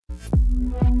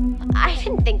I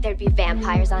didn't think there'd be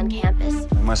vampires on campus.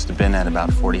 We must have been at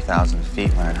about 40,000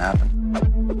 feet when it happened.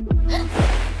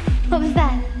 What was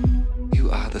that? You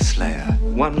are the Slayer.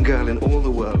 One girl in all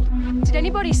the world. Did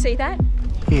anybody see that?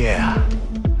 Yeah.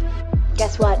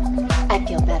 Guess what? I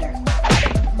feel better.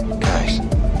 Guys,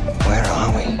 where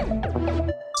are we?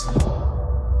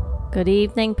 Good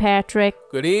evening, Patrick.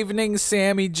 Good evening,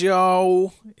 Sammy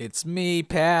Joe. It's me,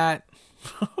 Pat.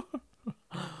 Are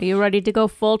you ready to go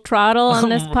full throttle on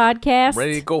this podcast?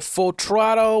 Ready to go full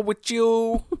throttle with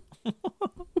you.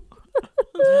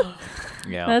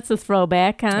 Yeah, That's a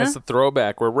throwback, huh? that's a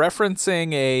throwback. We're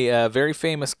referencing a very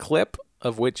famous clip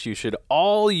of which you should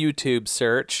all YouTube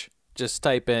search. Just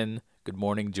type in "Good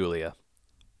Morning, Julia,"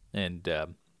 and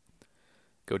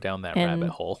go down that And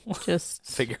rabbit hole. Just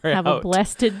Figure have out. a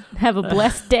blessed day. Have a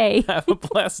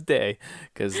blessed day,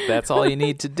 because that's all you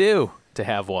need to do to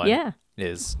have one. Yeah.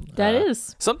 Is That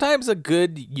is. sometimes a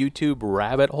good YouTube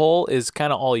rabbit hole is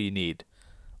kind of all you need.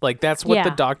 Like that's what the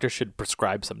Yeah. doctor should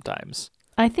prescribe sometimes.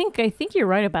 I think you're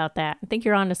right about that. I think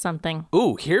you're onto something.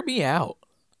 Ooh, hear me out.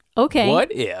 Okay.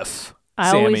 What if,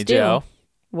 I Sammy always do. Joe?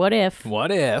 What if?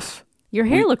 What if? Your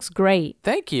hair looks great.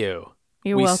 Thank you.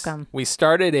 You're welcome. We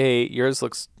started yours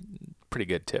looks pretty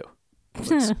good too.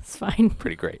 It's fine.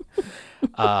 Pretty great.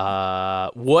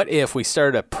 What if we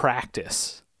started a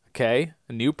practice? Okay,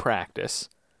 a new practice,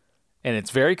 and it's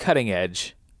very cutting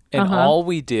edge, and all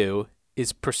we do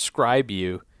is prescribe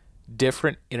you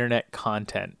different internet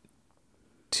content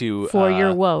to For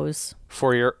your woes.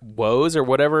 or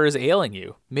whatever is ailing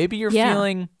you. Maybe you're Yeah.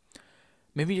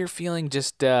 feeling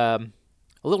just a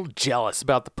little jealous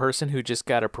about the person who just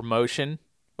got a promotion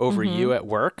over you at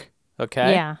work.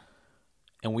 Okay, Yeah.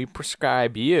 and we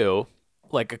prescribe you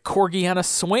like a corgi on a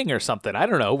swing or something. I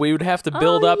don't know. We would have to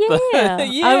build up the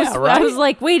I right. was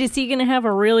like, wait, is he going to have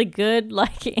a really good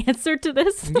answer to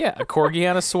this? Yeah, a corgi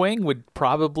on a swing would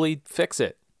probably fix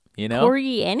it. You know,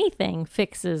 Corgi anything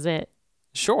fixes it.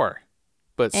 sure,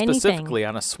 but Anything. specifically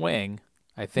on a swing,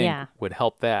 I think Yeah. would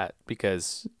help that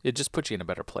because it just puts you in a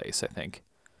better place. I think.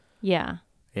 Yeah.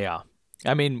 Yeah,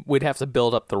 I mean, we'd have to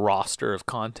build up the roster of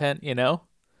content, you know,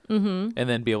 and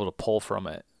then be able to pull from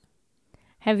it.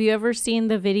 Have you ever seen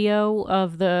the video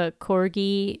of the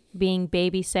corgi being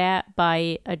babysat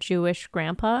by a Jewish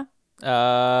grandpa?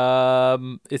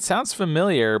 It sounds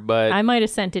familiar, but I might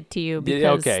have sent it to you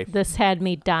because okay. this had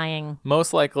me dying.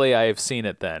 most likely I have seen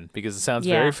it then because it sounds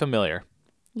Yeah. very familiar.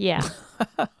 Yeah.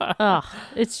 Ugh.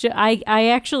 It's just, I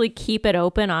actually keep it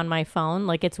open on my phone.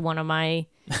 Like it's one of my,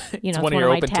 it's one one of your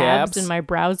my open tabs tabs? in my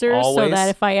browser so Always? that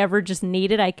if I ever just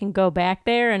need it, I can go back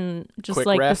there and just Quick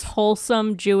like ref. this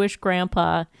wholesome Jewish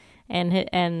grandpa and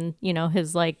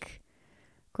his like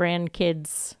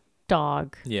grandkids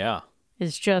dog Yeah,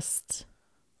 is just,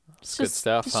 it's good just,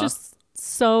 stuff, It's huh? just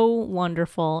so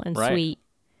wonderful and Right. sweet.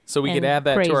 so we could And add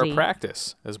that to our crazy.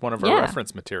 practice as one of our Yeah.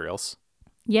 reference materials.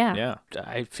 Yeah. Yeah,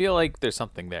 I feel like there's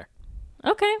something there.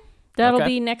 Okay. That'll Okay.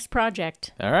 be next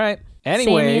project. All right. Sammy and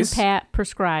Anyways, Pat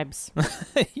prescribes.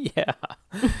 yeah,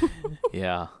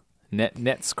 yeah.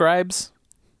 Net scribes.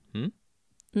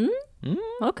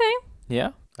 Okay.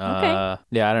 Yeah. Okay.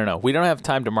 Yeah, I don't know. We don't have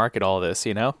time to market all this,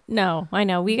 you know. No, I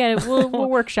know. We'll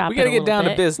workshop We it gotta a get little down to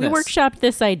bit. business. We workshopped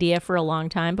this idea for a long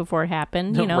time before it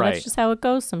happened. You know, Right. that's just how it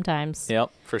goes sometimes.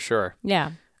 Yep, for sure.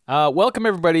 Yeah. Welcome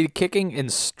everybody to Kicking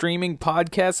and Streaming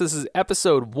Podcast. This is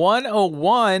episode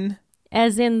 101.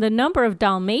 As in the number of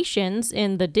Dalmatians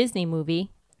in the Disney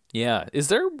movie. Yeah. Is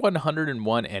there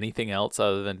 101 anything else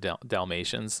other than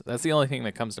Dalmatians? That's the only thing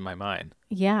that comes to my mind.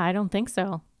 Yeah, I don't think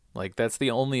so. Like, that's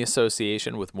the only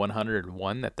association with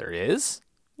 101 that there is?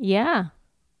 Yeah,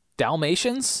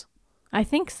 Dalmatians? I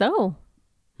think so.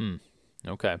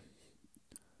 Okay.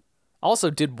 Also,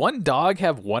 did one dog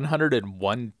have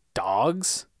 101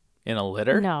 dogs in a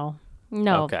litter? No.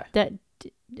 Okay.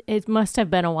 It must have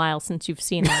been a while since you've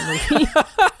seen that movie.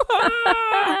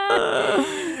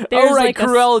 Oh, There's right. like a-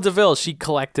 Cruella DeVille. She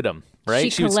collected them,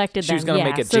 right? She collected She was them, going to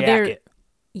yeah. make a So there- jacket.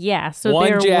 Yeah, so One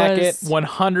there jacket, was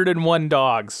 101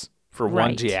 dogs for one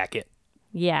Right. jacket.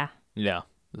 Yeah. Yeah,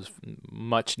 it was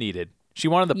much needed. She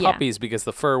wanted the Yeah. puppies because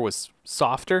the fur was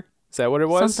softer. Is that what it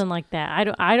was? Something like that.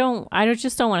 I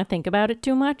just don't want to think about it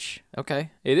too much,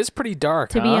 Okay, it is pretty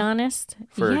dark, to huh? be honest.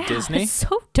 For Yeah, Disney? it's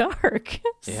so dark.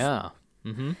 Yeah.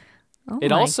 Mm-hmm. Oh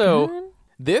It my also, God.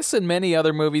 this and many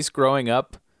other movies growing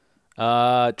up,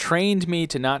 trained me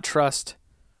to not trust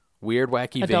weird,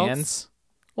 wacky Adults? vans.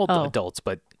 Well, Oh. adults,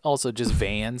 but also just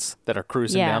vans that are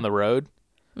cruising Yeah. down the road.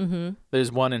 Mm-hmm.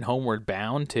 There's one in Homeward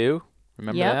Bound too.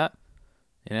 Remember Yep. that?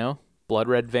 You know, blood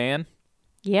red van.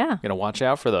 Yeah, Gonna watch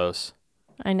out for those.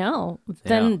 I know.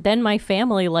 Then my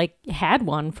family like had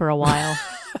one for a while.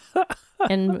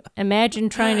 And imagine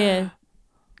trying to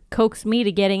coax me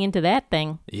to getting into that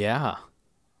thing. Yeah.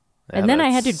 And then I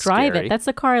had to that's drive scary. it. That's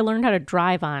the car I learned how to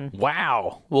drive on.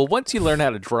 Wow. Well, once you learn how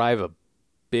to drive a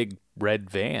big red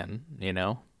van, you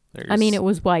know. I mean, it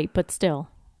was white, but still.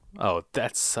 Oh,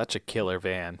 that's such a killer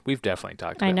van. We've definitely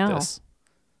talked about I know. this.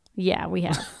 Yeah, we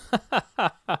have.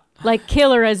 Like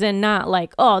killer as in not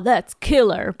like, oh, that's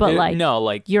killer, but like, no,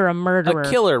 like you're a murderer. A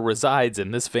killer resides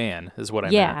in this van is what I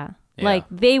meant. Yeah. Like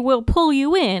they will pull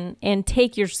you in and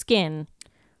take your skin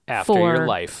After for your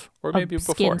life. Or maybe a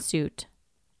before. skin suit.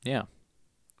 Yeah.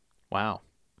 Wow.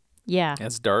 Yeah.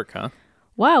 That's dark, huh?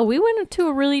 Wow, we went into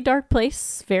a really dark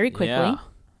place very quickly. Yeah.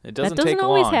 It doesn't that doesn't take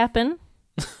always long. happen.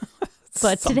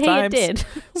 But today it Sometimes- did.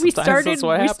 sometimes that's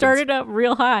what happens. started up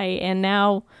real high and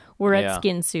now we're at Yeah.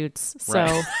 skin suits. So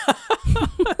Right.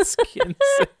 Skin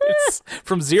suits.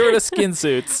 From 0 to skin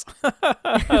suits.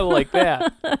 I like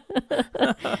that.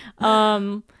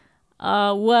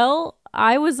 well,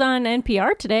 I was on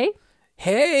NPR today.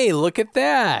 Hey, look at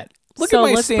that. Look So at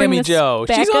my let's bring Sammy this Joe.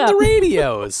 back She's on up. the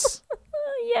radios.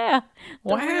 Yeah.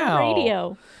 the real Wow.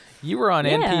 Radio. You were on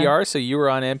Yeah. NPR, so you were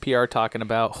on NPR talking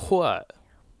about what?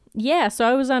 Yeah, so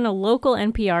I was on a local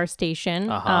NPR station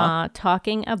Uh-huh.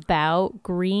 talking about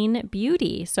green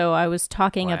beauty. So I was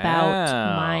talking about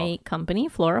Wow. my company,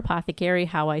 Flora Apothecary,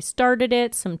 how I started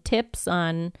it, some tips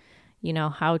on,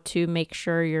 how to make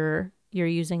sure you're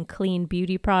using clean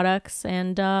beauty products,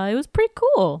 and it was pretty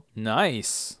cool.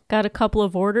 Nice. Got a couple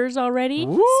of orders already,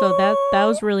 so that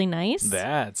was really nice.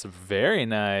 That's very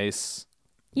nice.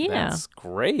 Yeah. That's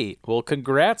great. Well,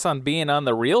 congrats on being on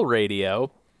the real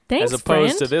radio. Thanks, as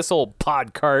opposed friend. to this old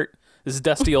pod cart, this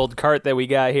dusty old cart that we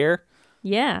got here.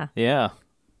 Yeah, Yeah.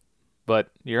 But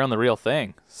you're on the real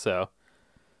thing, so.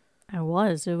 I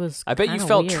was. It was I bet you kinda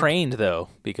felt weird. trained, though,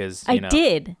 because, I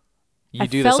did. you I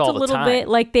do felt this all a the little time. bit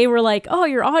like they were like, "Oh,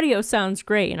 your audio sounds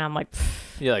great," and I'm like,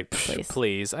 You're like, Please.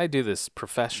 please, I do this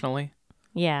professionally.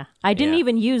 "Yeah." I didn't Yeah.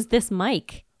 even use this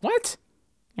mic. What?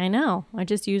 I know. I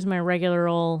just used my regular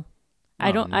old.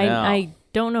 I don't. no. I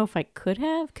don't know if I could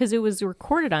have because it was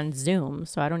recorded on Zoom,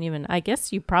 so I don't even. I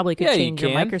guess you probably could Yeah, you change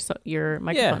your can. your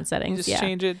microphone Yeah, settings. just Yeah,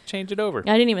 change it over.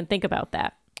 I didn't even think about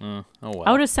that. Oh, well.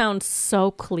 I would have sounded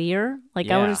so clear. Like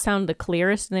I would Yeah. have sounded the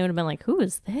clearest, and they would have been like, "Who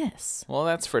is this? Well,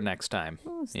 that's for next time.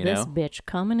 Who's you this know? bitch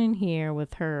coming in here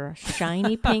with her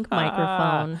shiny pink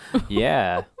microphone?"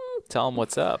 Yeah. Tell them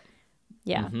what's up.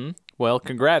 Yeah. Well,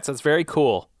 congrats. That's very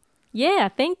cool. Yeah.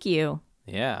 Thank you.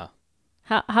 Yeah.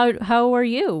 How are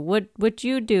you? What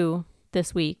you do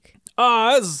this week?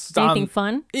 I was Anything on,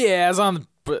 fun? Yeah, I was on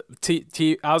the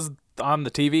I was on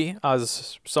the TV.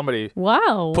 Somebody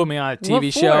Wow. put me on a What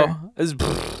TV for? show. It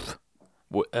was,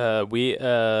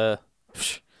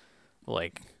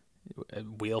 like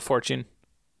Wheel of Fortune.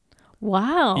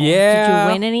 Wow. Yeah. Did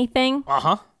you win anything?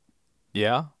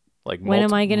 Yeah. Like When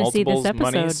am I gonna see this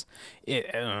multiples episode?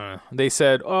 monies. They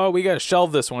said, "Oh, we got to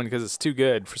shelve this one because it's too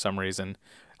good for some reason."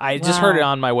 I just heard it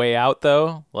on my way out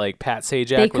though. Like Pat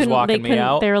Sajak was walking me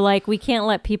out. They were like, we can't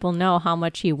let people know how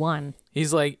much he won.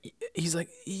 He's like,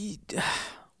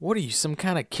 what are you, some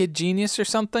kind of kid genius or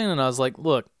something? And I was like,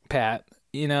 look, Pat,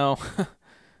 I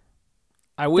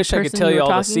wish I could Person tell you you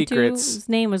were all the talking to, secrets. his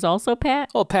name was also Pat?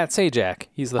 Oh, Pat Sajak.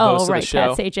 He's the host right, of the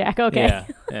show. Pat Sajak. Okay.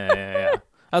 Yeah.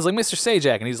 I was like, Mr.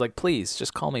 Sajak, and he's like, please,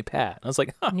 just call me Pat. I was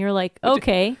like, huh. And you're like,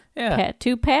 okay, Yeah. Pat,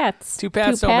 two Pats. Two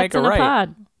Pats don't make a in right.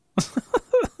 pod.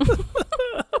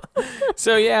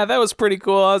 So yeah, that was pretty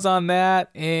cool. I was on that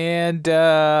and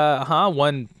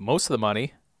won most of the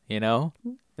money, and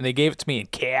they gave it to me in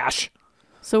cash.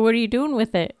 So what are you doing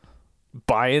with it?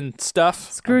 Buying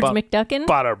stuff. Scrooge I McDuckin?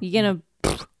 bought a You gonna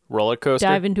roller coaster.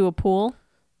 dive into a pool?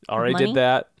 Already money? did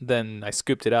that. Then I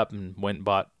scooped it up and went and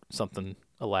bought something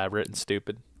elaborate and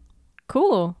stupid.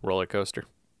 Cool. Roller coaster.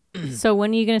 So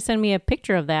when are you gonna send me a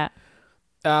picture of that?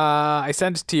 I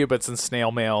sent it to you, but it's in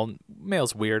snail mail.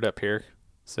 Mail's weird up here,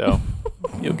 so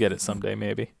you'll get it someday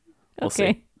maybe. We'll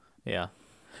Okay. see. Yeah. You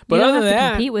But don't other have than to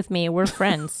that, compete with me. We're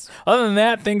friends. other than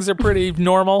that, things are pretty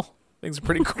normal. Things are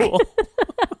pretty cool.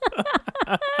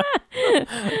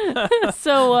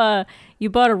 So you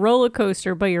bought a roller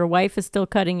coaster, but your wife is still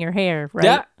cutting your hair, right?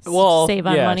 Yeah. Well, Save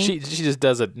on yeah, money. She just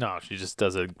does it. No, she just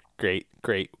does a great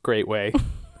way.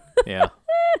 Yeah.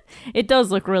 It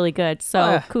does look really good. So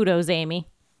Yeah. kudos, Amy.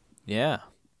 Yeah.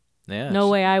 Yeah. No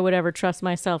way I would ever trust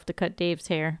myself to cut Dave's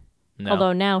hair. No.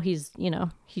 Although now he's,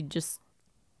 he just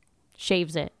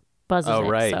shaves it, buzzes Oh, it.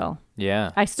 right. So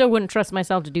Yeah. I still wouldn't trust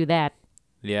myself to do that.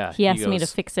 Yeah. He asks me to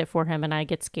fix it for him, and I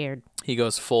get scared. He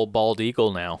goes full bald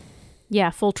eagle now. Yeah,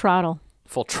 full throttle.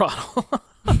 Full throttle.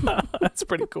 That's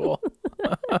pretty cool.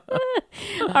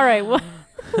 All right.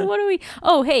 What do we?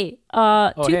 Oh, hey,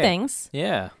 two hey. things.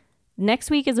 Yeah. Next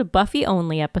week is a Buffy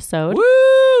only episode.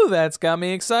 Woo! That's got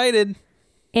me excited.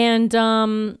 And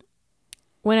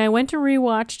when I went to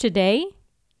rewatch today,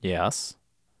 Yes.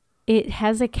 it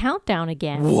has a countdown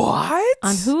again. What?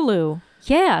 On Hulu.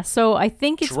 Yeah, so I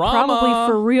think it's Drama. probably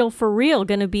for real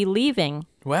going to be leaving.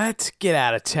 What? Get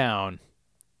out of town.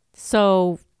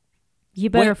 So you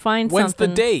better find When's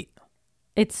something. the date?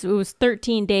 It was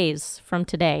 13 days from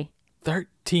today.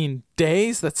 13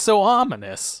 days? That's so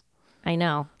ominous. I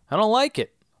know. I don't like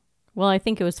it. Well, I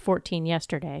think it was 14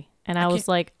 yesterday. And I was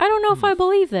like, I don't know if I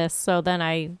believe this. So then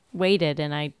I waited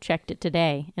and I checked it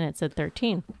today and it said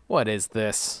 13. What is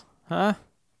this? Huh?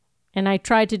 And I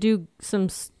tried to do some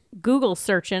Google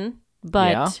searching,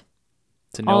 but Yeah.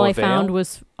 To no all avail?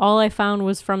 I found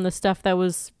was from the stuff that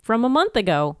was from a month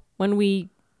ago when we,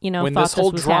 when thought this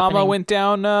whole was drama happening. went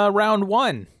down round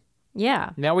one.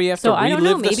 Yeah. Now we have So to I don't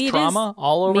know. relive this Maybe trauma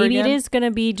all over maybe again? it is going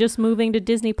to be just moving to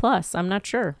Disney Plus. I'm not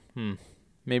sure.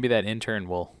 Maybe that intern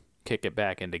will kick it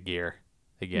back into gear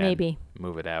again. Maybe.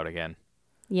 Move it out again.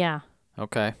 Yeah.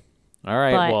 Okay. All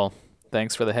right. But- well,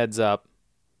 thanks for the heads up.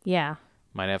 Yeah.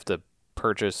 Might have to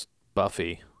purchase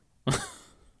Buffy.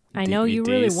 I know you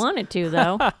really DVDs. wanted to,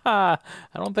 though. I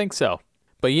don't think so.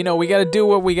 But, we got to do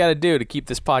what we got to do to keep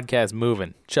this podcast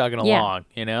moving, chugging Yeah. along,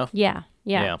 Yeah.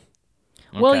 Yeah.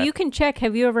 Well, Okay. you can check.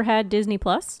 Have you ever had Disney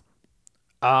Plus?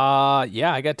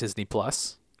 Yeah, I got Disney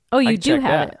Plus. Oh, I you can do check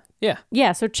have that. it. Yeah,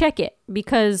 Yeah, so check it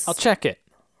because I'll check it.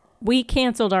 we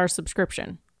canceled our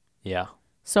subscription. Yeah.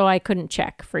 So I couldn't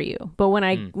check for you. But when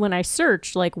I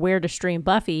searched like where to stream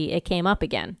Buffy, it came up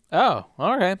again. Oh,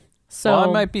 all right. So Well,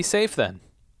 I might be safe then.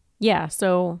 yeah,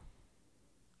 so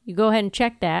you go ahead and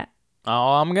check that.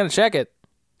 Oh, I'm going to check it.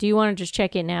 Do you want to just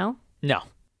check it now? No.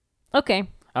 Okay.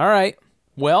 All right.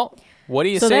 Well, what do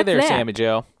you So say that's there, that. Sammy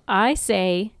Joe? I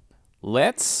say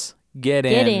Let's get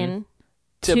get in in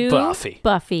to Buffy.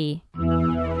 Buffy.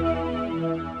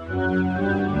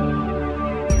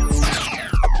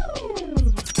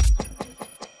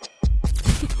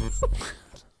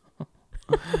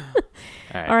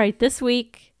 All right, this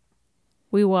week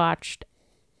we watched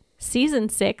season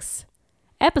 6,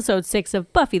 episode 6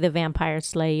 of Buffy the Vampire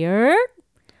Slayer.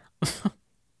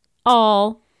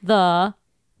 All the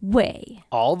way.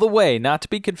 All the way, not to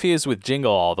be confused with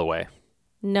Jingle All the Way.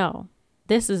 No,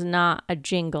 this is not a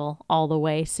jingle all the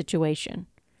way situation.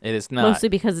 It is not. Mostly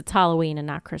because it's Halloween and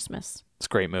not Christmas. It's a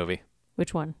great movie.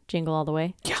 Which one? Jingle All the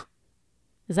Way? Yeah.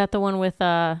 Is that the one with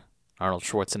Arnold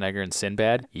Schwarzenegger and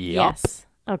Sinbad? Yup. Yes.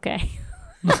 Okay.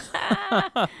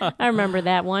 I remember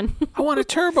that one. I want a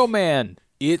Turbo Man.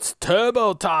 It's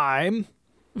turbo time.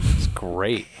 It's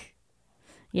great.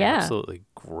 Yeah. Absolutely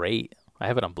great. I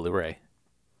have it on Blu-ray.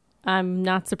 I'm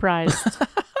not surprised.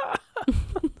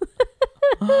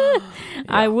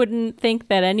 I wouldn't think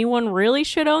that anyone really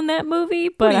should own that movie,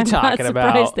 but What are you I'm not talking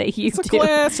surprised about? that you It's a do.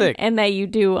 classic. And that you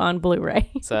do on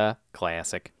Blu-ray. It's a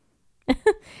classic.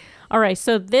 All right,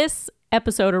 so this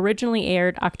episode originally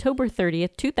aired October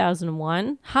 30th,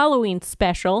 2001, Halloween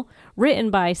special, written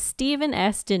by Stephen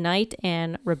S. DeKnight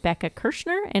and Rebecca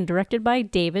Kirshner, and directed by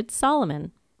David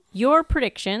Solomon. Your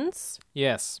predictions: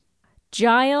 Yes.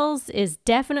 Giles is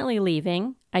definitely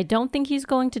leaving. I don't think he's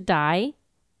going to die.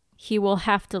 He will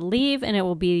have to leave, and it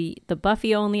will be the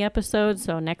Buffy-only episode,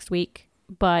 so next week.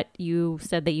 But you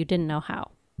said that you didn't know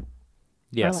how.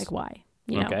 Yes. Or like why.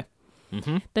 You know. Okay.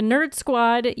 The Nerd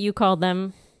Squad, you called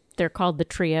them, they're called the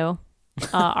Trio,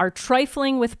 are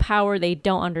trifling with power they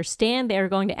don't understand. They are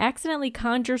going to accidentally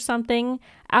conjure something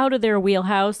out of their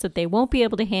wheelhouse that they won't be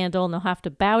able to handle, and they'll have to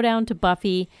bow down to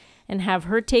Buffy and have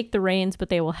her take the reins, but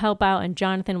they will help out, and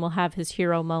Jonathan will have his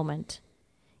hero moment.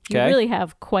 You Okay. really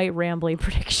have quite rambly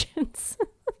predictions.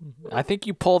 I think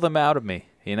you pull them out of me,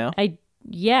 you know?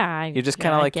 Yeah. You're just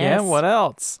kind of like, yeah, what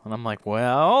else? And I'm like,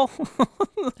 well.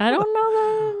 I don't know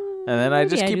that. And then I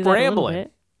just Maybe keep do that a little rambling.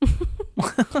 bit.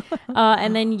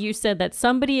 And then you said that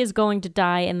somebody is going to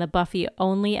die in the Buffy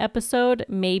only episode,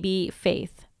 maybe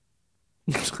Faith.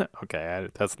 Okay,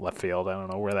 that's left field. I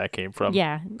don't know where that came from.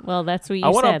 Yeah, well, that's what you I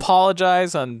want to said.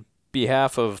 apologize on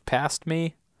behalf of past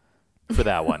me for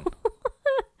that one.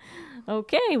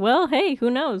 Okay, well, hey, who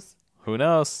knows? Who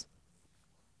knows?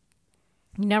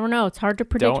 You never know. It's hard to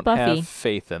predict Don't Buffy. have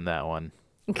faith in that one.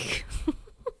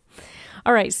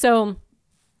 All right, so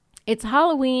it's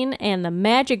Halloween and the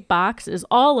magic box is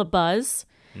all abuzz.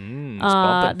 It's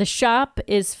bumping. The shop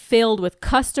is filled with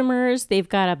customers. They've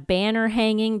got a banner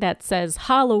hanging that says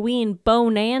Halloween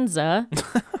Bonanza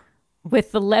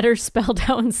with the letters spelled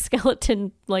out in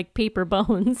skeleton like paper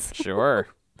bones. Sure.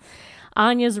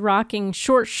 Anya's rocking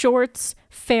short shorts,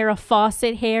 Farrah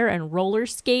Fawcett hair and roller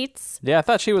skates. Yeah, I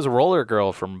thought she was a roller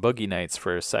girl from Boogie Nights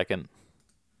for a second.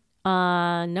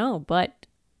 No, but,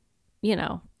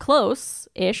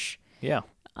 close-ish. Yeah.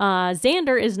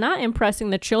 Xander is not impressing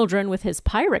the children with his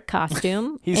pirate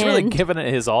costume. He's really giving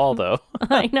it his all, though.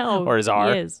 I know. Or his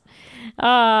R. He is.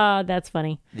 That's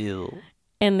funny. Ew.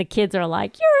 And the kids are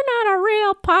like, "You're not a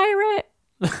real pirate."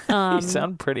 You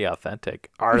sound pretty authentic.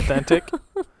 Authentic?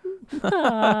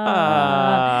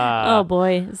 Oh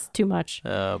boy, it's too much.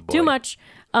 Oh, boy. Too much.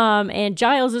 And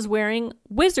Giles is wearing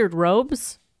wizard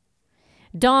robes.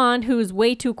 Dawn, who's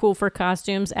way too cool for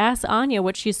costumes, asks Anya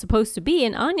what she's supposed to be,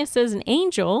 and Anya says an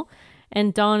angel.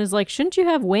 And Dawn is like, "Shouldn't you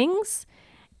have wings?"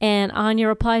 And Anya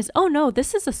replies, "Oh no,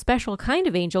 this is a special kind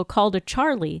of angel called a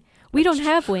Charlie. We don't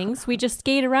have wings. We just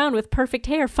skate around with perfect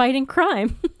hair fighting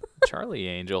crime." Charlie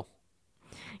Angel.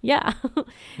 Yeah.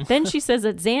 Then she says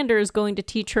that Xander is going to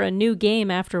teach her a new game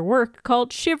after work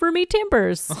called Shiver Me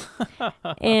Timbers.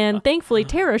 And thankfully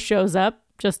Tara shows up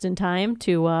just in time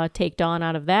to take Dawn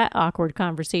out of that awkward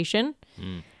conversation.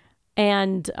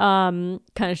 And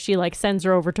she sends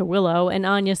her over to Willow, and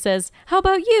Anya says, "How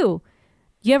about you?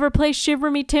 You ever play Shiver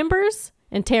Me Timbers?"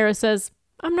 And Tara says,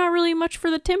 "I'm not really much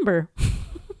for the timber."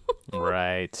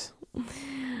 Right.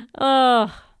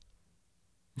 Fun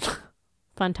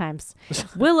times.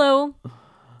 Willow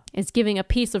is giving a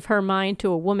piece of her mind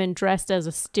to a woman dressed as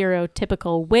a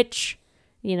stereotypical witch.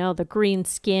 The green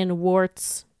skin,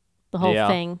 warts, the whole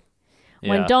thing.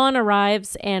 When Dawn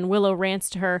arrives and Willow rants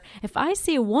to her, "If I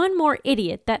see one more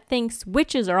idiot that thinks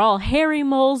witches are all hairy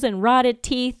moles and rotted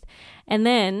teeth," and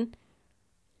then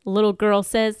the little girl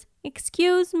says,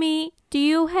 "Excuse me, do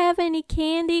you have any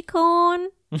candy corn?"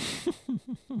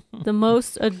 The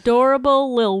most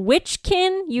adorable little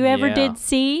witchkin you ever did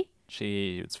see.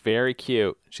 She was very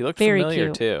cute. She looked very familiar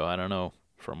cute. too. I don't know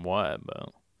from what, but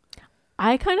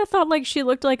I kind of thought she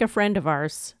looked like a friend of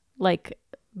ours, like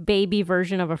baby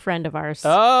version of a friend of ours.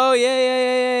 Oh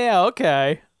yeah.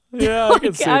 Okay. Yeah, I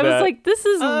can see that. I was like, this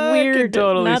is weird.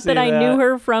 Totally Not that I knew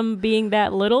her from being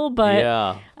that little, but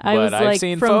I was I've like,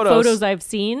 seen from photos I've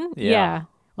seen. Yeah.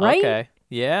 Right? Okay.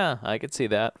 Yeah, I could see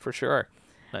that for sure.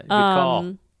 Good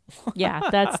call. Yeah,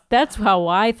 that's how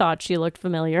I thought she looked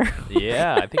familiar.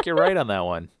 Yeah, I think you're right on that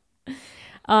one.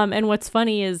 And what's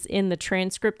funny is in the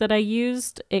transcript that I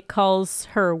used, it calls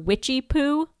her Witchy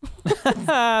Poo.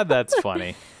 That's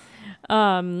funny.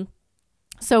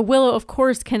 So Willow, of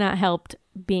course, cannot help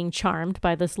being charmed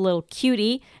by this little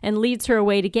cutie and leads her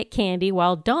away to get candy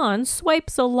while Dawn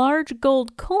swipes a large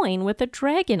gold coin with a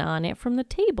dragon on it from the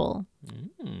table.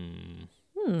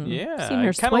 Yeah. I've seen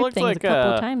her swipe things a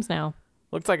couple of times now.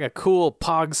 Looks like a cool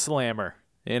pog slammer,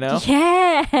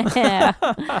 Yeah.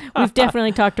 We've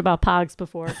definitely talked about pogs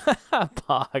before.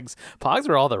 Pogs. Pogs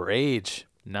were all the rage.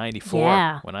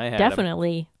 94 when I had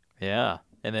definitely. them. Yeah.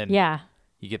 And then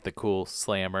you get the cool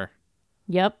slammer.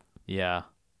 Yep. Yeah.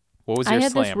 What was your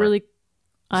slammer?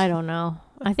 I don't know.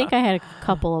 I think I had a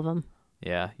couple of them.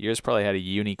 Yeah. Yours probably had a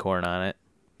unicorn on it.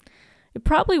 It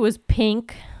probably was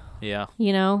pink. Yeah.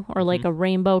 Or like a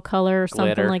rainbow color or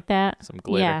something like that. Some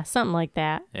glitter. Yeah, something like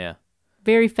that. Yeah.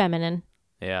 Very feminine.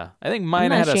 Yeah. I think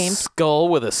mine had a skull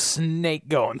with a snake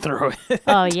going through it.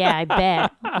 Oh, yeah, I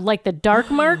bet. Like the dark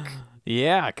mark?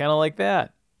 Yeah, kind of like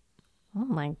that. Oh,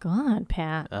 my God,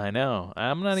 Pat. I know.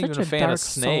 I'm not even a fan of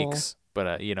snakes, but,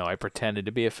 I pretended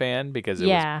to be a fan because it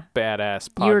was badass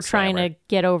pog You were trying to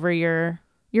get over You're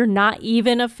not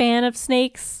even a fan of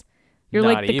snakes? You're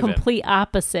not like the even. Complete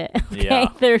opposite. Okay, Yeah.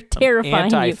 they're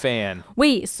terrifying. Anti-fan.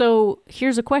 Wait, so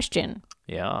here's a question.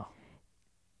 Yeah.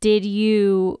 Did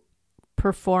you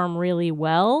perform really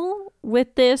well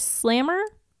with this slammer?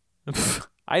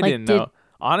 I didn't know.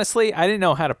 Honestly, I didn't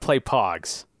know how to play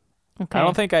pogs. Okay. I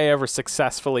don't think I ever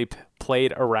successfully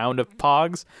played a round of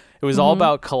pogs. It was all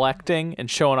about collecting and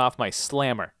showing off my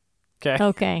slammer.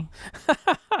 Okay.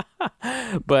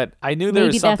 But I knew there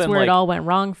was something that's where it all went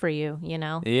wrong for you,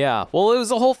 Yeah. Well, it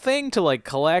was a whole thing to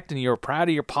collect, and you were proud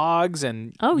of your pogs,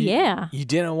 and you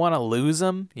didn't want to lose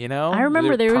them. I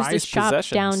remember there was this shop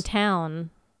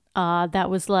downtown that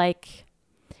was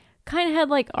kind of had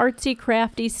artsy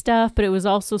crafty stuff, but it was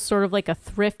also sort of like a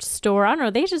thrift store. I don't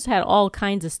know. They just had all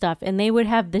kinds of stuff, and they would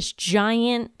have this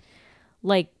giant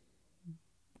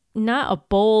not a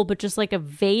bowl, but just like a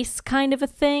vase kind of a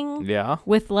thing. Yeah.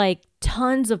 With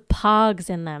tons of pogs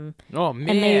in them. Oh,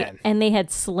 man. And they had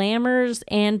slammers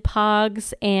and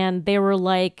pogs, and they were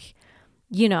 20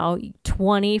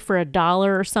 for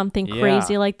 $1 or something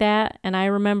crazy like that. And I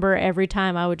remember every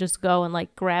time I would just go and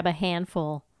grab a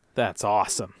handful. That's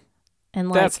awesome.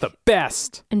 And that's the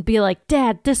best. And be like,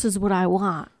 "Dad, this is what I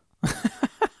want.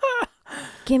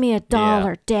 Give me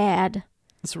 $1, Dad."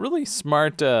 It's really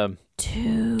smart. $2.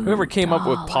 Whoever came up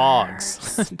with Pogs,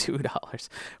 $2.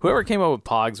 Whoever came up with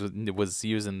Pogs was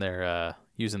using their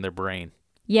brain.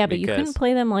 Yeah, but you couldn't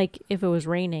play them like if it was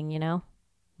raining, you know?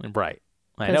 Right.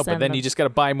 I know, but then you just got to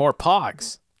buy more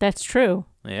Pogs. That's true.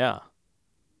 Yeah.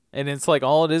 And it's like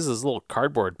all it is little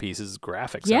cardboard pieces,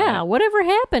 graphics. Yeah, on it. whatever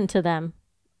happened to them?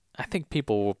 I think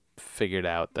people figured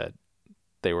out that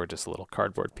they were just little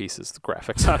cardboard pieces, the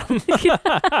graphics on them.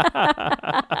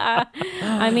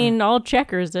 I mean, all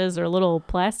Checkers is are little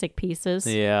plastic pieces.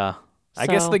 Yeah. I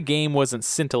guess the game wasn't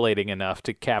scintillating enough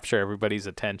to capture everybody's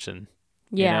attention.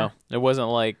 Yeah. You know? It wasn't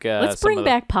like... Let's bring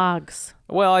back Pogs.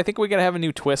 Well, I think we got to have a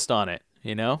new twist on it,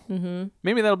 you know? Mm-hmm.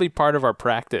 Maybe that'll be part of our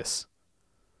practice.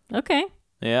 Okay.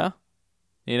 Yeah?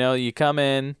 You know, you come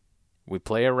in, we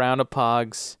play a round of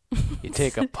Pogs, you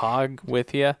take a Pog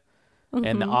with you,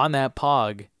 and on that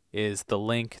Pog is the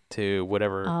link to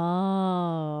whatever...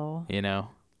 Oh. You know?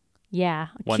 Yeah.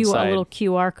 A One little side.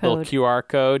 QR code. Little QR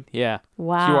code, yeah.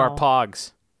 Wow. QR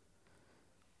Pogs.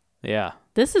 Yeah.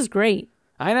 This is great.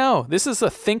 I know. This is a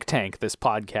think tank, this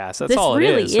podcast. That's This all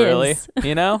really it is, really. is.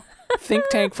 You know? Think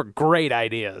tank for great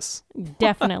ideas.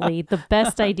 Definitely. The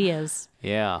best ideas.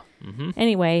 Yeah. Mm-hmm.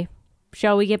 Anyway,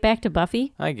 shall we get back to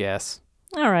Buffy? I guess.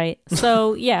 All right.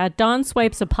 So, yeah, Dawn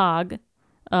swipes a Pog,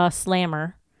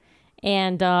 slammer.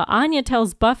 And Anya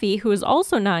tells Buffy, who is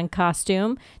also not in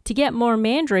costume, to get more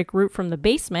mandrake root from the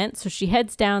basement. So she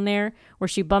heads down there where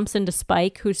she bumps into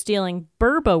Spike, who's stealing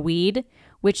burba weed,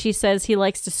 which he says he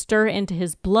likes to stir into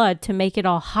his blood to make it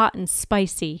all hot and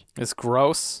spicy. It's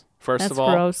gross, first That's of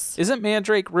all. gross. Isn't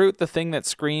mandrake root the thing that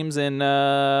screams in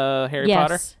Harry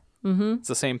Potter? Yes. Mm-hmm. It's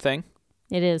the same thing?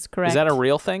 It is, correct. Is that a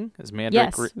real thing? Is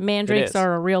mandrake root? Yes, mandrakes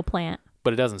are a real plant.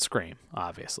 But it doesn't scream,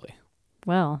 obviously.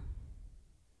 Well,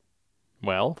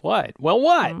 what? Well,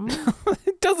 what?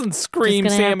 It doesn't scream,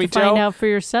 just gonna Sammy have to Joe. find out for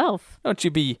yourself. Don't you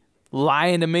be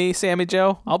lying to me, Sammy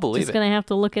Joe. I'll believe Just it. gonna have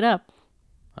to look it up.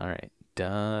 All right.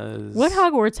 Does... What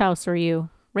Hogwarts house are you?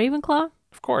 Ravenclaw?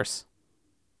 Of course.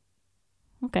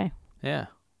 Okay. Yeah.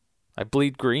 I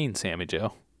bleed green, Sammy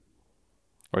Joe.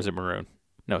 Or is it maroon?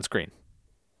 No, it's green.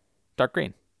 Dark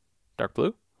green. Dark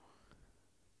blue?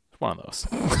 It's one of those.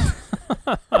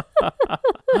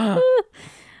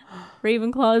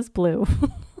 Ravenclaw is blue.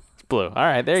 It's blue. All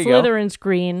right, there you go. Slytherin's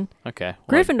green. Okay.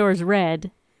 Gryffindor's red.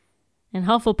 And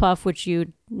Hufflepuff, which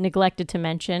you neglected to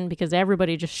mention because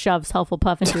everybody just shoves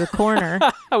Hufflepuff into a corner.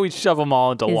 We shove them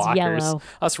all into is lockers. yellow.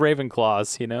 Us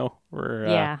Ravenclaws, you know? We're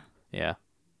Yeah.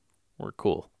 We're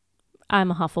cool.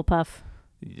 I'm a Hufflepuff.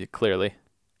 Clearly.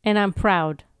 And I'm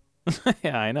proud.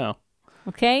 Yeah, I know.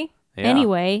 Okay? Yeah.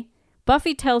 Anyway,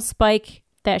 Buffy tells Spike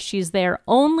that she's there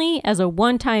only as a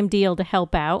one-time deal to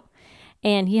help out.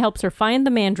 And he helps her find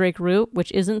the mandrake root,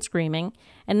 which isn't screaming.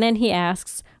 And then he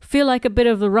asks, feel like a bit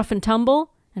of the rough and tumble?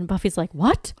 And Buffy's like,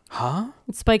 what? Huh?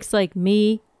 And Spike's like,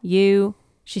 me, you.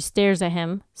 She stares at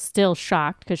him, still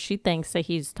shocked, because she thinks that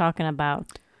he's talking about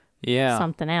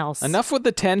something else. Enough with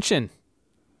the tension.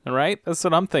 All right? That's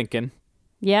what I'm thinking.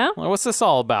 Yeah? Well, what's this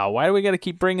all about? Why do we got to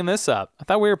keep bringing this up? I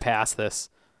thought we were past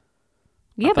this.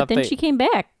 Yeah, but then she came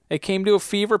back. It came to a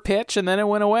fever pitch, and then it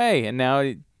went away. And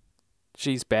now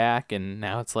she's back, and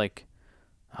now it's like,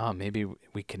 oh, maybe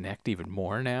we connect even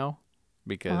more now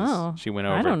because she went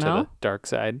over to the dark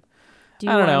side. Do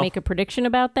you want to make a prediction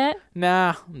about that?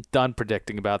 Nah, I'm done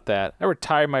predicting about that. I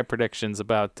retired my predictions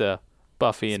about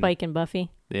Buffy and Spike and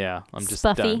Buffy. Yeah, I'm just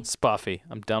Spuffy. done. Spuffy.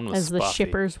 I'm done with As Spuffy. the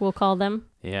shippers will call them.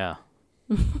 Yeah.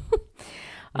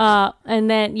 And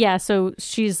then, so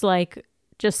she's like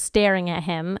just staring at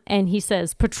him, and he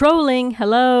says, patrolling,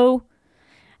 hello.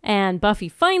 And Buffy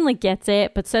finally gets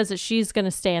it, but says that she's going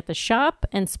to stay at the shop,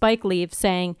 and Spike leaves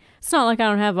saying, it's not like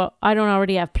I don't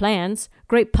already have plans.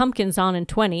 Great Pumpkin's on in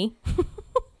 20.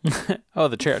 Oh,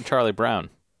 the Charlie Brown.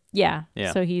 Yeah.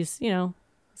 So he's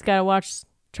got to watch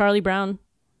Charlie Brown.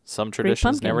 Some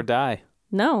traditions never die.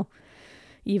 No.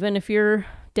 Even if you're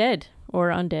dead or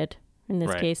undead in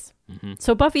this case. Mm-hmm.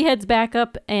 So Buffy heads back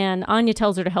up, and Anya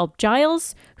tells her to help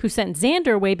Giles, who sent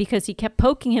Xander away because he kept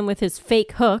poking him with his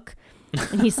fake hook.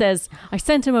 And he says, I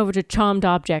sent him over to charmed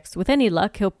objects. With any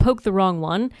luck, he'll poke the wrong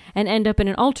one and end up in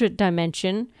an alternate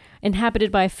dimension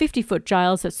inhabited by a 50-foot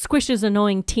Giles that squishes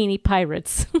annoying teeny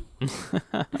pirates.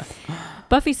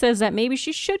 Buffy says that maybe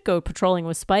she should go patrolling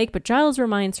with Spike, but Giles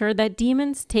reminds her that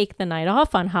demons take the night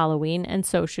off on Halloween, and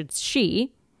so should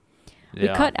she. Yeah. We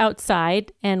cut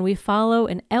outside, and we follow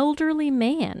an elderly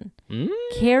man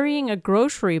carrying a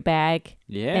grocery bag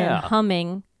and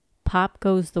humming Pop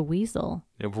Goes the Weasel.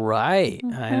 Right,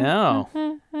 I know.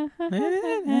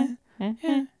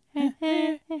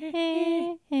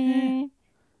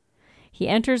 He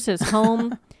enters his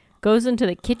home goes into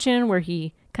the kitchen where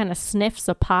he kind of sniffs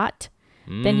a pot.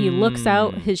 Then he looks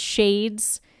out his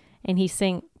shades and he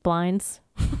blinds.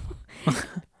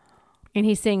 And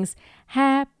he sings,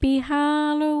 Happy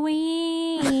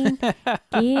Halloween,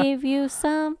 give you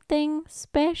something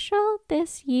special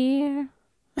this year.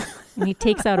 And he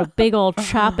takes out a big old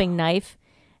chopping knife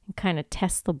and kind of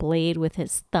tests the blade with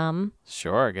his thumb.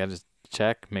 Sure, got to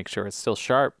check, make sure it's still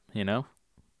sharp, you know?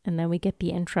 And then we get the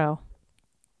intro.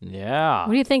 Yeah.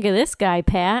 What do you think of this guy,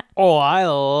 Pat? Oh, I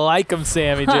like him,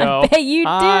 Sammy Joe. I bet you do.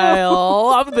 I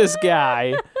love this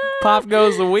guy. Pop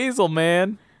goes the weasel,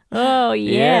 man. Oh,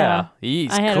 yeah.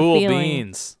 He's I had cool a feeling.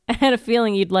 beans. I had a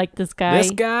feeling you'd like this guy. This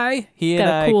guy, he and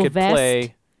I cool could vest.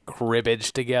 play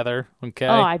cribbage together, okay?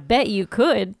 Oh, I bet you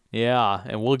could. Yeah,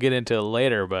 and we'll get into it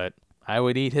later, but I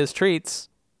would eat his treats,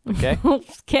 okay?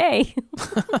 Okay.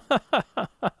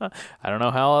 I don't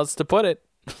know how else to put it.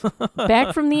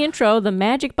 Back from the intro, the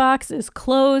magic box is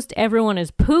closed. Everyone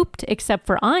is pooped except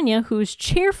for Anya, who's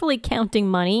cheerfully counting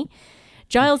money.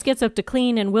 Giles gets up to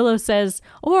clean, and Willow says,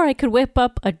 or I could whip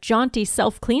up a jaunty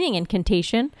self-cleaning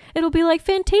incantation. It'll be like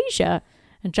Fantasia.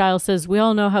 And Giles says, we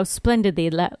all know how splendidly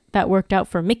that worked out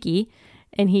for Mickey.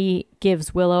 And he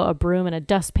gives Willow a broom and a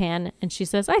dustpan. And she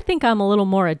says, I think I'm a little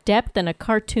more adept than a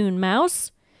cartoon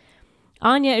mouse.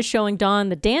 Anya is showing Dawn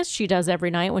the dance she does every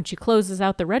night when she closes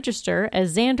out the register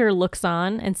as Xander looks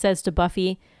on and says to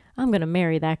Buffy, I'm going to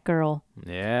marry that girl.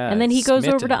 Yeah. And then he goes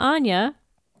over smitten. to Anya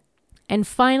and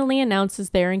finally announces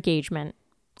their engagement.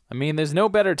 I mean, there's no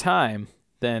better time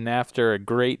than after a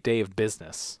great day of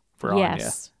business for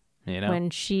Yes. Anya. You know? When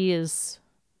she is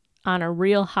on a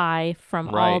real high from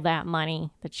all Right. that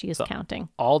money that she is So- counting.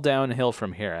 All downhill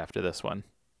from here after this one.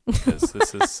 Because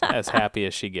this is as happy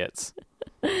as she gets.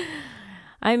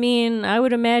 I mean, I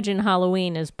would imagine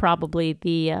Halloween is probably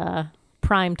the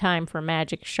prime time for a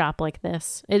magic shop like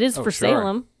this. It is Oh, for sure.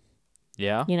 Salem,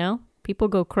 Yeah. you know? People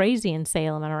go crazy in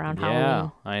Salem and around Yeah,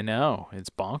 Halloween. I know. It's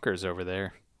bonkers over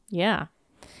there. Yeah.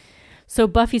 So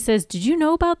Buffy says, did you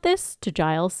know about this? To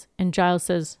Giles. And Giles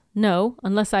says, no,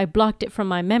 unless I blocked it from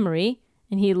my memory.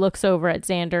 And he looks over at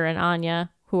Xander and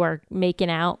Anya, who are making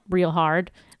out real hard.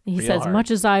 And he Real says, hard.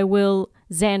 much as I will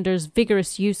Xander's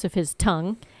vigorous use of his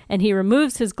tongue. And he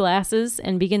removes his glasses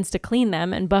and begins to clean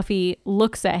them. And Buffy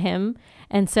looks at him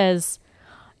and says,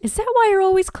 is that why you're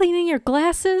always cleaning your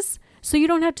glasses? So you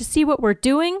don't have to see what we're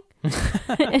doing?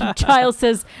 And Giles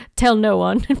says, tell no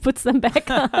one, and puts them back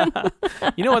on.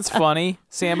 You know what's funny,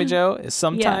 Sammy Joe, is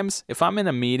sometimes if I'm in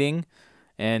a meeting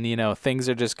and, you know, things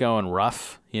are just going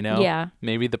rough, you know, Yeah.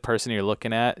 maybe the person you're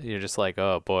looking at, you're just like,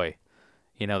 oh boy,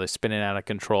 you know, they're spinning out of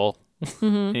control.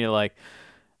 And you're like,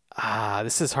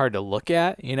 this is hard to look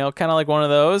at, you know, kind of like one of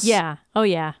those. Yeah. Oh,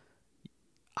 yeah.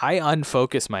 I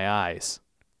unfocus my eyes.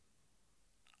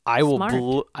 I Smart.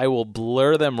 will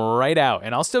blur them right out,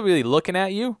 and I'll still be looking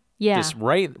at you. Yeah. Just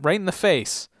right in the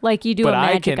face. Like you do But a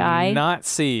magic I eye. cannot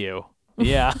see you.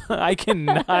 Yeah, I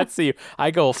cannot see you.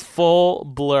 I go full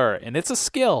blur, and it's a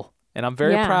skill, and I'm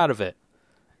very Yeah. proud of it.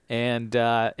 And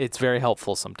it's very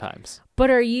helpful sometimes. But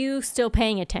are you still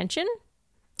paying attention?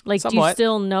 Like, do you Somewhat.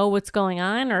 still know what's going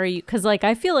on? Or are you, because like,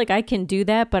 I feel like I can do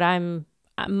that, but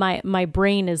my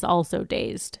brain is also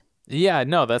dazed. Yeah,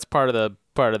 no, that's part of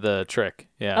the trick.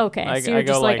 Yeah. Okay. So you're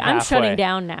just like, I'm shutting halfway.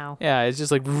 down now. Yeah, it's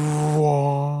just like,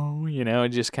 you know,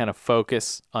 and just kind of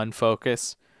focus,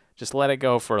 unfocus. Just let it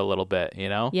go for a little bit, you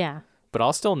know? Yeah. But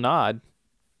I'll still nod.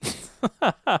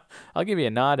 I'll give you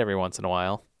a nod every once in a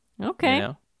while. Okay. You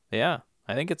know? Yeah.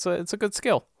 I think it's a good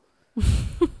skill.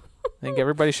 I think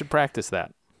everybody should practice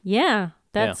that. Yeah.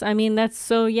 I mean, that's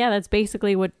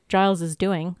basically what Giles is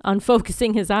doing,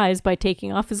 unfocusing his eyes by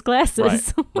taking off his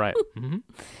glasses. Right.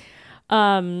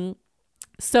 Mm-hmm.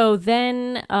 So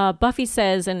then Buffy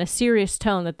says in a serious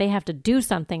tone that they have to do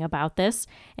something about this,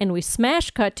 and we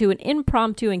smash cut to an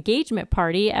impromptu engagement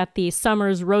party at the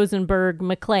Summers Rosenberg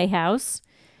McClay house.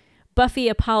 Buffy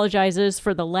apologizes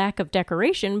for the lack of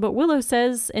decoration, but Willow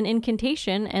says an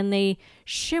incantation, and the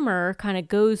shimmer kind of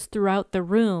goes throughout the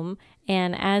room,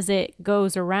 and as it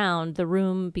goes around, the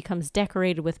room becomes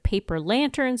decorated with paper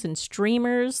lanterns and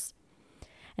streamers.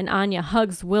 And Anya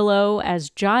hugs Willow as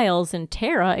Giles and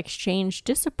Tara exchange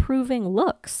disapproving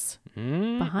looks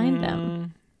behind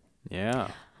them.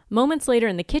 Yeah. Moments later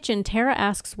in the kitchen, Tara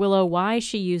asks Willow why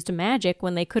she used magic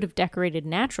when they could have decorated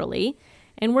naturally.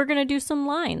 And we're going to do some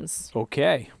lines.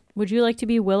 Okay. Would you like to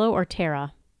be Willow or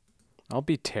Tara? I'll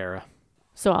be Tara.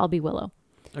 So I'll be Willow.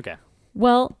 Okay.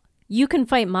 Well, you can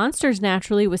fight monsters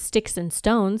naturally with sticks and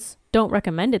stones. Don't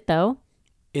recommend it, though.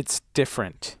 It's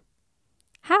different.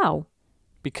 How?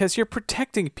 Because you're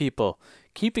protecting people,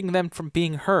 keeping them from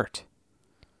being hurt.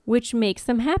 Which makes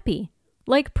them happy.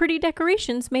 like pretty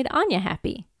decorations made Anya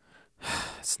happy.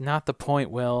 It's not the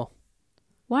point, Will.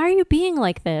 Why are you being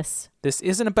like this? This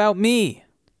isn't about me.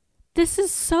 This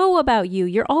is so about you.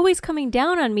 You're always coming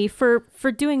down on me for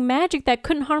doing magic that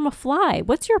couldn't harm a fly.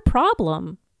 What's your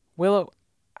problem? Willow,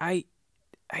 I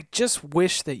just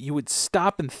wish that you would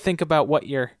stop and think about what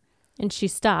you're... And she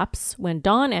stops when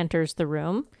Dawn enters the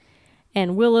room,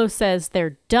 and Willow says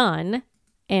they're done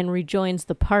and rejoins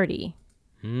the party.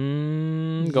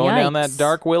 Going down that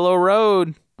dark Willow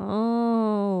Road.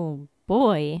 Oh,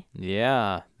 boy.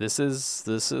 Yeah, this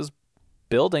is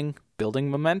building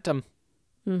momentum.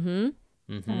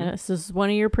 This is one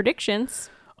of your predictions.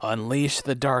 Unleash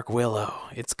the dark Willow.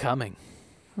 It's coming.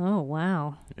 Oh,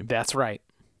 wow. That's right.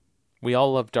 We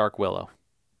all love Dark Willow.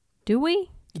 Do we?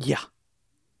 Yeah.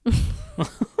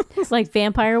 Like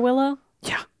Vampire Willow?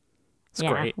 Yeah. It's yeah,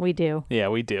 great. We do. Yeah,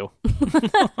 we do.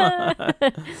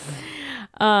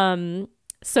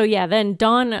 So yeah, then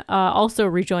Dawn also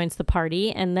rejoins the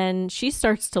party, and then she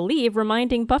starts to leave,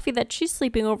 reminding Buffy that she's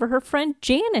sleeping over her friend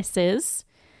Janice's.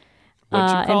 What'd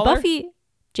you call and her? Buffy,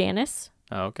 Janice.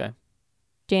 Oh, okay.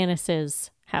 Janice's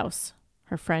house.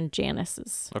 Her friend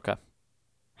Janice's Okay.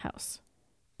 house.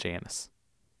 Janice.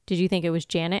 Did you think it was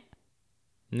Janet?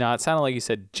 No, it sounded like you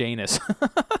said Janus.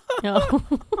 No.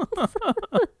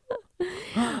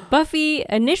 Buffy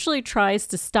initially tries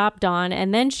to stop Dawn,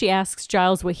 and then she asks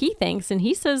Giles what he thinks, and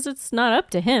he says it's not up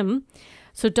to him.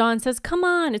 So Dawn says, come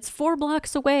on, it's 4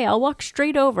 blocks away. I'll walk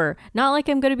straight over. Not like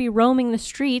I'm going to be roaming the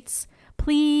streets.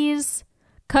 Please.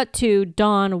 Cut to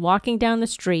Dawn walking down the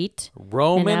street.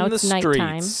 Roaming and now the it's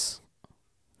nighttime. streets.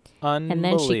 Unbelievable. And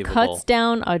then she cuts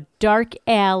down a dark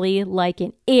alley like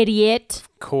an idiot.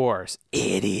 Of course.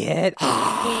 Idiot.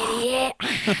 Idiot.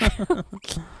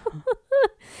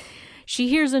 She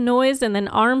hears a noise and then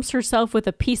arms herself with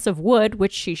a piece of wood,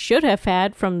 which she should have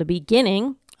had from the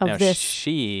beginning of Now, this.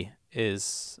 she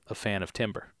is a fan of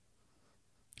timber.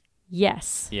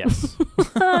 Yes. Yes.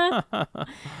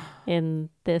 In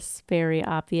this very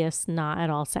obvious, not at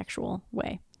all sexual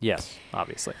way. Yes,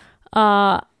 obviously.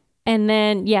 And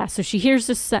then, yeah, so she hears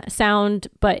this sound,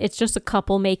 but it's just a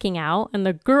couple making out, and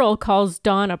the girl calls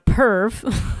Dawn a perv.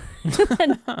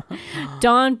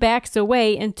 Dawn backs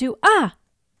away into,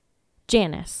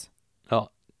 Janice. Oh,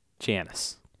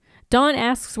 Janice. Dawn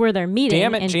asks where they're meeting.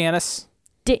 Damn it, and Janice.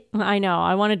 I know,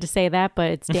 I wanted to say that, but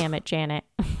it's damn it, Janet.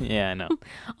 Yeah, I know.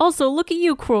 Also, look at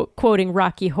you quoting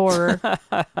Rocky Horror.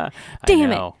 Damn I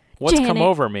know. it, What's Janet. come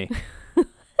over me?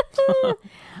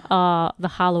 The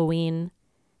Halloween,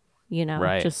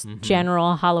 Right. just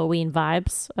general Halloween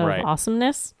vibes of Right.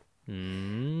 awesomeness.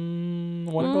 Wouldn't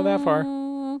go that far.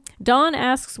 Dawn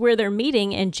asks where they're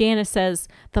meeting, and Janice says,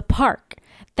 the park.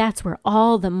 That's where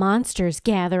all the monsters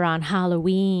gather on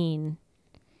Halloween.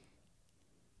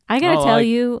 I gotta tell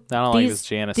you, I don't like this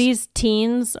Janice. These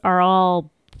teens are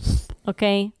all,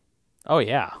 okay? Oh,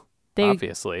 yeah.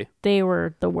 Obviously. They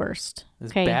were the worst.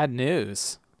 It's Okay? bad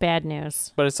news. Bad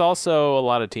news. But it's also, a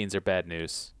lot of teens are bad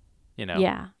news.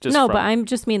 Yeah. Just No, from- but I'm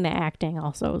just mean the acting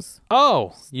also is.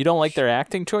 Oh, you don't like their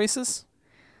acting choices?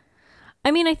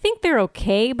 I mean, I think they're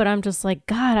okay, but I'm just like,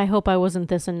 God, I hope I wasn't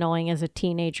this annoying as a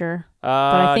teenager. But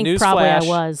I think probably I newsflash,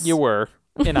 was. You were.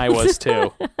 And I was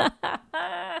too.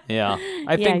 Yeah.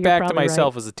 I think you're back to probably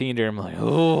myself right. as a teenager. I'm like,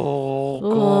 oh,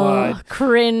 Ugh, God.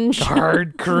 cringe.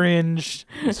 Hard cringe.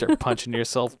 You start punching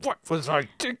yourself. What was I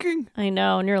thinking? I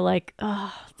know. And you're like,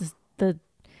 oh, the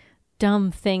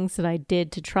dumb things that I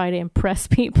did to try to impress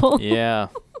people. Yeah,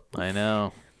 I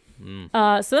know.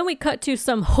 So then we cut to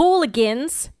some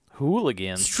hooligans,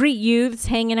 Hooligans. street youths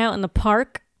hanging out in the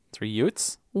park. 3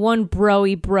 Utes? One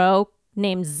broy bro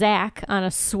named Zach on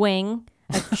a swing.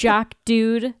 A jock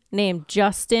dude named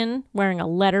Justin wearing a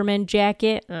Letterman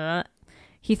jacket.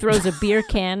 He throws a beer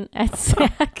can at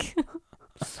Zach.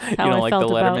 You don't like the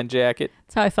Letterman jacket?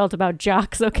 That's how I felt about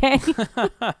jocks, okay?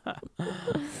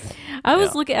 I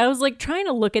was like trying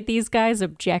to look at these guys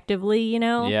objectively,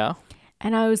 Yeah.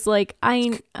 And I was like,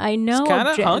 I know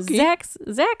kinda hunky.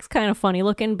 Zach's kind of funny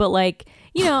looking, but like,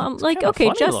 I'm like, kinda okay,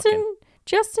 funny looking.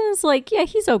 Justin's like, yeah,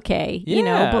 he's okay,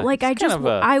 Yeah, but like he's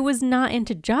I was not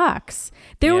into jocks.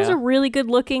 There was Yeah. a really good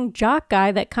looking jock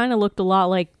guy that kind of looked a lot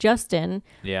like Justin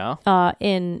Yeah.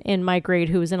 in my grade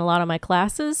who was in a lot of my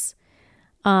classes.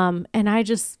 And I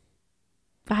just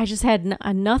had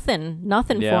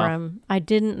nothing Yeah. for him.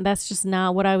 That's just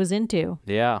not what I was into,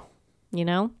 Yeah.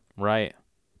 Right.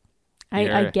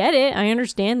 I get it. I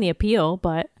understand the appeal,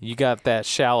 but You got that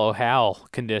shallow Hal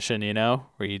condition,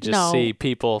 where you just No. see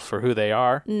people for who they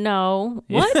are. no.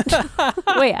 What?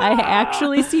 Wait, I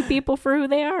actually see people for who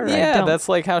they are? Or I Yeah, don't? that's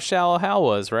like how shallow Hal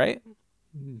was, right?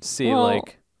 See, Well,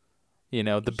 like, You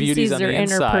know, the He beauty's sees on the their inner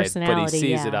inside, but he personality,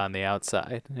 sees it yeah. on the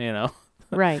outside. You know.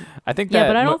 Right. I think Yeah, that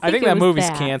but I don't I think think it that was movie's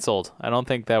that. canceled. I don't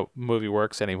think that movie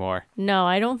works anymore. No,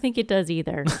 I don't think it does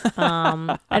either.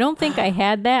 I don't think I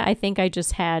had that. I think I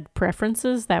just had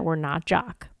preferences that were not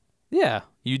jock. Yeah,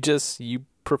 you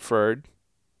preferred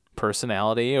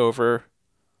personality over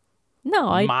No,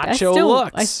 I macho still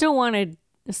looks. I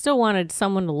still wanted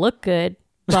someone to look good,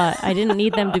 but I didn't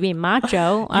need them to be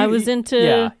macho. I was into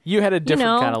Yeah, you had a different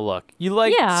know, kind of look. You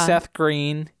liked yeah. Seth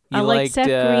Green. You I liked Seth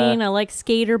Green. I liked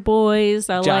Skater Boys.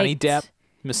 I Johnny liked Depp,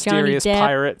 Mysterious Depp.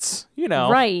 Pirates. You know,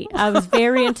 Right. I was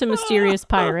very into Mysterious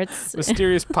Pirates.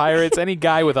 Mysterious Pirates. Any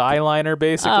guy with eyeliner,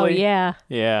 basically. Oh yeah.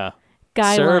 Yeah.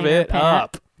 Guy Serve liner, it Pat.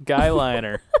 up. Guy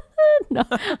liner. No,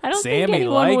 I don't Sammy think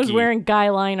anyone was likey. wearing guy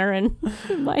liner in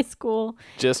my school,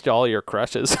 Just all your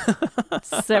crushes.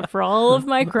 except for all of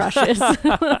my crushes.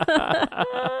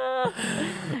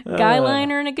 Guy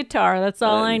liner and a guitar. That's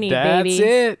all I need, That's baby.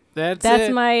 it. That's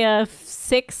it. my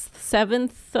sixth,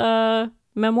 seventh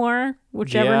memoir,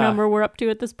 whichever Yeah. number we're up to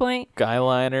at this point. Guy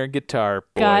liner, guitar,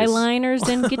 boys. Guy liners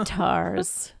and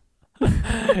guitars.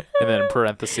 And then in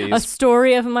parentheses. A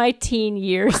story of my teen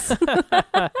years.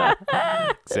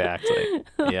 Exactly.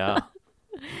 Yeah.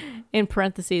 In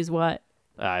parentheses, what?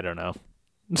 I don't know.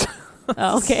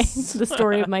 Oh, okay. The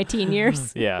story of my teen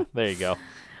years. Yeah, there you go.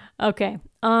 Okay.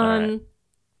 right.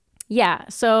 Yeah.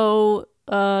 So,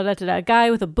 a guy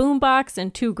with a boombox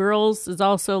and two girls is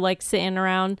also like sitting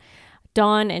around.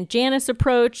 Dawn and Janice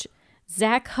approach.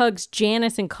 Zach hugs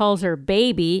Janice and calls her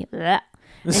baby. Blech.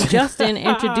 And Justin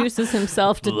introduces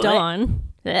himself to Dawn.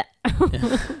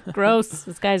 Blech. Gross.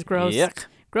 This guy's gross. Yuck.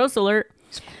 Gross alert.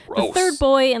 Gross. The third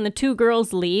boy and the two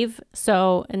girls leave.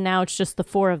 And now it's just the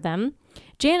four of them.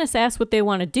 Janice asks what they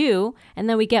want to do, and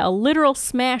then we get a literal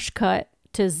smash cut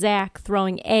to Zach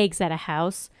throwing eggs at a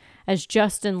house as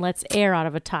Justin lets air out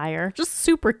of a tire. Just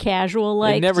super casual,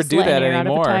 like They never just do letting that air out of a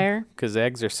anymore tire. because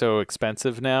eggs are so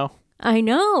expensive now. I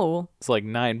know. It's like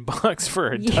 $9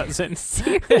 for a dozen.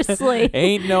 Seriously.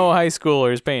 Ain't no high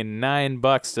schoolers paying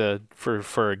 $9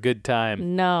 for a good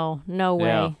time. No way.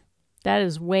 Yeah.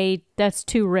 That's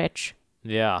too rich.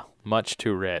 Yeah, much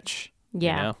too rich.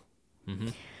 Yeah. You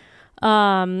know?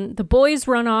 The boys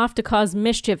run off to cause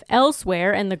mischief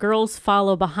elsewhere, and the girls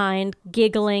follow behind,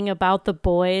 giggling about the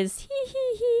boys. Hee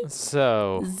hee hee.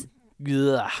 So, ugh.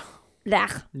 Ugh.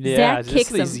 Yeah, Zach just kicks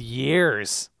these him.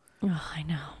 years. Oh, I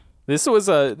know. This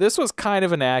was kind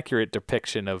of an accurate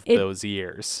depiction of those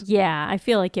years. Yeah, I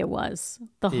feel like it was.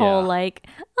 The Yeah. whole like,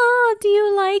 oh, do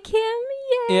you like him?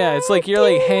 Yeah. Yeah, it's like you're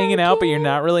I like do hanging like out, but you're him."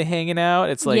 not really hanging out.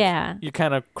 It's like Yeah. you're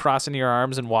kind of crossing your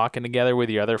arms and walking together with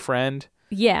your other friend.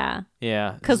 Yeah.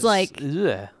 Yeah. 'Cause, It's like, just-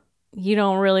 ugh. You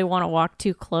don't really want to walk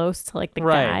too close to like the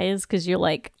Right. guys because you're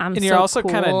like, I'm And so you're also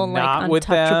cool kinda and like not with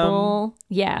them. untouchable.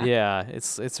 Yeah. Yeah,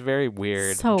 it's very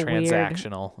weird, So and weird.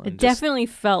 transactional. It and just- definitely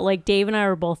felt like Dave and I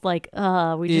were both like,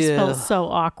 we just Yeah. felt so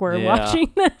awkward Yeah.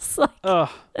 watching this. Like Ugh,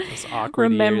 those awkward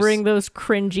remembering years. those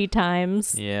cringy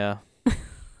times. Yeah.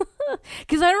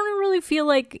 Because I don't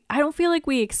feel like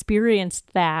we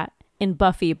experienced that in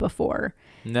Buffy before.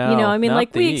 No. You know, I mean, not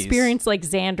like we these. experienced like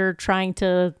Xander trying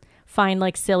to find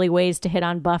like silly ways to hit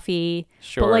on Buffy.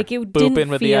 Sure. But like it Booping didn't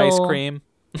with feel, the ice cream.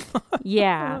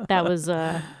 Yeah, that was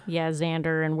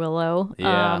Xander and Willow.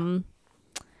 Yeah.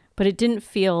 But it didn't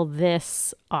feel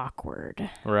this awkward.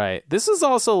 Right. This is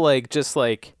also like just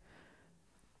like,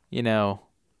 you know,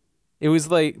 it was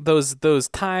like those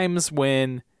times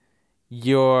when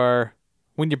you're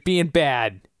being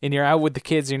bad and you're out with the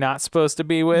kids you're not supposed to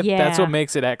be with. Yeah. That's what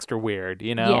makes it extra weird,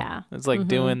 you know? Yeah. It's like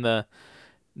doing the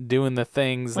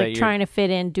things that Like you're trying to fit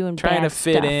in, doing trying bad to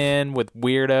fit stuff. in with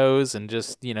weirdos and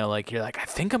just, you know, like you're like, I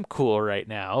think I'm cool right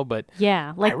now, but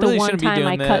Yeah, like really the one shouldn't be time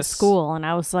doing I cut this. school and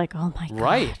I was like, oh my God.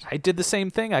 right. I did the same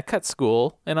thing. I cut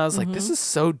school and I was like, this is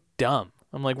so dumb.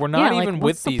 I'm like, we're not yeah, even like,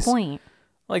 with what's the these point?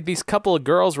 like these couple of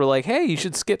girls were like, hey, you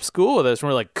should skip school with us. And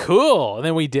we're like, cool. And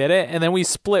then we did it. And then we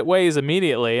split ways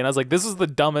immediately. And I was like, this is the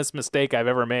dumbest mistake I've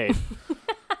ever made.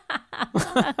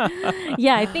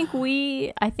 Yeah, I think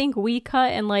we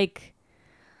cut and like,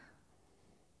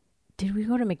 did we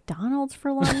go to McDonald's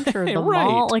for lunch or the Right.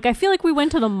 mall? Like, I feel like we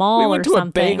went to the mall we went or to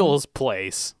something. a bagels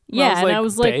place. Yeah, and I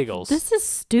was like, bagels. this is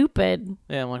stupid.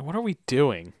 Yeah, I'm like, what are we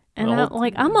doing? And The I'm whole-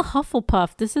 like, I'm a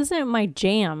Hufflepuff. This isn't my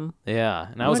jam. yeah.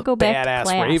 And I wanna was a go back to badass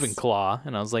class. Ravenclaw.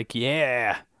 And I was like,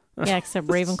 yeah. Yeah, except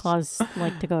Ravenclaws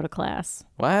like to go to class.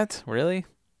 What? Really?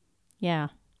 Yeah.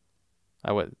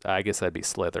 I guess that'd be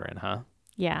Slytherin, huh?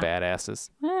 Yeah. Badasses.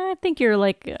 I think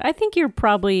you're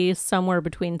probably somewhere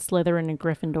between Slytherin and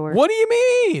Gryffindor. What do you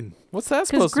mean? What's that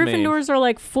Because supposed to mean? Gryffindors are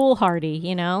like foolhardy,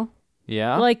 you know?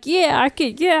 Yeah? Like, I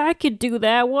could do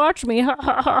that. Watch me. Ha,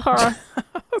 ha, ha,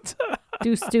 ha.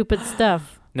 Do stupid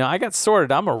stuff. No, I got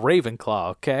sorted. I'm a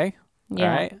Ravenclaw, okay? Yeah.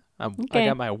 All right? I Okay.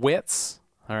 got my wits,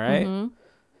 all right? Mm-hmm.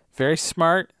 Very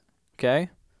smart, okay?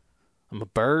 I'm a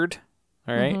bird,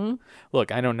 all right? Mm-hmm.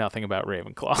 Look, I know nothing about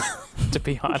Ravenclaw, to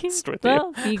be honest with you.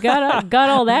 Well, you got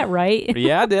all that right.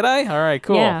 Yeah, did I? All right,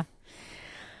 cool. Yeah.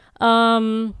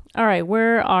 All right,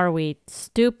 where are we?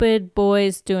 Stupid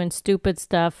boys doing stupid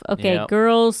stuff. Okay, Yep.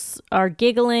 girls are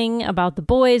giggling about the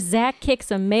boys. Zach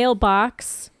kicks a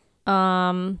mailbox.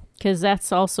 Because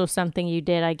that's also something you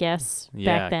did, I guess,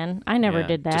 back then. I never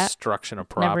did that. Destruction of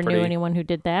property. Never knew anyone who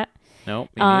did that. Nope,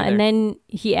 me neither. And then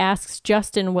he asks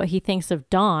Justin what he thinks of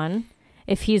Dawn,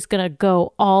 if he's going to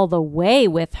go all the way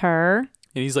with her.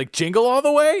 And he's like, jingle all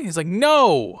the way? He's like,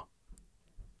 no.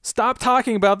 Stop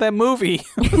talking about that movie.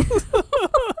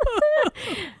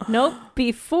 Nope.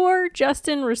 Before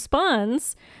Justin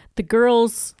responds, the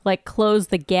girls close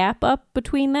the gap up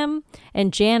between them,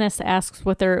 and Janice asks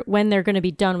when they're going to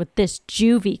be done with this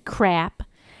juvie crap,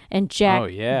 and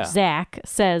Zach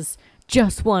says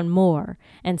just one more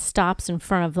and stops in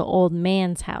front of the old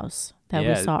man's house that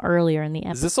we saw earlier in the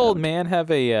episode. Does this old man have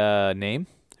a name?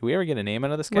 Did we ever get a name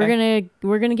out of this guy?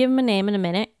 We're gonna give him a name in a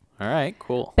minute. All right,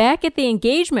 cool. Back at the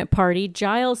engagement party,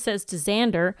 Giles says to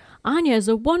Xander, Anya is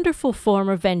a wonderful form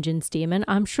of vengeance demon.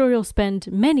 I'm sure you'll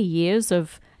spend many years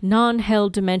of non-hell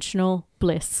dimensional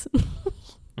bliss.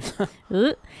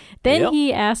 Then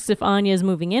he asks if Anya is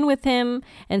moving in with him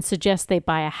and suggests they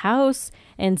buy a house,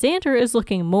 and Xander is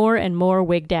looking more and more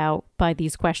wigged out by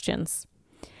these questions.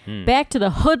 Back to the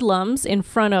hoodlums in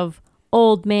front of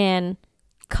old man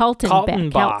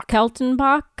Kaltenbach.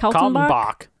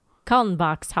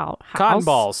 Kaltenbach's house. Cotton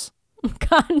balls.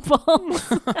 Cotton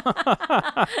balls.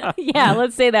 Yeah,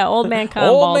 let's say that. Old man Cotton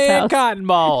Old Balls man house. Cotton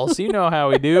Balls. You know how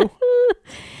we do.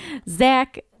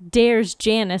 Zach dares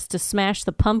Janice to smash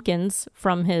the pumpkins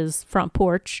from his front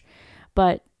porch,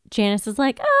 but Janice is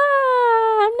like,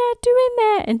 I'm not doing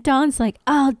that. And Dawn's like,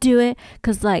 I'll do it,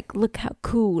 because, look how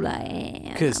cool I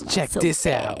am. Because check so this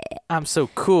bad. out. I'm so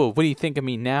cool. What do you think of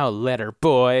me now, letter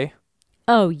boy?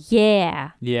 Oh,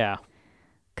 yeah. Yeah.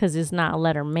 Because he's not a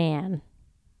letter man.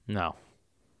 No.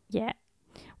 Yeah.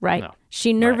 Right. No.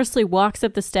 She nervously walks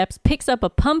up the steps, picks up a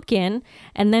pumpkin,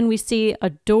 and then we see a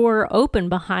door open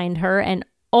behind her, and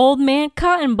old man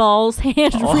Cotton Balls'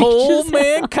 hand reaches Old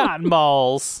man out. Cotton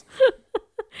Balls.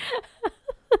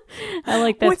 I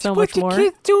like that so much more. What you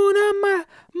kids doing on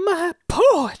my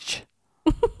porch?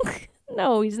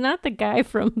 No, he's not the guy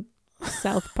from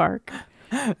South Park.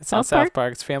 It's not South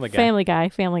Park. It's Family Guy.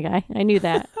 Family Guy. I knew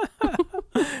that.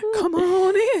 Come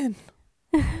on in.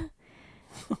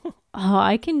 Oh,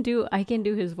 I can do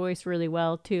his voice really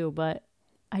well too, but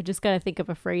I just gotta think of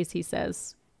a phrase he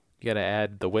says. You got to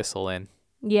add the whistle in.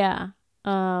 Yeah.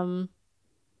 Would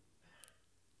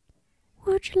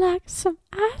you like some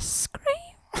ice cream?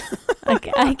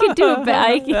 I could do it.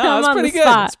 I'm on the good.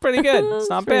 spot. It's pretty good. It's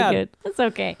not pretty bad. good. It's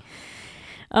okay.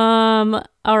 All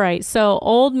right. So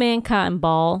old man Cotton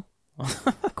Ball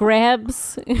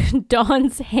grabs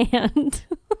Dawn's hand,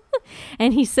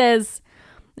 and he says,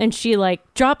 and she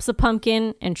drops the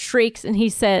pumpkin and shrieks, and he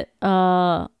said,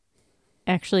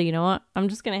 actually, you know what? I'm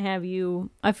just gonna have you.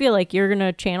 I feel like you're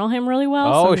gonna channel him really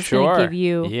well. So I'm just gonna give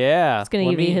you. Yeah. It's gonna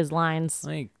give you his lines.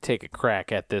 Let me take a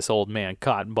crack at this old man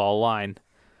Cotton Ball line.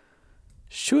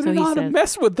 Shouldn't So he ought to says-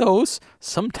 mess with those.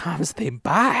 Sometimes they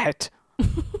bite.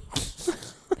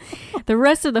 The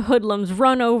rest of the hoodlums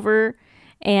run over,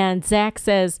 and Zach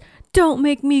says, "Don't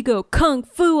make me go kung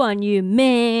fu on you,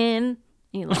 man."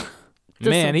 You know,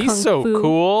 Man, he's so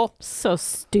cool. So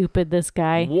stupid, this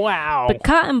guy. Wow. But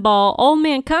old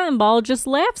man Cotton Ball just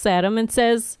laughs at him and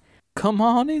says, Come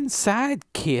on inside,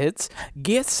 kids.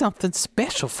 Get something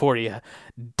special for you.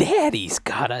 Daddy's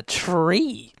got a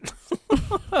treat.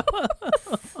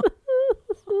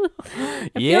 I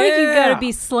feel like you gotta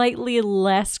be slightly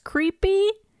less creepy.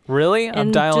 Really? I'm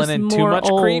and dialing just in too more much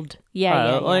creep? old.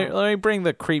 Yeah, All right, Let me bring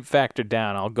the creep factor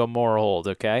down. I'll go more old,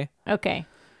 okay? Okay.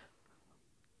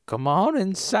 Come on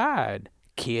inside,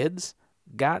 kids.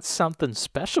 Got something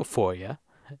special for you.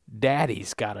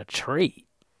 Daddy's got a treat.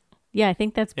 Yeah, I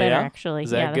think that's better, Yeah? actually.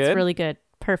 Is that yeah, good? that's really good.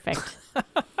 Perfect.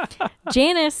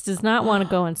 Janice does not want to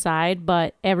go inside,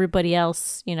 but everybody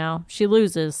else, she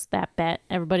loses that bet.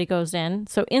 Everybody goes in.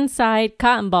 So inside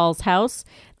Cotton Ball's house,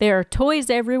 there are toys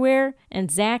everywhere,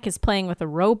 and Zach is playing with a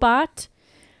robot.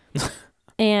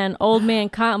 And old man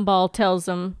Cotton Ball tells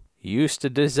him, Used to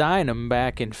design 'em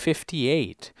back in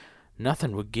 58.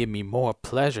 Nothing would give me more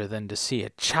pleasure than to see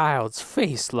a child's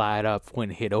face light up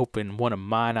when he'd open one of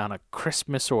mine on a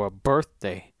Christmas or a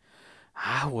birthday.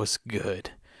 I was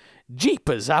good.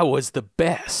 Jeepers, I was the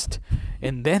best.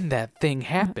 And then that thing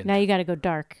happened. Now you got to go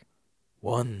dark.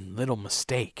 One little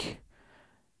mistake,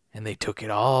 and they took it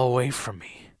all away from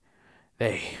me.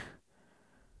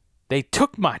 They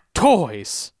took my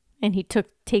toys. And he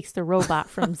takes the robot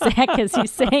from Zach as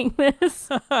he's saying this.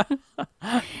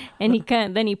 And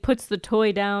then he puts the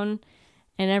toy down,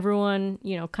 and everyone,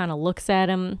 kind of looks at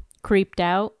him, creeped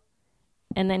out.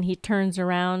 And then he turns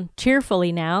around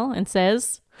cheerfully now and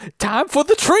says, "Time for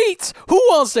the treats! Who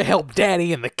wants to help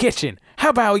Daddy in the kitchen? How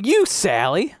about you,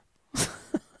 Sally?"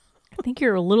 I think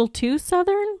you're a little too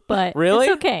Southern, but really?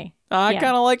 It's okay. I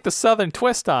kind of like the Southern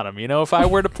twist on him. If I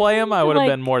were to play him, I would have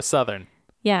been more Southern.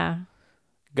 Yeah.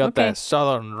 Got that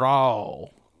Southern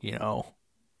drawl,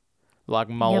 like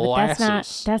molasses. Yeah,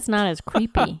 but that's not as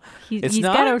creepy. It's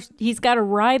not? He's got to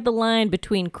ride the line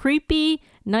between creepy,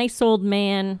 nice old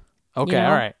man. Okay,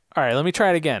 all right. Let me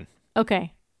try it again.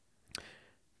 Okay.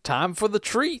 Time for the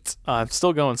treat. I'm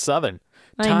still going Southern.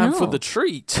 I Time know. for the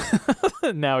treat.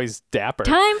 Now he's dapper.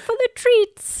 Time for the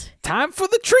treats. Time for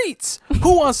the treats.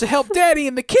 Who wants to help Daddy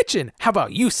in the kitchen? How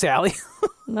about you, Sally?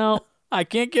 No. I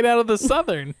can't get out of the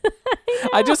Southern.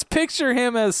 I just picture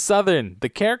him as Southern. The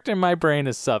character in my brain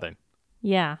is Southern.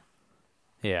 Yeah.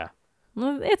 Yeah.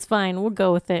 Well, it's fine. We'll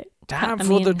go with it. Time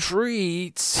for the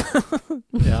treats.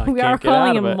 Yeah, we are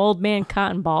calling him Old Man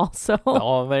Cotton Ball. So.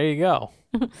 Oh, there you go.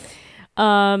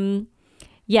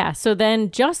 Yeah, so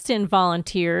then Justin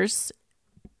volunteers,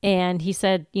 and he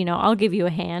said, I'll give you a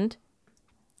hand.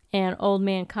 And Old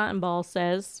Man Cotton Ball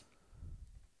says,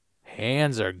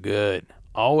 "Hands are good.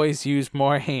 Always use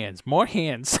more hands. More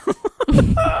hands."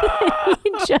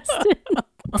 Justin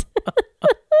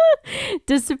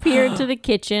disappeared to the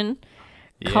kitchen.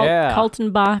 Yeah.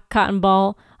 Cotton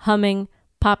Ball humming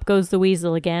 "Pop Goes the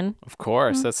Weasel" again. Of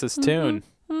course, that's his tune.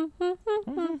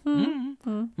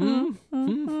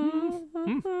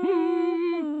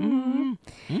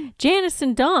 Janice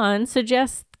and Dawn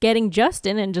suggest getting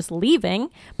Justin and just leaving,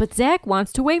 but Zach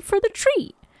wants to wait for the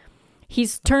treat.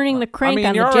 He's turning the crank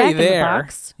on the Jack in the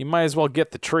Box. You might as well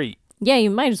get the treat. Yeah, you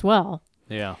might as well.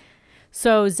 Yeah.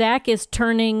 So Zach is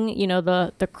turning,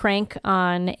 the crank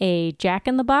on a Jack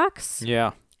in the Box.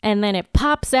 Yeah. And then it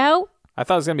pops out. I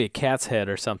thought it was going to be a cat's head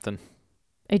or something.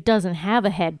 It doesn't have a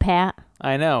head, Pat.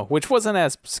 I know, which wasn't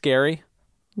as scary.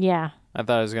 Yeah. I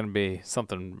thought it was going to be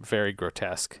something very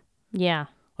grotesque. Yeah.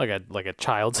 Like a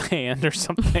child's hand or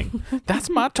something. That's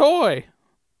my toy.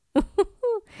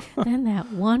 Then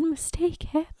that one mistake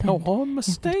happened. No one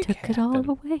mistake Took it all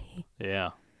away. Yeah.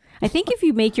 I think if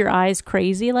you make your eyes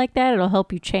crazy like that, it'll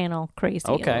help you channel crazy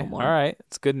a Okay. little more. All right.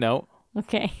 It's a good note.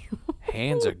 Okay.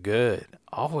 Hands are good.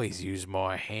 Always use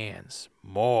more hands.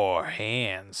 More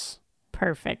hands.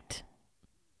 Perfect.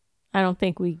 I don't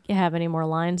think we have any more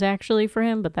lines actually for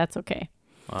him, but that's okay.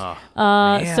 Oh,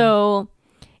 man. So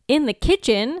in the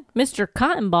kitchen, Mr.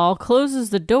 Cotton Ball closes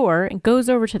the door and goes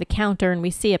over to the counter, and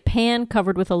we see a pan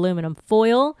covered with aluminum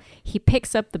foil. He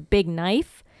picks up the big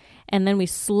knife, and then we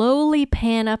slowly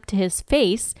pan up to his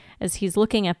face as he's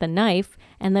looking at the knife,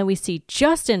 and then we see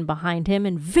Justin behind him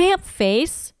in vamp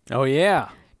face. Oh, yeah.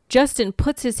 Justin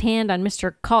puts his hand on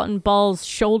Mr. Cotton Ball's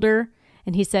shoulder,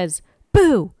 and he says,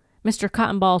 "Boo!" Mr.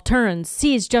 Cotton Ball turns,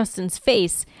 sees Justin's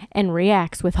face, and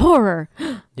reacts with horror.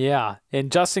 Yeah.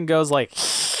 And Justin goes like,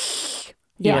 he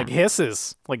Yeah. like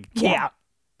hisses. Like, yeah.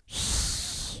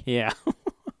 Yeah.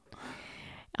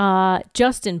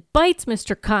 Justin bites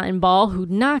Mr. Cotton Ball, who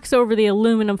knocks over the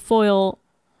aluminum foil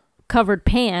covered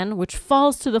pan, which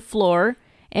falls to the floor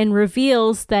and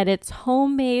reveals that it's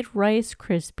homemade Rice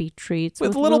Krispie treats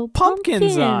With little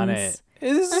pumpkins on it.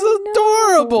 This is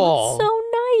adorable. It's so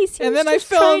nice. And then I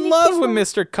fell in love with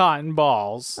Mr. Cotton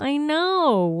Balls. I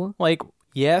know. Like,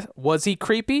 yeah, was he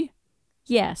creepy?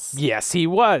 Yes. Yes, he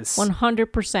was.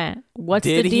 100%. What's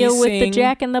Did the he deal with the sing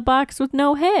Jack in the Box with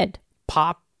no head?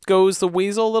 Pop Goes the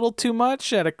Weasel a little too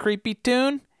much at a creepy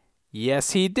tune?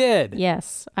 Yes, he did.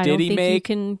 Yes. I Did don't he think you make-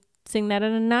 can sing that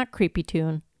in a not creepy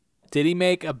tune. Did he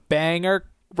make a banger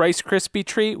Rice Krispie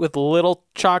treat with little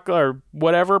chocolate or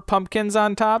whatever pumpkins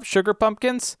on top? Sugar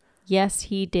pumpkins? Yes,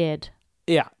 he did.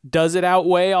 Yeah. Does it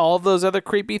outweigh all of those other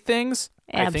creepy things?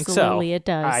 I think so. Absolutely it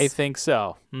does. I think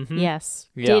so. Mm-hmm. Yes.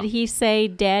 Yeah. Did he say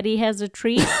Daddy has a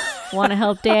treat? Want to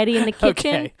help Daddy in the kitchen?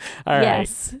 Okay. All right.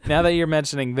 Yes. Now that you're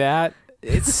mentioning that,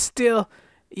 it's still,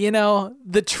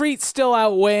 the treat's still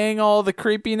outweighing all the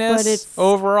creepiness But it's-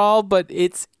 overall, but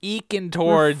it's eking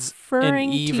towards Referring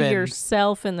an even. to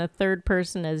yourself in the third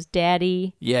person as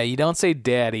Daddy. Yeah, you don't say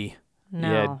daddy.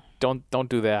 No. Yeah, don't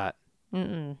do that.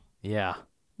 Yeah.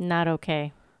 Not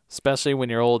okay. Especially when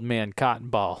you're old man Cotton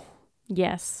Ball.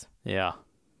 Yes. Yeah.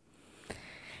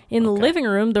 In the Okay. living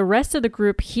room, the rest of the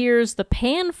group hears the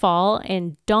pan fall,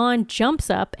 and Dawn jumps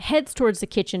up, heads towards the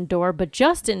kitchen door, but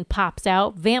Justin pops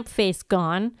out, vamp face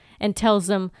gone, and tells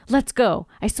them, "Let's go.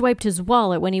 I swiped his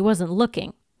wallet when he wasn't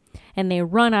looking." And they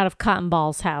run out of Cotton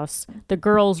Ball's house. The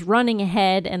girls running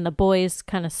ahead, and the boys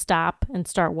kind of stop and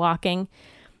start walking.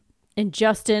 And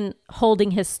Justin,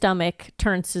 holding his stomach,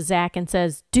 turns to Zach and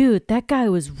says, "Dude, that guy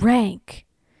was rank."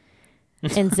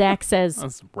 And Zach says,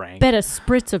 That's rank. "Bet a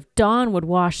spritz of Dawn would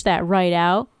wash that right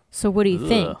out. So what do you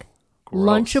think? gross.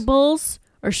 Lunchables,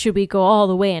 or should we go all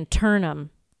the way and turn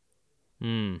them?"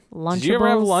 Lunchables. Did you ever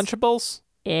have Lunchables?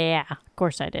 Yeah, of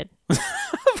course I did.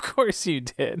 Of course you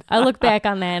did. I look back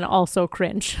on that and also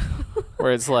cringe.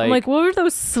 Where it's like, I'm like, what were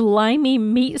those slimy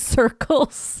meat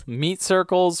circles? meat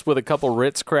circles with a couple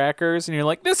Ritz crackers, and you're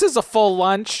like, this is a full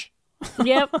lunch.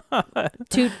 Yep.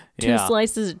 Two Yeah.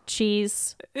 slices of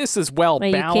cheese This is well that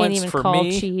you can't balanced even for call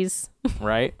me. cheese.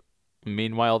 Right?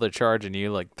 Meanwhile, they're charging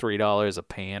you like $3 a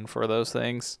pan for those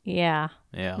things. Yeah.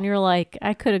 Yeah. And you're like,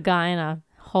 I could have gotten a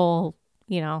whole,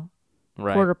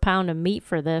 Right. quarter pound of meat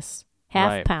for this. Half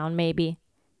Right. pound, maybe.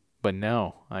 But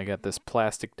no, I got this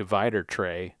plastic divider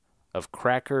tray of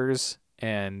crackers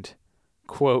and,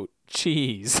 quote,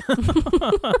 cheese.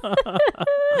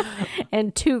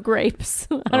 And 2 grapes.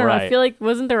 I don't know. I Right. feel like,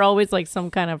 wasn't there always like some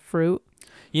kind of fruit?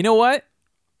 You know what?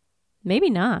 Maybe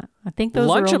not. I think those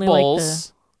are only like the...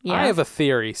 Lunchables. Yeah. I have a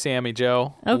theory, Sammy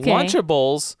Joe. Okay.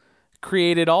 Lunchables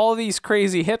created all these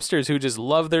crazy hipsters who just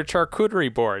love their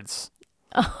charcuterie boards.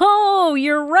 Oh,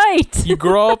 you're right. You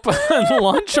grow up on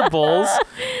Lunchables,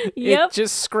 Yep. it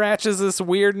just scratches this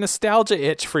weird nostalgia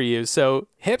itch for you. So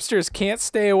hipsters can't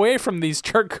stay away from these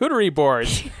charcuterie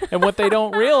boards. And what they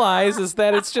don't realize is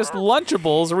that it's just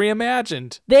Lunchables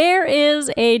reimagined. There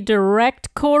is a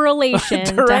direct correlation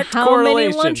Direct to how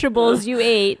correlation. many Lunchables you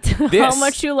ate, how This-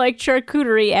 much you like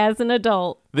charcuterie as an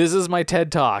adult. This is my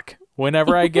TED Talk.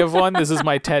 Whenever I give one, this is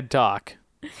my TED Talk.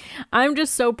 I'm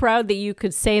just so proud that you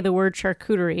could say the word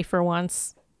charcuterie for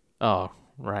once. Oh,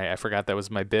 right. I forgot that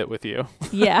was my bit with you.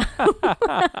 Yeah.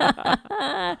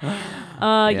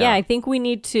 Yeah, I think we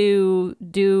need to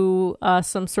do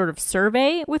some sort of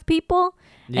survey with people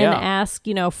Yeah. and ask,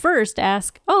 first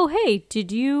ask, "Oh, hey,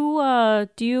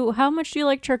 how much do you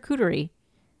like charcuterie?"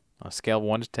 On a scale of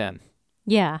 1 to 10.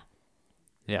 Yeah.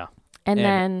 Yeah. And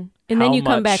then how you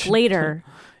come back much- later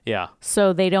Yeah.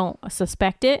 so they don't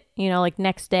suspect it, like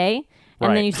next day. And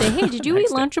Right. then you say, "Hey, did you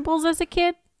eat Next day. Lunchables as a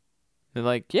kid?" They're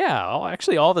like, yeah,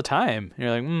 actually all the time.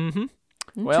 You're like, mm-hmm.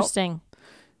 Well, Interesting.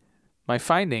 my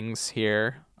findings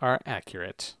here are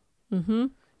accurate. Mm-hmm.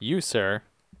 You, sir,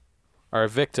 are a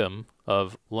victim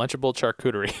of Lunchable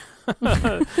charcuterie.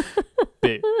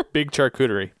 big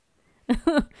charcuterie.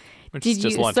 Which is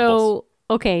just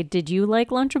Lunchables. Did you like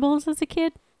Lunchables as a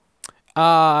kid?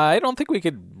 I don't think we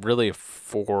could really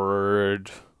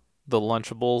afford the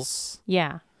Lunchables.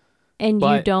 Yeah. And you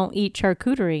But- don't eat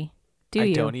charcuterie, do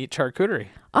you? I don't eat charcuterie.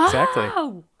 Oh!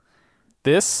 Exactly.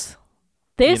 This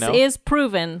This know? is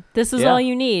proven. This is Yeah. all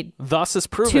you need. thus is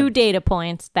proven. 2 data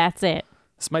points. That's it.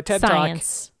 It's my TED Talk.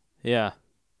 Science. Yeah.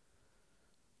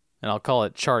 And I'll call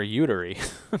it charutery.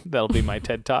 That'll be my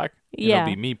TED Talk. Yeah.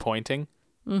 It'll be me pointing.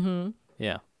 Mm-hmm.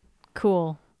 Yeah.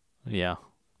 Cool. Yeah.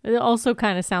 It also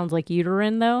kind of sounds like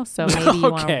uterine, though. So maybe you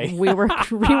want to Okay.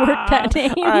 rework that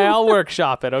name. All right, I'll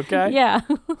workshop it, okay? Yeah.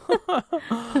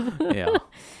 Yeah.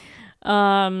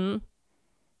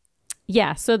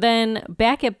 Yeah, so then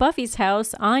back at Buffy's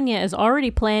house, Anya is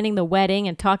already planning the wedding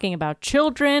and talking about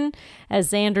children as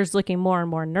Xander's looking more and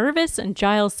more nervous, and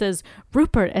Giles says,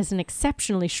 "Rupert is an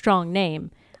exceptionally strong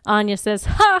name." Anya says,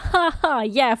 "Ha ha ha,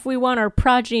 yeah, if we want our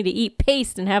progeny to eat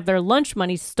paste and have their lunch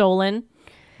money stolen."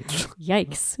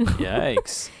 Yikes.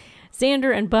 Yikes.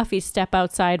 Xander and Buffy step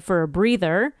outside for a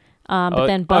breather, but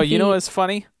then Buffy... Oh, you know what's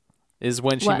funny? Is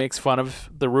when she What? makes fun of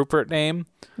the Rupert name.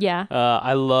 Yeah.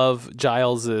 I love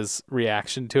Giles's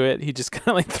reaction to it. He just kind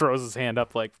of like throws his hand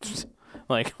up like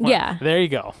Yeah. there you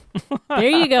go. There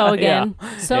you go again.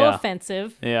 So Yeah.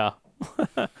 offensive. Yeah.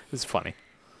 It's funny.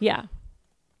 Yeah.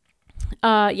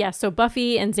 So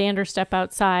Buffy and Xander step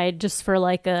outside just for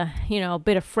like a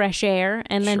bit of fresh air.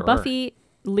 And then Sure. Buffy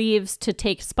leaves to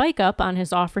take Spike up on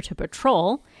his offer to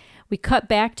patrol. We cut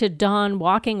back to Dawn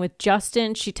walking with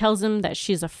Justin. She tells him that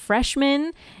she's a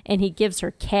freshman and he gives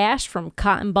her cash from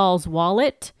Cotton Ball's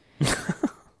wallet.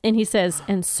 And he says,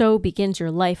 "And so begins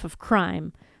your life of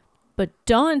crime." But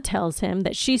Dawn tells him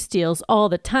that she steals all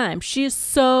the time. She's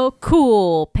so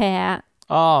cool, Pat.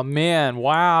 Oh man,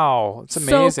 wow. It's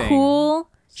amazing. So cool.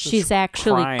 Such She's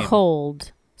actually crime.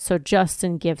 cold. So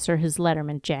Justin gives her his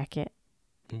Letterman jacket.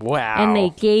 Wow. And they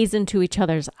gaze into each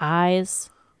other's eyes.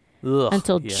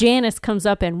 until Janice comes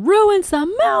up and ruins the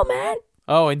moment.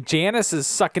 Oh, and Janice is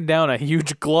sucking down a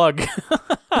huge glug.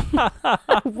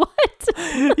 What?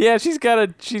 Yeah, she's got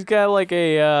like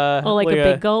a like a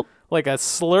big gulp, like a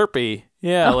Slurpee.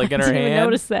 Yeah, like in her hand. I didn't even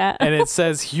notice that. And it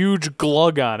says huge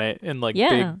glug on it in like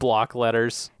big block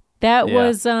letters. That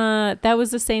was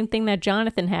the same thing that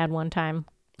Jonathan had one time.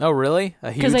 Oh, really?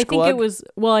 A huge glug? Because I think it was,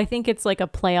 I think it's like a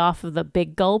play off of the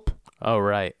big gulp. Oh,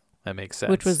 right. That makes sense.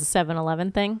 Which was the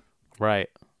 7-Eleven thing. Right.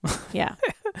 Yeah.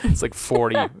 It's like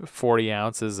 40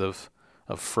 ounces of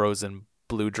frozen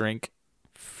blue drink.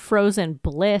 Frozen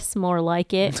bliss, more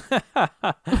like it.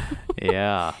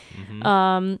 Yeah.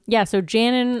 Mm-hmm. Yeah, so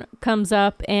Janin comes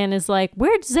up and is like,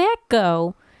 "Where'd Zach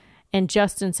go?" And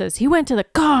Justin says, "He went to the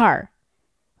car."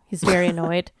 He's very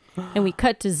annoyed. And we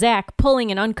cut to Zach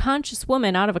pulling an unconscious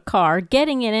woman out of a car,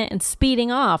 getting in it, and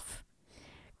speeding off.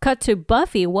 Cut to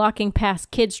Buffy walking past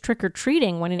kids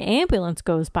trick-or-treating when an ambulance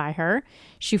goes by her.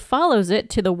 She follows it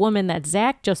to the woman that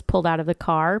Zach just pulled out of the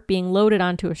car, being loaded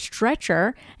onto a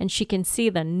stretcher, and she can see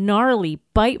the gnarly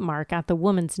bite mark at the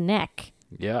woman's neck.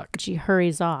 Yuck. She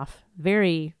hurries off.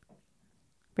 Very,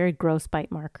 very gross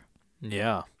bite mark.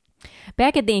 Yeah.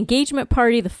 Back at the engagement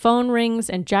party, the phone rings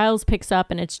and Giles picks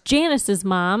up, and it's Janice's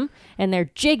mom, and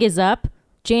their jig is up.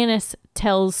 Janice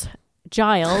tells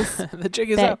Giles the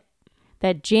jig is up.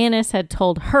 That Janice had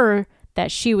told her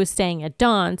that she was staying at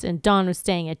Dawn's and Dawn was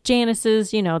staying at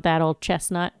Janice's, that old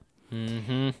chestnut.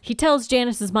 Mm-hmm. He tells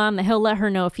Janice's mom that he'll let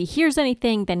her know if he hears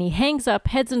anything. Then he hangs up,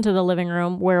 heads into the living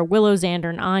room where Willow,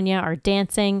 Xander, and Anya are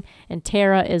dancing, and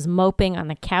Tara is moping on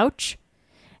the couch.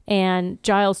 And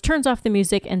Giles turns off the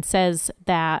music and says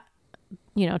that,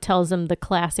 tells him the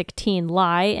classic teen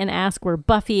lie and asks where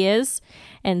Buffy is.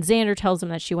 And Xander tells him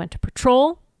that she went to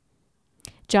patrol.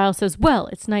 Giles says, "Well,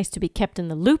 it's nice to be kept in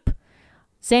the loop.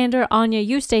 Xander, Anya,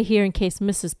 you stay here in case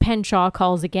Mrs. Penshaw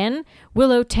calls again.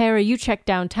 Willow, Tara, you check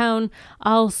downtown.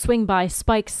 I'll swing by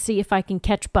Spike's, see if I can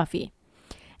catch Buffy."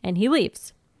 And he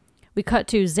leaves. We cut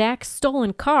to Zach's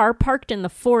stolen car parked in the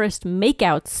forest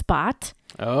makeout spot.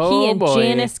 Oh, he and boy.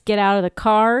 Janice get out of the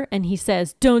car, and he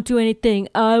says, "Don't do anything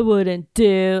I wouldn't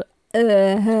do."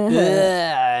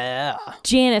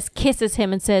 Janice kisses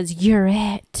him and says, "You're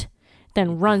it."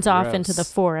 Then runs off into the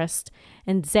forest.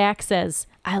 And Zach says,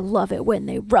 "I love it when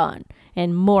they run,"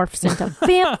 and morphs into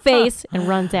Vamp Face and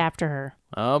runs after her.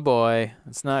 Oh, boy.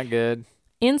 It's not good.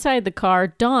 Inside the car,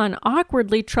 Dawn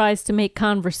awkwardly tries to make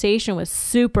conversation with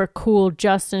super cool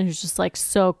Justin, who's just like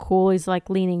so cool. He's like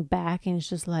leaning back and he's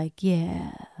just like,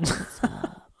 "Yeah, what's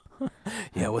up?"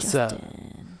 Yeah, what's Justin. up?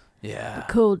 Yeah.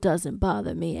 "The cold doesn't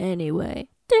bother me anyway."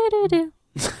 Do-do-do.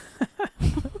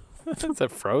 Is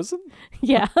that Frozen?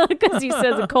 Yeah, because he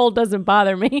says the cold doesn't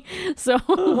bother me. So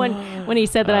when he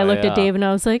said that, I looked at Dave and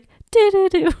I was like,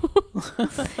 "Do-do-do."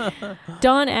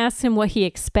 Dawn asks him what he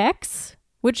expects,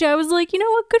 which I was like, you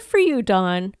know what? Good for you,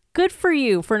 Dawn. Good for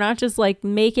you for not just like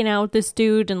making out with this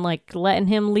dude and like letting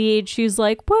him lead. She's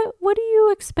like, what do you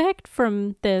expect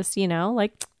from this?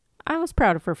 Like, I was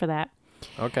proud of her for that.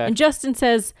 Okay. And Justin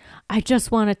says, "I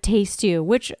just want to taste you,"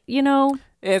 which,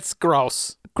 It's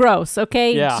gross. Gross,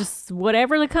 okay? Yeah. Just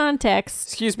whatever the context.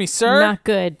 Excuse me, sir? Not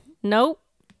good. Nope.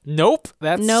 Nope.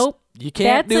 You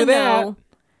can't do that. No.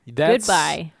 That's,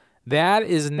 Goodbye. That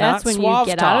is not That's when suave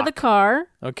you get talk. out of the car.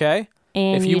 Okay?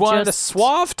 And if you wanted just... to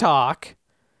suave talk,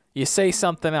 you say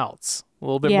something else. A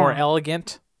little bit more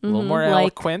elegant, a little more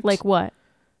eloquent. Like what?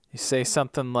 You say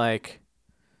something like,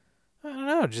 I don't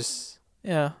know, just,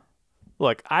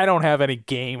 Look, I don't have any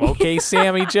game, okay,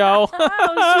 Sammy Joe? I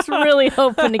was just really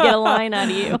hoping to get a line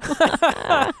out of you.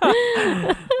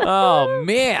 Oh,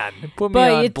 man. Put me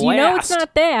on blast. You know it's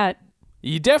not that.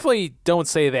 You definitely don't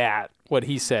say that, what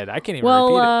he said. I can't even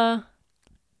repeat it.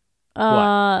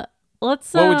 What?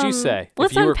 Let's. What would you say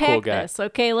Let's if you were a unpack cool guy? this,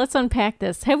 okay? Let's unpack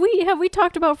this. Have we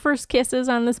talked about first kisses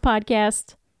on this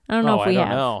podcast? I don't know if we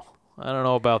have. I don't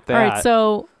know about that. All right,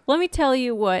 so let me tell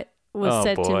you what was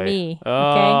said to me. Okay?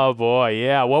 Oh boy,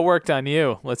 yeah. What worked on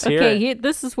you? Let's hear it. Okay,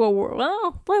 this is what we're.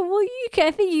 Well, you can.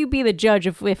 I think you be the judge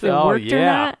if it worked or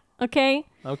not. Okay.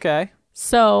 Okay.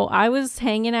 So I was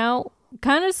hanging out,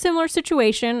 kind of similar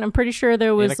situation. I'm pretty sure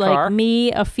there was like car?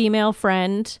 me, a female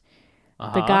friend,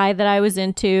 the guy that I was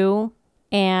into,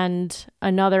 and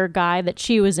another guy that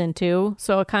she was into.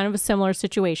 So a kind of a similar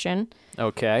situation.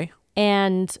 Okay.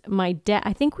 And my dad,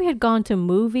 I think we had gone to a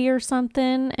movie or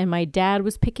something, and my dad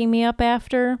was picking me up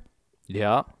after.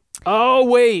 Yeah. Oh,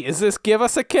 wait. Is this Give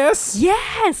Us a Kiss?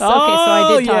 Yes. Okay, so I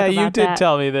did talk about you did that.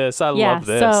 tell me this. I love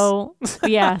this. So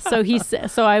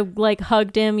I like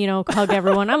hugged him, hug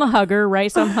everyone. I'm a hugger, right?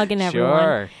 So I'm hugging everyone.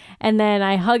 Sure. And then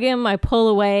I hug him, I pull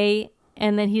away,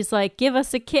 and then he's like, "Give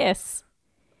us a kiss."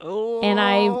 And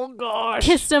I gosh.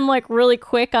 kissed him like really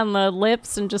quick on the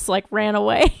lips and just like ran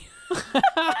away.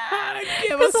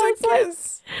 Give us a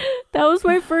kiss. That was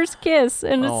my first kiss.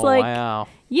 And it's like, wow.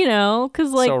 you know,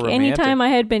 because like romantic. anytime I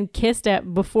had been kissed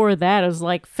at before that, it was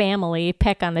like family,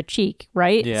 peck on the cheek,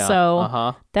 right? Yeah.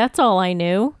 So that's all I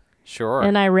knew. Sure.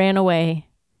 And I ran away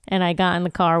and I got in the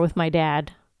car with my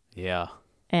dad. Yeah.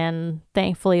 And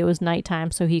thankfully it was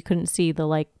nighttime, so he couldn't see the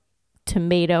like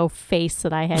tomato face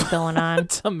that I had going on.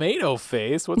 Tomato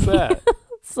face? What's that?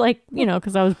 It's like, you know,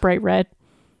 because I was bright red.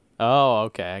 Oh,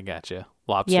 okay. I got you.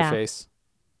 Lobster face?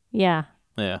 Yeah.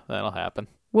 Yeah, that'll happen.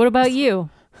 What about you?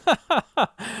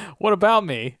 What about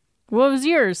me? What was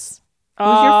yours? What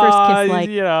was your first kiss like?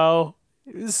 You know,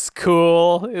 it was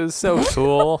cool. It was so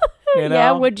cool. You know?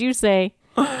 Yeah, what'd you say?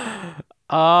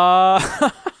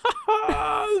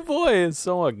 Boy, it's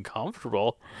so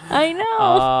uncomfortable. I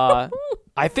know.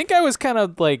 I think I was kind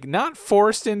of like not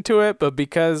forced into it, but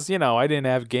because, you know, I didn't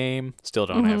have game, still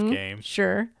don't have game.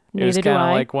 Sure. It was Neither do kind of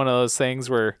I. like one of those things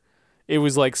where it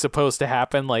was like supposed to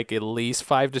happen like at least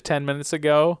 5 to 10 minutes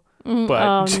ago,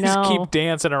 but just keep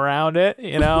dancing around it,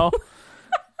 you know?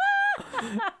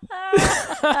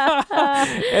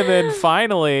 And then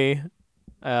finally,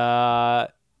 I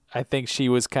think she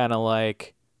was kind of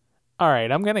like, all right,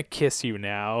 I'm going to kiss you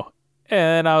now.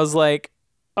 And I was like,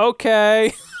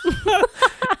 okay.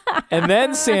 And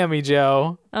then Sammy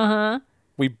Joe,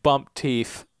 we bumped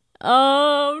teeth.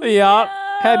 Oh, yeah. no.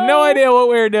 Had no idea what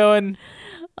we were doing.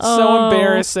 So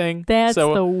embarrassing. That's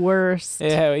the worst.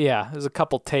 Yeah. There's a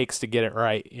couple takes to get it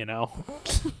right, you know.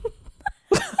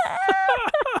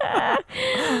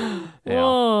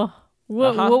 Whoa.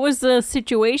 What was the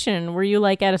situation? Were you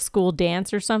like at a school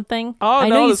dance or something? Oh, I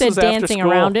know no, you this said was after dancing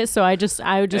school. around it, so I was just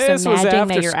This was imagining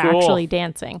that after you're school. actually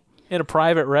dancing. In a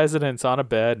private residence on a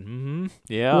bed. Mm-hmm.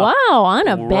 Yeah. Wow, on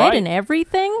a bed Right. and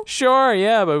everything? Sure,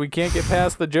 yeah, but we can't get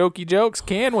past the jokey jokes,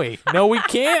 can we? No, we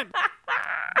can't.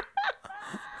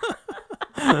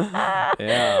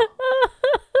 Yeah.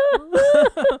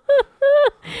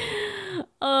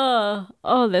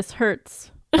 Oh, this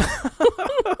hurts.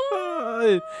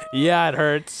 Yeah, it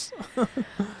hurts.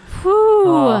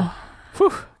 Whew.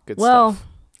 Whew. Good Well, stuff.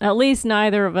 at least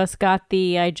neither of us got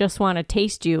the I just want to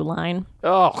taste you line.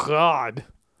 Oh, God.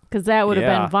 Because that would have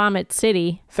Yeah. been Vomit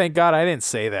City. Thank God I didn't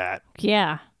say that.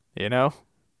 Yeah. You know?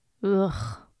 Ugh.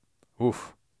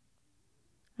 Oof.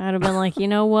 I'd have been like, you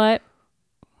know what?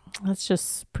 Let's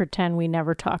just pretend we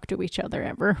never talk to each other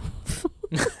ever.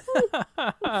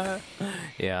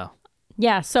 Yeah.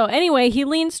 Yeah, so anyway, he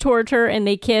leans towards her and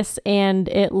they kiss and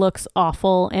it looks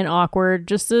awful and awkward,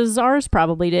 just as ours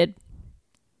probably did.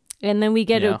 And then we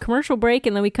get a commercial break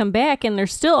and then we come back and they're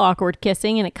still awkward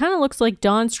kissing and it kind of looks like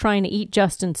Dawn's trying to eat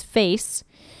Justin's face.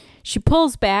 She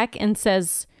pulls back and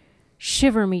says,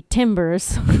 "Shiver me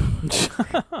timbers."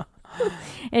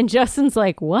 And Justin's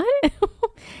like, "What?"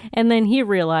 And then he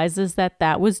realizes that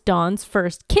that was Dawn's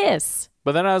first kiss.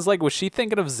 But then I was like, was she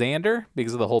thinking of Xander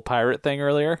because of the whole pirate thing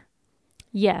earlier?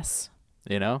 Yes.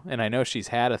 You know? And I know she's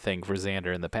had a thing for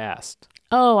Xander in the past.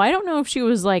 Oh, I don't know if she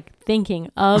was like thinking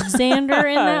of Xander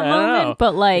in that I don't know. moment,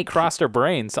 but like, It crossed her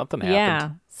brain. Something happened. yeah,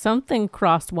 something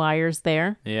crossed wires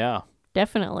there. Yeah.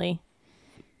 Definitely.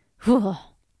 Whew.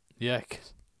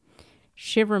 Yikes.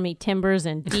 Shiver me timbers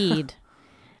indeed.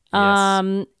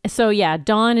 Yes. So yeah,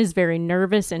 Dawn is very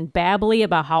nervous and babbly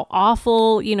about how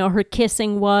awful, you know, her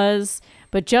kissing was.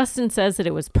 But Justin says that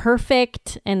it was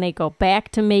perfect and they go back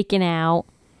to making out.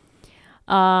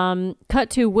 Cut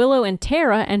to Willow and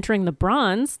Tara entering the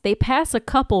Bronze. They pass a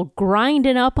couple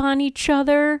grinding up on each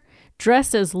other,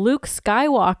 dressed as Luke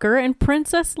Skywalker and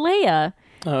Princess Leia.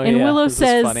 Oh, And yeah. Willow This is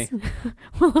says, funny.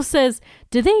 Willow says,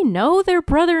 do they know they're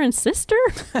brother and sister?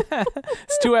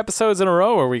 It's 2 episodes in a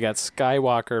row where we got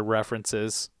Skywalker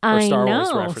references. Or I Star know.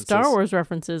 Wars references. Star Wars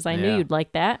references. I knew Yeah. you'd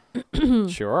like that.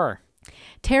 Sure.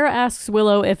 Tara asks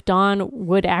Willow if Dawn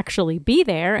would actually be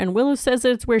there, and Willow says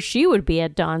that it's where she would be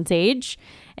at Dawn's age.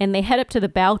 And they head up to the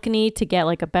balcony to get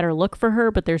like a better look for her,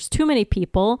 but there's too many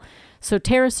people. So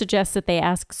Tara suggests that they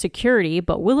ask security,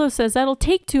 but Willow says that'll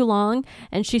take too long,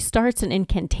 and she starts an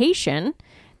incantation.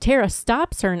 Tara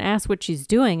stops her and asks what she's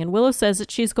doing, and Willow says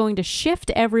that she's going to shift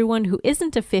everyone who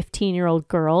isn't a 15-year-old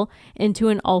girl into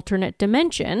an alternate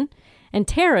dimension. And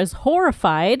Tara's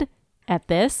horrified at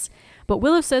this, but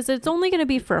Willow says that it's only going to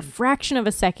be for a fraction of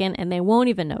a second, and they won't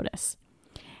even notice.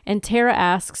 And Tara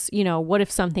asks, you know, what if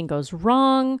something goes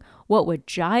wrong? What would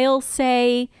Giles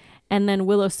say? And then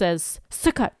Willow says,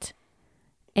 "Sukkot."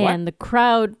 And the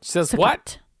crowd... She says "Sukkot.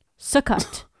 what?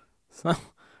 Sukkot."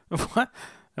 What?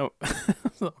 Oh.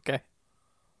 Okay.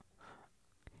 The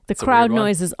That's a crowd weird one.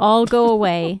 noises all go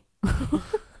away.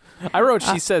 I wrote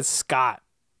she says Scott,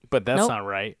 but that's Nope. not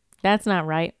right. That's not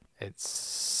right. It's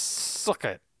suck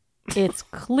it. It's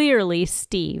clearly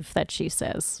Steve that she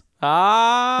says.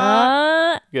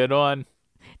 Good one.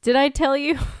 Did I tell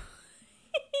you?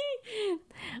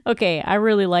 Okay, I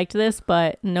really liked this,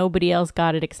 but nobody else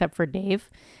got it except for Dave.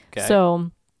 Okay.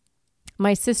 So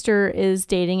my sister is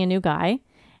dating a new guy,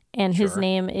 and his Sure.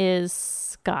 name is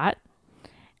Scott.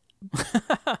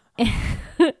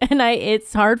 And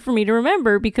it's hard for me to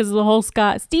remember because of the whole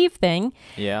Scott Steve thing.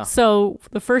 Yeah. So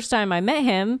the first time I met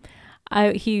him,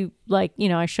 I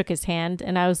shook his hand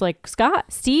and I was like, Scott?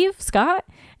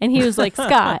 And he was like,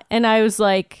 Scott. And I was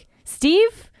like,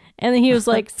 Steve? And then he was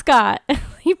like, Scott.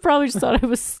 He probably just thought I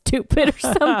was stupid or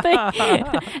something.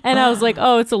 And I was like,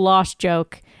 oh, it's a lost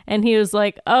joke. And he was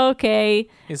like, okay.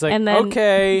 He's like, and then,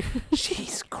 okay,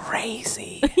 she's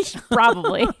crazy.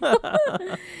 probably.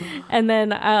 and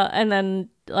then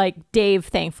like Dave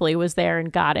thankfully was there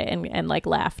and got it and like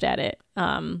laughed at it.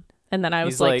 And then I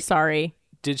was He's like, like, sorry.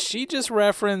 Did she just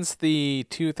reference the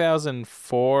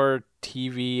 2004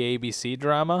 TV ABC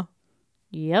drama?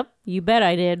 Yep, you bet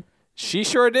I did. She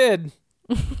sure did.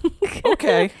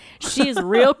 Okay. She's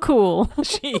real cool.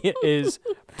 She is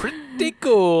pretty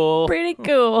cool. Pretty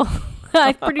cool.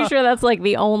 I'm pretty sure that's like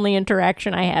the only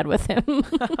interaction I had with him. Really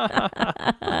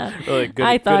good.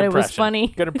 I thought good it was impression. funny.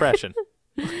 Good impression.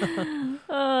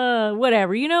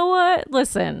 Whatever. You know what?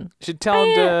 Listen. Should tell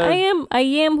him to. I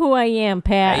am who I am,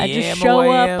 Pat. I I just am show who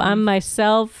I up. am. I'm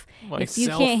myself. If you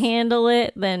Myself. can't handle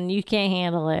it, then you can't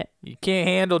handle it. You can't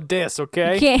handle this,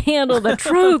 okay? You can't handle the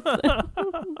truth.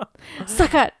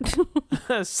 Suck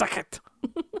it. Suck it.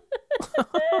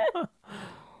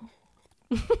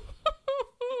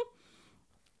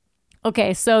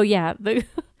 Okay, so yeah,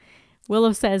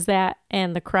 Willow says that,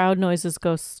 and the crowd noises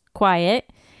go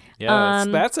quiet. Yeah,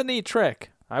 that's a neat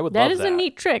trick. I would love that. That is a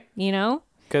neat trick, you know?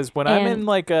 Because when I'm And- in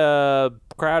like a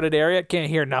crowded area, can't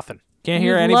hear nothing. Can't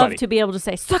hear You'd anybody. love to be able to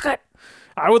say, suck it.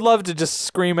 I would love to just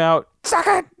scream out, suck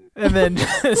it, and then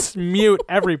just mute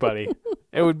everybody.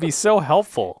 It would be so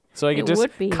helpful. So I could It just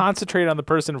would be. concentrate on the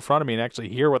person in front of me and actually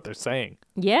hear what they're saying.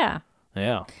 Yeah.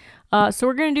 Yeah. So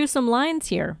we're going to do some lines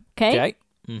here, okay? Okay.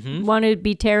 Mm-hmm. Want to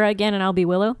be Tara again and I'll be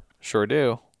Willow? Sure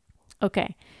do.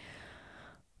 Okay.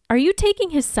 Are you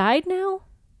taking his side now?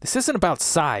 This isn't about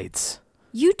sides.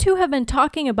 You two have been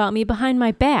talking about me behind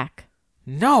my back.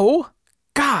 No.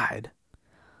 God.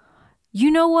 You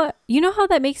know what? You know how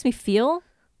that makes me feel?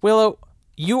 Willow,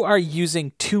 you are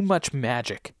using too much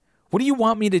magic. What do you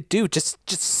want me to do? Just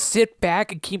sit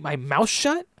back and keep my mouth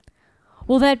shut?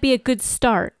 Well, that'd be a good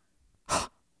start.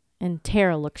 And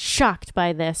Tara looks shocked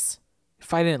by this.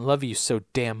 If I didn't love you so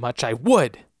damn much, I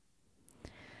would.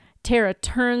 Tara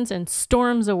turns and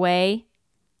storms away,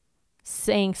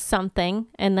 saying something,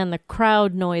 and then the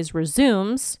crowd noise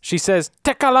resumes. She says,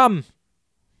 Tekalam.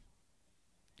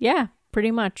 Yeah, pretty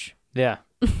much. Yeah,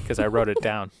 because I wrote it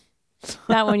down.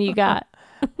 That one you got.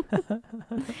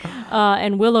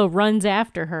 And Willow runs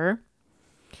after her.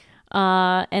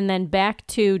 And then back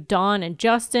to Dawn and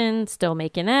Justin, still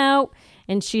making out.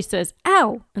 And she says,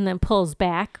 ow, and then pulls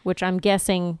back, which I'm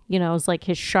guessing, is like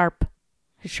his sharp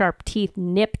teeth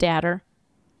nipped at her.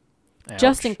 Ouch.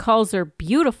 Justin calls her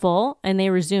beautiful, and they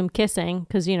resume kissing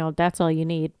because, that's all you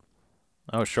need.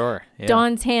 Oh, sure. Yeah.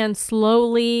 Dawn's hand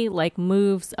slowly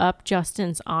moves up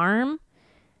Justin's arm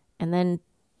and then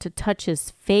to touch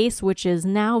his face, which is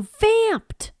now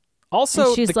vamped. Also,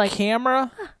 And she's the like,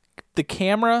 camera,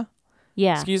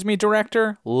 yeah, excuse me,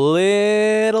 director,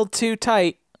 little too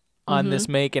tight on this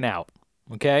making out.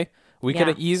 Okay? We could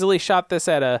have Yeah. easily shot this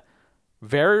at a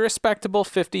very respectable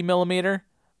 50 millimeter,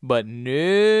 but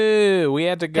no, we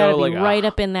had to go gotta be like right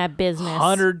up in that business.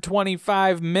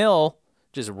 125 mil,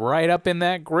 just right up in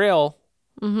that grill.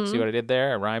 See what I did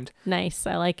there? I rhymed. Nice,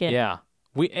 I like it. Yeah.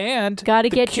 Gotta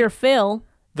get your fill.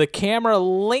 The camera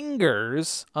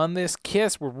lingers on this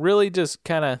kiss. We're really just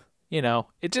kind of,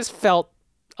 it just felt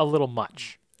a little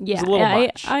much. Yeah, it was a little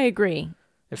much. I agree.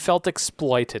 It felt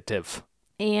exploitative.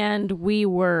 And we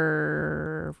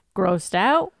were grossed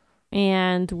out,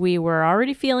 and we were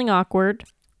already feeling awkward,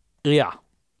 Yeah,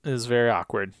 it was very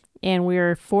awkward. and we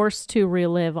were forced to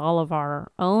relive all of our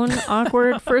own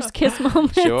awkward first kiss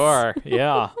moments. Sure,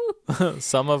 yeah.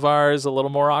 Some of ours a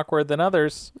little more awkward than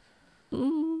others.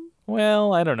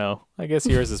 Well, I don't know. I guess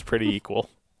yours is pretty equal.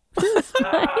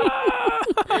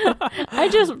 I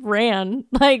just ran.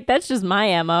 That's just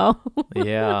my MO.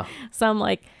 Yeah. So I'm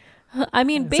like,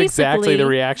 It's exactly the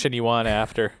reaction you want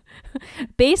after.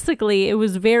 basically, it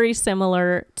was very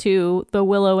similar to the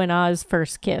Willow and Oz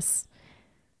first kiss.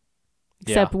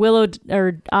 Except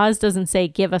Oz doesn't say,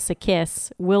 give us a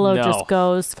kiss. Willow No. just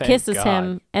goes, Thank kisses God.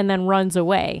 him, and then runs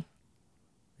away.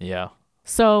 Yeah.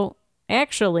 So,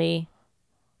 actually,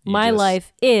 my just-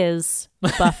 life is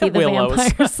Buffy the Willow's.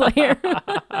 Vampire Slayer.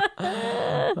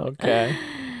 Okay.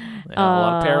 Yeah, a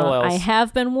lot of parallels. I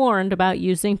have been warned about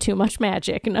using too much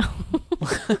magic. No.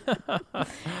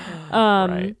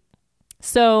 Right.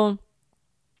 So,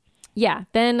 yeah.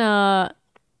 Then, what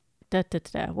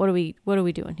are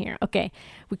we doing here? Okay,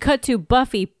 we cut to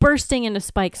Buffy bursting into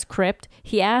Spike's crypt.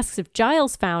 He asks if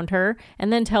Giles found her,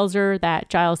 and then tells her that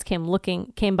Giles came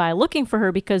by looking for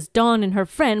her because Dawn and her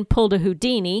friend pulled a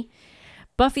Houdini.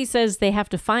 Buffy says they have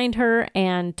to find her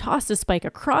and tosses Spike a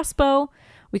crossbow.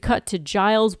 We cut to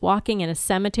Giles walking in a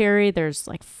cemetery. There's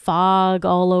like fog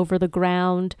all over the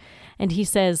ground. And he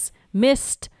says,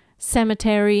 mist,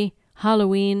 cemetery,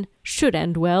 Halloween, should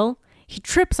end well. He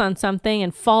trips on something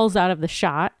and falls out of the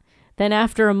shot. Then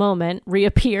after a moment,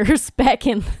 reappears back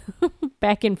in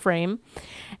frame.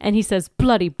 And he says,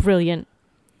 bloody brilliant.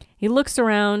 He looks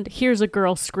around, hears a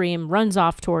girl scream, runs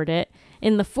off toward it.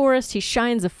 In the forest, he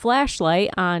shines a flashlight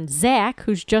on Zach,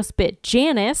 who's just bit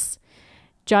Janice.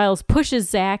 Giles pushes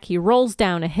Zach, he rolls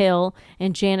down a hill,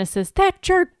 and Janice says, that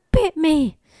jerk bit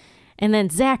me. And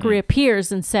then Zach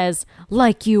reappears and says,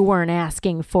 like you weren't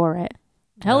asking for it.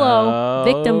 Hello,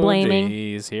 victim blaming.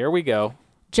 Geez, here we go.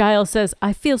 Giles says,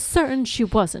 I feel certain she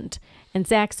wasn't. And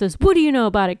Zach says, what do you know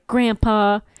about it,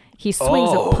 Grandpa? He swings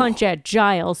a punch at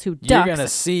Giles, who ducks. You're going to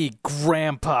see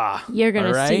Grandpa. You're going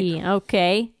All to right? see,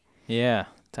 okay. Yeah,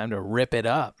 time to rip it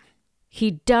up.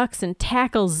 He ducks and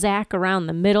tackles Zach around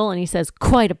the middle, and he says,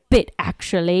 quite a bit,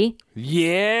 actually.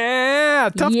 Yeah,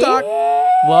 tough talk.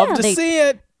 Love to see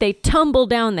it. They tumble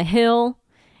down the hill,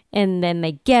 and then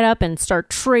they get up and start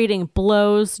trading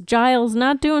blows. Giles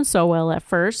not doing so well at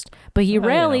first, but he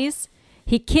rallies.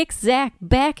 He kicks Zach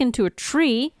back into a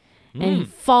tree, and he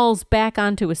falls back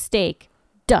onto a stake,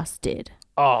 dusted.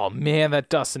 Oh, man, that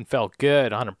Dustin felt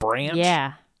good on a branch.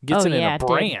 Yeah. Gets it in yeah, a it did.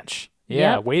 branch.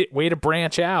 Yeah, Yep. way to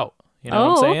branch out. You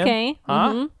know what I'm saying? Okay.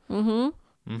 Huh?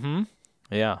 Mm-hmm.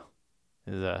 Yeah.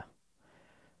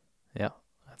 Yeah,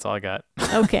 that's all I got.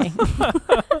 Okay.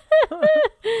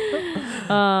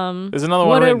 There's another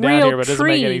What one a written down real here, but it doesn't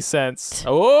make treat. any sense.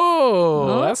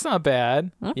 Oh, that's not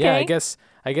bad. Yeah, Okay.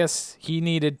 I guess he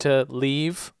needed to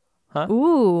leave. Huh?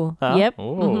 Ooh. Huh? Yep. Ooh.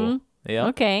 Mm-hmm. Yeah.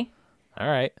 Okay. All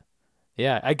right.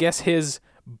 Yeah, I guess his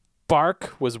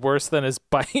bark was worse than his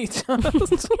bite.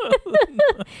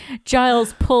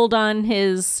 Giles pulled on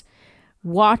his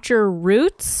Watcher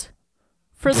roots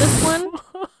for this one.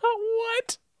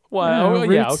 What? Well,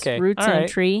 Roots, yeah, okay. Roots All on right.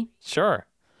 tree. Sure.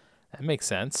 That makes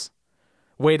sense.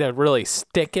 Way to really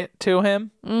stick it to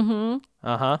him. Mm-hmm.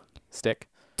 Uh-huh. Stick.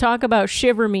 Talk about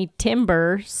shiver me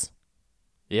timbers.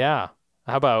 Yeah.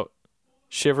 How about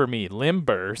shiver me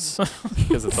limbers?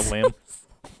 Because it's a limb.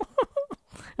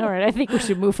 All right, I think we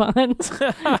should move on.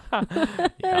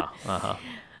 Yeah.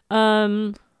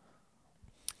 Uh-huh.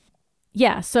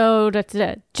 Yeah, so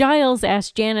Giles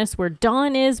asks Janice where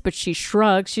Dawn is, but she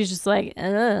shrugs. She's just like,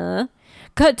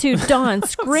 Cut to Dawn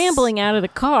scrambling out of the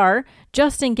car.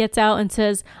 Justin gets out and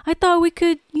says, I thought we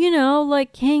could,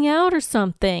 like hang out or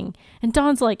something. And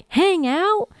Dawn's like, hang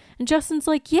out? And Justin's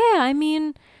like, yeah, I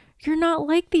mean, you're not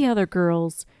like the other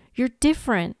girls. You're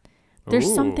different. There's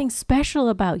Ooh. something special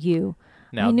about you.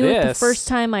 Now I knew it the this first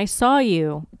time I saw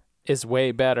you. is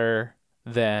way better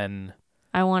than...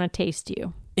 I want to taste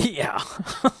you. Yeah.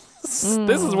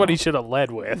 This is what he should have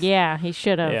led with. Yeah, he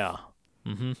should have. Yeah.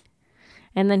 Mm-hmm.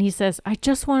 And then he says, I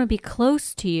just want to be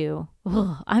close to you.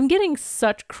 Ugh, I'm getting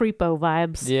such creepo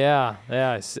vibes. Yeah.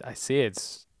 Yeah, I see it.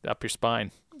 It's up your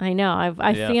spine. I know.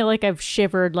 I feel like I've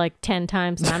shivered like 10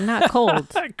 times and I'm not cold.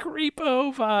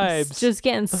 Creepo vibes. It's just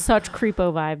getting such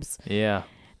creepo vibes. Yeah.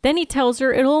 Then he tells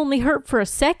her it'll only hurt for a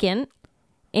second.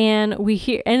 And we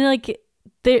hear, and like,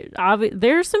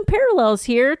 there's some parallels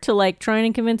here to like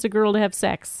trying to convince a girl to have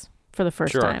sex for the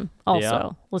first Sure. time. Also, Yeah.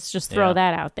 let's just throw Yeah.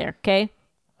 that out there. Okay.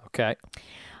 Okay.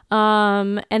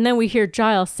 And then we hear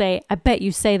Giles say, I bet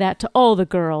you say that to all the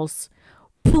girls.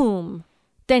 Boom.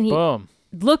 Then he, Boom.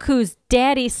 look who's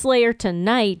daddy slayer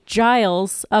tonight,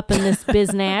 Giles, up in this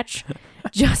biznatch.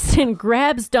 Justin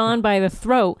grabs Dawn by the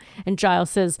throat, and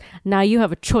Giles says, now you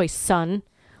have a choice, son.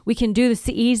 We can do this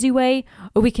the easy way,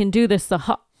 or we can do this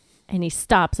the And he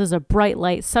stops as a bright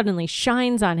light suddenly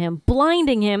shines on him,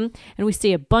 blinding him, and we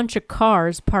see a bunch of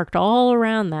cars parked all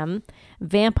around them.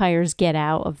 Vampires get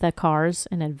out of the cars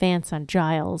and advance on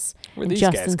Giles. Where'd And these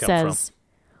guys Justin come says,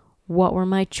 what were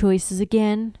my choices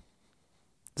again?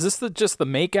 Is this just the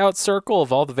makeout circle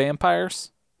of all the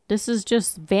vampires? This is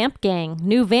just Vamp Gang.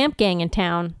 New Vamp Gang in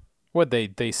town. What,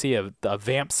 they see a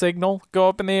vamp signal go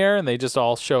up in the air and they just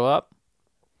all show up?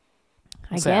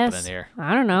 What's happening here?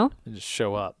 I don't know. They just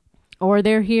show up. Or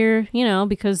they're here,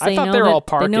 because they thought know they were all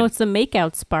that they know parking. it's the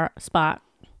makeout spot.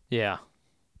 Yeah.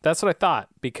 That's what I thought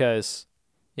because,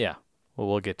 yeah. Well,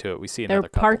 we'll get to it. We see They're another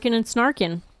couple. parking and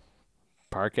snarking.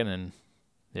 Parking and,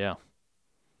 yeah.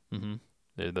 Mm-hmm.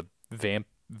 They're the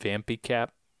vampy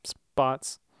cap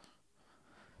spots.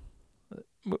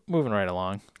 Moving right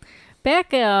along.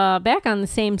 Back on the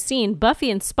same scene,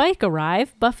 Buffy and Spike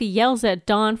arrive. Buffy yells at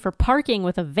Dawn for parking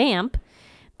with a vamp.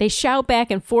 They shout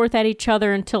back and forth at each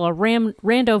other until a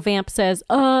rando vamp says,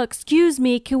 excuse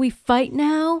me, can we fight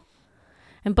now?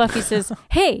 And Buffy says,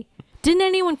 hey, didn't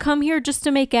anyone come here just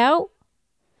to make out?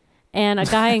 And a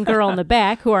guy and girl in the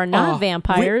back who are not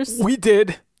vampires. We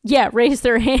did. Yeah, raise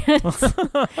their hands.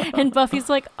 And Buffy's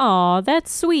like, aw,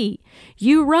 that's sweet.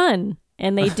 You run.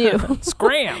 And they do.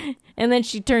 Scram. And then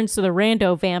she turns to the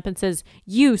rando vamp and says,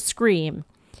 you scream.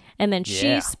 And then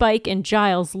she, Spike, and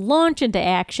Giles launch into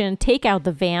action, take out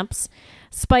the vamps.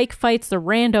 Spike fights the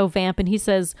rando vamp and he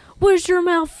says, where's your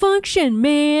malfunction,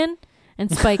 man?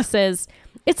 And Spike says,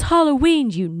 it's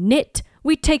Halloween, you nit.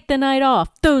 We take the night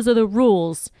off. Those are the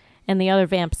rules. And the other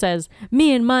vamp says,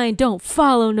 me and mine don't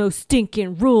follow no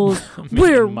stinking rules.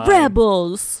 We're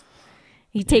rebels.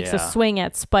 He takes a swing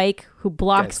at Spike, who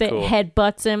blocks it, cool.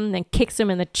 headbutts him, then kicks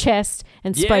him in the chest.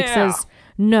 And Spike says,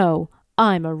 no,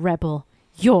 I'm a rebel.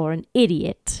 You're an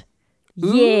idiot.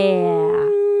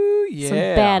 Ooh, yeah. Some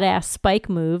badass Spike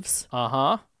moves.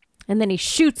 Uh-huh. And then he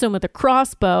shoots him with a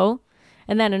crossbow.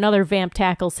 And then another vamp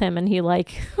tackles him and he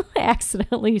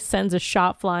accidentally sends a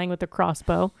shot flying with a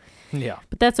crossbow. Yeah.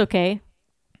 But that's okay.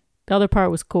 The other part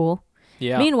was cool.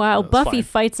 Yeah. Meanwhile, Buffy fine.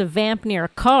 fights a vamp near a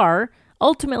car,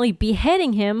 ultimately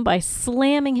beheading him by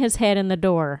slamming his head in the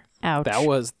door. Ouch. That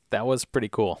was pretty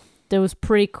cool. That was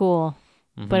pretty cool.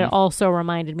 Mm-hmm. But it also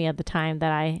reminded me at the time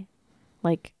that I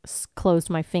closed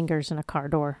my fingers in a car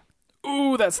door.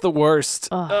 Ooh, that's the worst.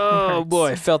 Oh,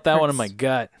 boy, I felt that one in my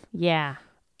gut. Yeah.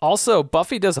 Also,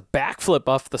 Buffy does a backflip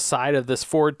off the side of this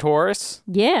Ford Taurus.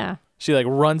 Yeah. She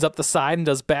runs up the side and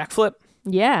does backflip.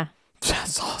 Yeah.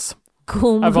 That's awesome.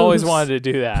 Cool moves. I've always wanted to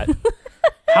do that.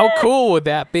 How cool would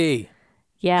that be?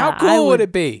 Yeah. How cool would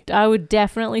it be? I would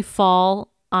definitely fall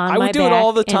on my back. I would do it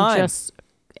all the time. And just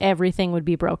everything would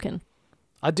be broken.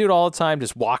 I do it all the time,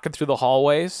 just walking through the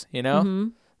hallways, Mm-hmm.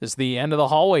 As the end of the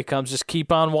hallway comes, just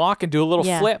keep on walking, do a little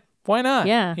flip. Why not?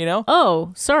 Yeah.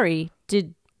 Oh, sorry.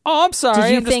 Oh, I'm sorry.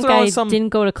 Did you I'm just think throwing didn't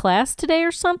go to class today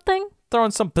or something? Throwing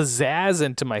some pizzazz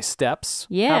into my steps.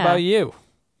 Yeah. How about you?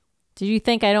 Did you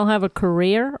think I don't have a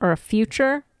career or a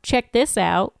future? Check this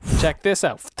out. Check this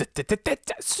out.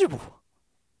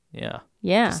 Yeah.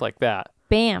 Yeah. Just like that.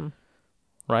 Bam.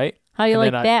 Right? How you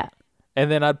And like then that? And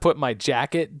then I'd put my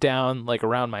jacket down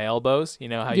around my elbows. You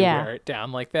know how you wear it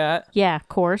down like that? Yeah, of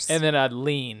course. And then I'd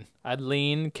lean,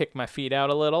 kick my feet out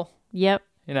a little. Yep.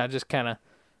 And I'd just kind of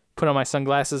put on my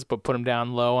sunglasses, but put them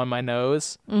down low on my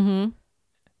nose. Mm-hmm.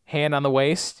 Hand on the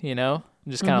waist,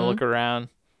 just kind of look around.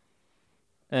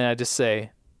 And I just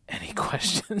say, any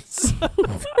questions?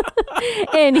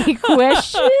 Any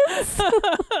questions?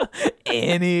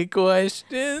 Any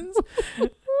questions?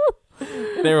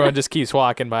 And everyone just keeps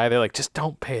walking by. They're like, just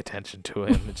don't pay attention to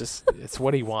him. It's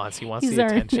what he wants. He wants the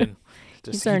attention.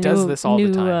 He's He does this all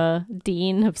the time.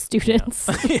 Dean of students.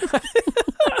 Yeah.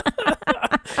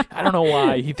 I don't know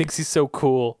why. He thinks he's so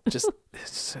cool. Just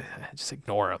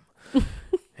ignore him.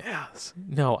 Yes.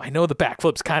 No, I know the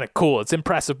backflip's kind of cool. It's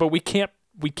impressive, but we can't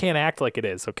act like it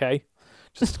is, okay?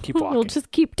 Just keep walking. We'll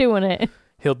just keep doing it.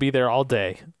 He'll be there all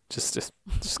day. Just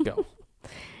go.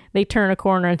 They turn a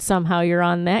corner and somehow you're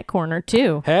on that corner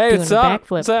too. Hey, doing what's a up?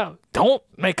 backflip. What's up? Don't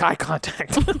make eye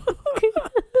contact.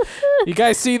 You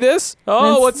guys see this?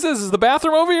 Oh, what's this? Is the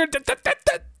bathroom over here?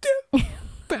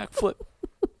 Backflip.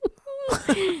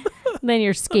 Then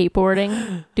you're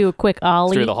skateboarding. Do a quick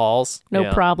ollie. Through the halls.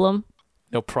 No problem.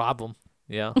 No problem.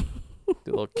 Yeah. Do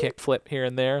a little kick flip here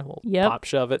and there. A little pop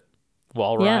shove it.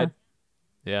 Wall Yeah. ride.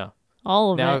 Yeah.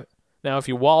 All of it. Now, if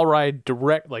you wall ride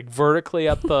vertically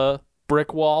up the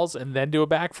brick walls and then do a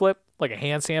backflip, like a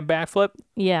handstand backflip.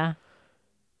 Yeah.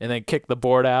 And then kick the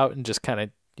board out and just kind of,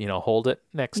 hold it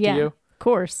next to you. Of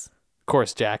course. Of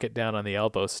course, jacket down on the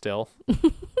elbow still.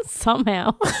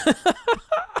 Somehow.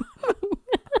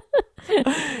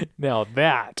 Now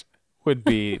that would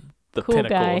be the Cool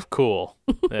pinnacle guy. of cool.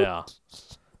 Yeah.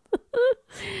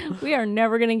 We are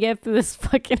never going to get through this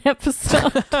fucking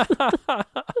episode.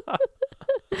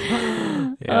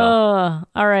 Yeah.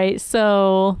 All right.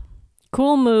 So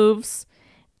cool moves.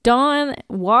 Dawn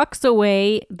walks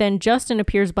away. Then Justin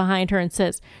appears behind her and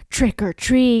says, trick or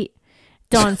treat.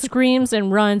 Dawn screams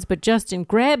and runs, but Justin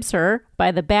grabs her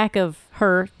by the back of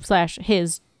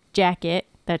her/his jacket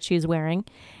that she's wearing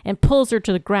and pulls her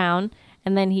to the ground.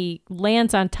 And then he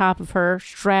lands on top of her,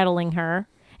 straddling her.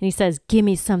 And he says, "Give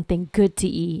me something good to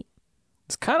eat."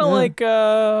 It's kind of like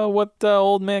what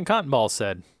old man Cottonball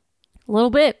said. A little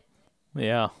bit.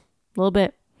 Yeah. A little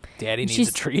bit. Daddy needs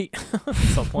a treat.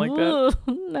 Something like that.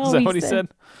 No, Is that what he said?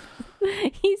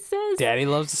 He says, Daddy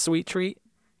loves a sweet treat?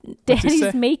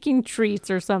 Daddy's making treats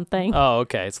or something. Oh,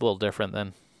 okay. It's a little different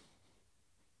then.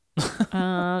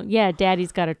 Yeah,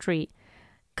 Daddy's got a treat.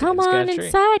 Come on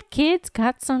inside, kids.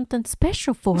 Got something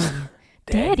special for you.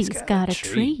 Daddy's got a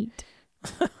treat.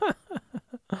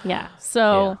 Yeah.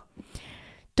 So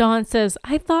Dawn says,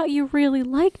 "I thought you really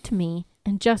liked me."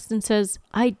 And Justin says,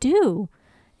 "I do.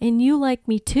 And you like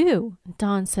me too." And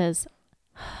Dawn says,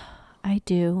 "I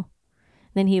do."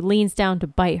 Then he leans down to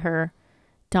bite her.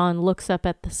 Dawn looks up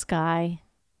at the sky.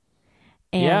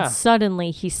 And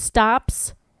suddenly he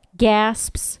stops,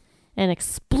 gasps, and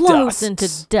explodes into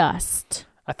dust.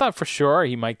 I thought for sure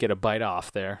he might get a bite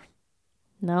off there.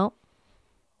 Nope.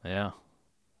 Yeah.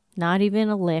 Not even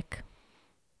a lick.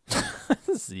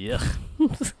 Yeah.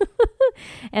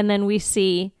 And then we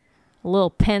see a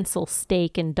little pencil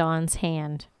stake in Dawn's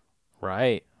hand.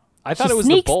 Right. I thought it was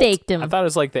sneak the bolt. staked him. I thought it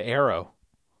was like the arrow.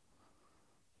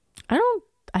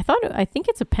 I think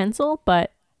it's a pencil,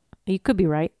 but you could be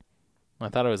right. I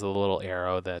thought it was a little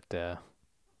arrow that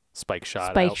Spike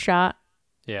shot.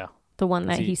 Yeah. The one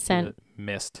that he sent.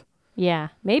 Missed. Yeah,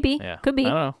 maybe. Yeah. Could be. I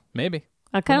don't know. Maybe.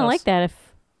 I kind of like that.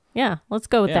 Let's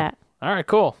go with that. All right,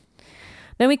 cool.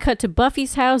 Then we cut to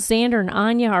Buffy's house. Xander and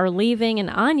Anya are leaving, and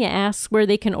Anya asks where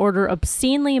they can order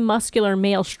obscenely muscular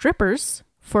male strippers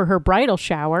for her bridal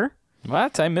shower.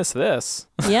 What? I missed this.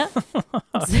 Yeah.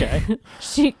 Okay.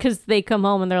 Because they come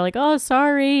home and they're like, "Oh,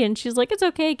 sorry." And she's like, "It's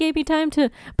okay. It gave me time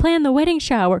to plan the wedding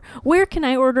shower. Where can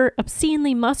I order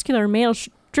obscenely muscular male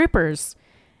strippers?"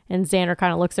 And Xander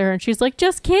kind of looks at her and she's like,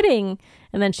 "Just kidding."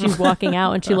 And then she's walking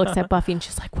out and she looks at Buffy and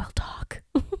she's like, "We'll talk."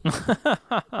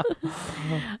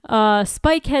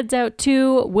 Spike heads out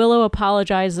too. Willow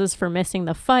apologizes for missing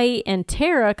the fight, and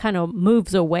Tara kind of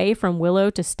moves away from Willow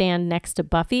to stand next to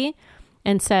Buffy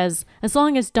and says, "As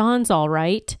long as Dawn's all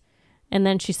right." And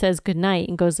then she says goodnight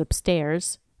and goes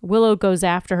upstairs. Willow goes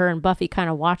after her and Buffy kind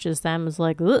of watches them, is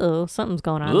like, "Uh-oh, something's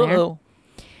going on there."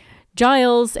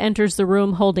 Giles enters the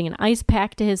room holding an ice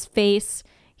pack to his face.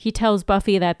 He tells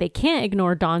Buffy that they can't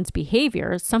ignore Dawn's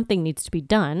behavior. Something needs to be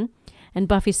done. And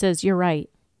Buffy says, "You're right.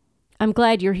 I'm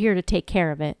glad you're here to take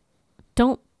care of it.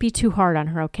 Don't be too hard on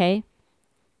her, okay?"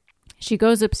 She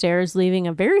goes upstairs, leaving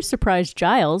a very surprised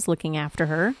Giles looking after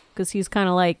her, because he's kind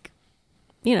of like,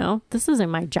 this isn't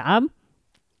my job.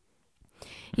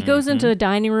 He goes into the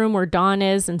dining room where Dawn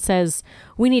is and says,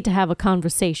 "We need to have a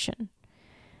conversation."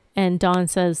 And Dawn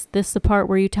says, "This the part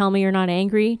where you tell me you're not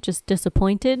angry, just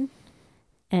disappointed?"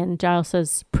 And Giles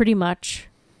says, "Pretty much."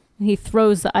 He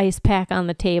throws the ice pack on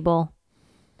the table.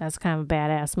 That's kind of a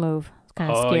badass move. It's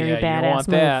kind of scary, yeah, badass you don't want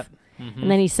move. that. Mm-hmm.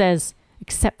 And then he says,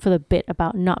 "Except for the bit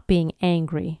about not being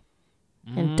angry."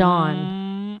 And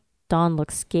Dawn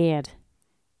looks scared.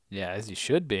 Yeah, as you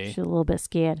should be. She's a little bit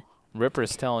scared.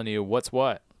 Ripper's telling you what's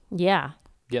what. Yeah.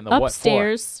 Getting the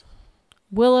Upstairs,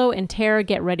 Willow and Tara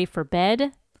get ready for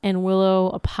bed, and Willow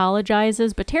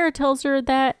apologizes, but Tara tells her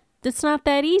that it's not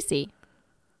that easy.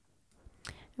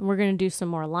 And we're going to do some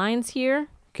more lines here.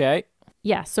 Okay.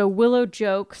 Yeah, so Willow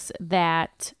jokes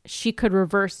that she could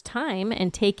reverse time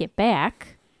and take it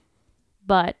back,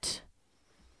 but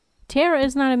Tara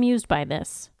is not amused by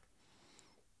this.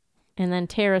 And then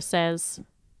Tara says,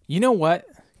 "You know what?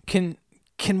 Can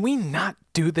we not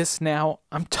do this now?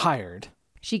 I'm tired."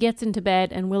 She gets into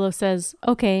bed and Willow says,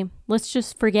 "Okay, let's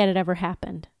just forget it ever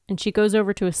happened." And she goes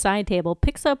over to a side table,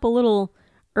 picks up a little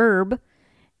herb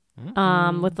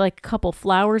with like a couple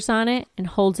flowers on it and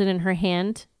holds it in her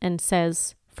hand and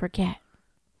says, "Forget."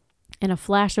 And a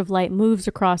flash of light moves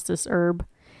across this herb,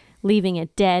 leaving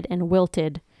it dead and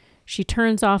wilted. She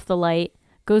turns off the light,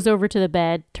 goes over to the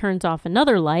bed, turns off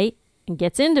another light, and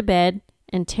gets into bed.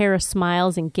 And Tara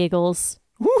smiles and giggles.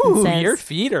 Ooh, and says, your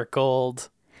feet are cold.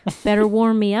 "Better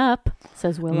warm me up,"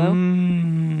 says Willow.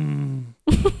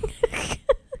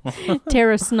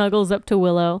 Tara snuggles up to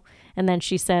Willow, and then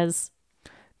she says,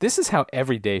 "This is how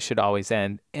every day should always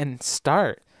end and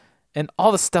start, and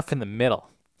all the stuff in the middle."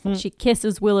 She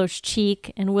kisses Willow's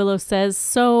cheek, and Willow says,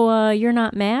 "So, you're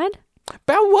not mad?"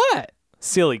 "About what?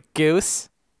 Silly goose."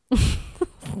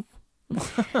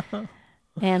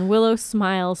 And Willow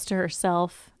smiles to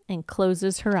herself and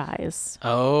closes her eyes.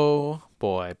 Oh,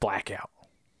 boy. Blackout.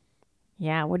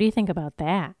 Yeah, what do you think about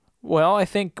that? Well, I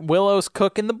think Willow's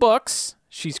cooking the books.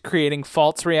 She's creating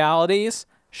false realities.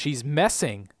 She's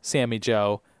messing, Sammy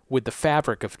Joe, with the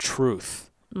fabric of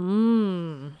truth.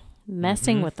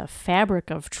 Messing with the fabric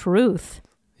of truth.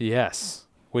 Yes,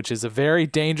 which is a very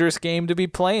dangerous game to be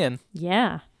playing.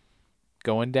 Yeah.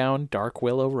 Going down Dark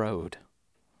Willow Road.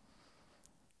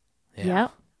 Yeah.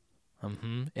 Yep.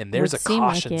 And there's Would a seem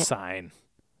like caution it. sign.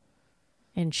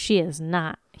 And she is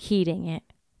not heeding it.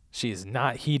 She is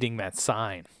not heeding that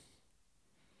sign.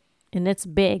 And it's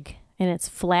big. And it's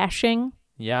flashing.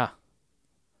 Yeah.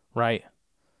 Right.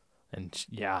 And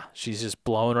she's just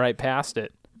blowing right past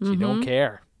it. She don't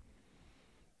care.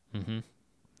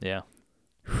 Yeah.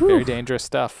 Very dangerous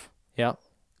stuff. Yep.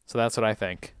 So that's what I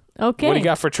think. Okay. What do you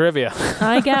got for trivia?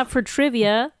 I got for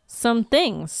trivia some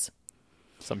things.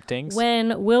 Some things?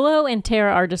 When Willow and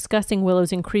Tara are discussing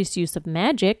Willow's increased use of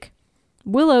magic,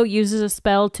 Willow uses a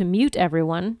spell to mute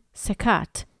everyone,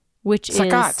 sakat, which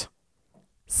is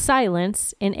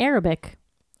silence in Arabic.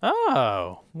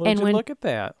 Oh, look at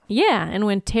that. Yeah, and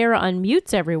when Tara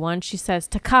unmutes everyone, she says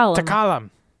takalam, Takalam.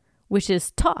 which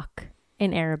is talk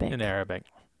in Arabic. In Arabic.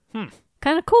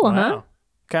 Kind of cool, huh?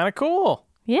 Kind of cool.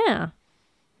 Yeah.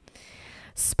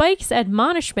 Spike's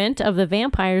admonishment of the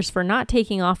vampires for not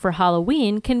taking off for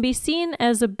Halloween can be seen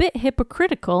as a bit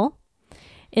hypocritical.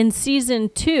 In season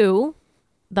 2,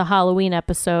 the Halloween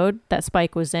episode that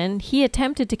Spike was in, he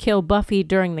attempted to kill Buffy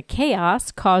during the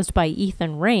chaos caused by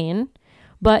Ethan Rain,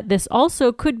 but this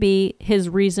also could be his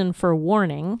reason for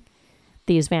warning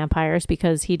these vampires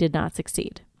because he did not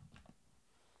succeed.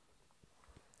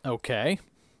 Okay.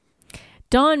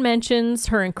 Dawn mentions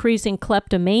her increasing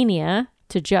kleptomania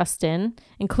to Justin,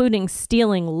 including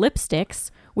stealing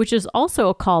lipsticks, which is also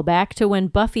a callback to when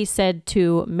Buffy said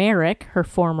to Merrick, her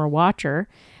former watcher,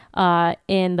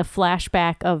 in the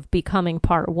flashback of Becoming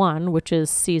Part 1, which is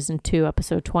Season 2,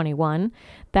 Episode 21,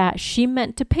 that she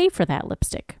meant to pay for that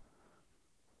lipstick.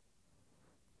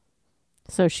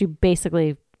 So she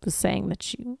basically was saying that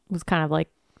she was kind of like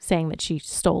saying that she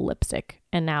stole lipstick.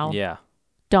 And now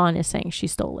Dawn is saying she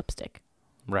stole lipstick.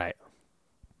 Right.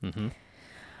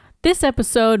 This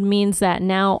episode means that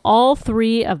now all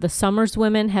 3 of the Summers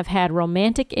women have had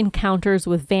romantic encounters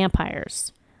with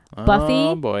vampires.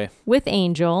 Buffy with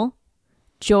Angel,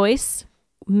 Joyce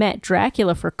met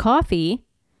Dracula for coffee,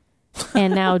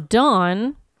 and now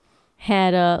Dawn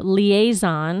had a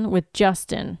liaison with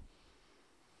Justin.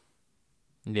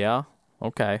 Yeah,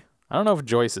 okay. I don't know if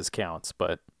Joyce's counts,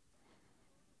 but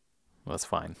that's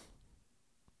fine.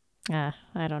 I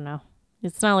don't know.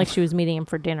 It's not like she was meeting him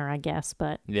for dinner, I guess,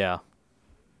 but... Yeah.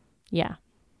 Yeah.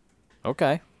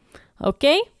 Okay.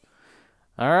 Okay?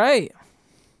 All right.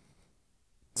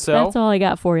 So... That's all I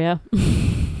got for you.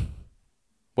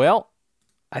 Well,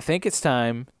 I think it's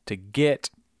time to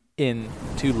get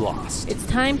into Lost. It's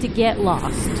time to get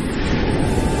lost.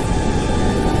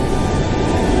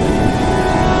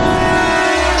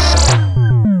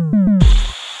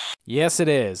 Yes, it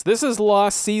is. This is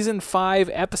Lost Season 5,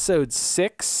 Episode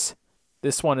 6.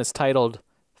 This one is titled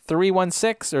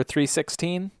 316 or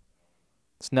 316.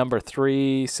 It's number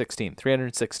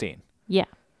 316. Yeah.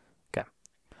 Okay.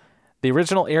 The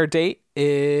original air date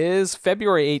is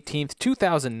February 18th,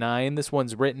 2009. This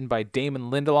one's written by Damon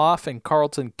Lindelof and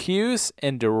Carlton Cuse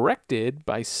and directed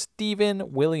by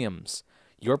Stephen Williams.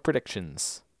 Your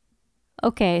predictions.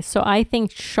 Okay, so I think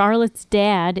Charlotte's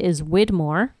dad is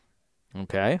Widmore.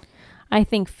 Okay. I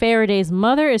think Faraday's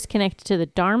mother is connected to the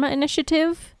Dharma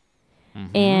Initiative.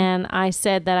 And I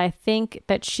said that I think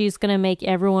that she's going to make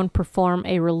everyone perform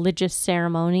a religious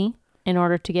ceremony in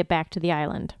order to get back to the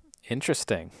island.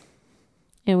 Interesting.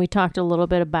 And we talked a little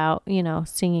bit about,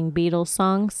 singing Beatles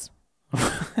songs.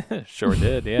 Sure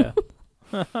did, yeah.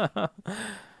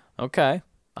 Okay.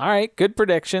 All right, good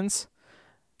predictions.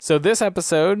 So this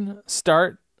episode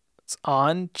starts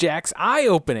on Jack's eye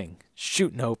opening,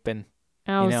 shooting open.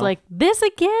 I was like, this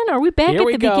again? Are we back Here at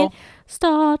we the go. beginning?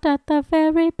 Start at the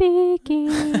very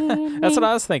beginning. That's what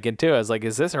I was thinking too. I was like,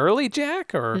 is this early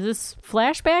Jack or Is this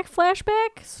flashback?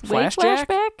 Flashjack?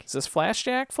 Flashback? Is this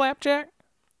Flashjack, Flapjack?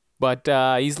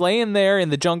 But he's laying there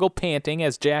in the jungle panting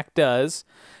as Jack does,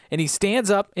 and he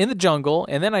stands up in the jungle,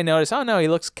 and then I notice, oh no, he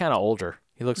looks kind of older.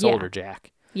 He looks older,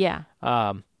 Jack. Yeah.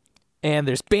 And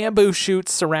there's bamboo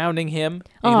shoots surrounding him.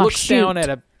 He looks down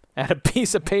at a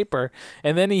piece of paper,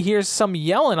 and then he hears some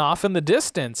yelling off in the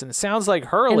distance, and it sounds like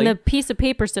Hurley. And the piece of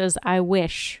paper says, I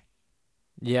wish.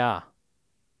 Yeah.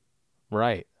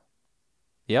 Right.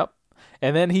 Yep.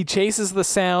 And then he chases the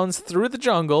sounds through the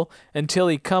jungle until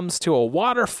he comes to a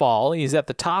waterfall. He's at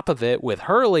the top of it with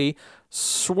Hurley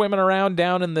swimming around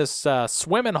down in this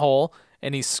swimming hole,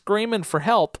 and he's screaming for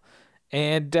help.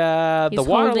 And the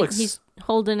water looks... He's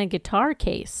holding a guitar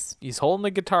case. He's holding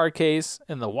a guitar case,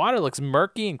 and the water looks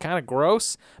murky and kind of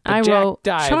gross. But I Jack wrote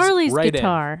dives Charlie's right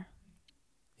guitar.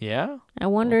 In. Yeah? I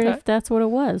wonder if that's what it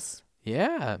was.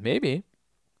 Yeah, maybe.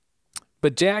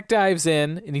 But Jack dives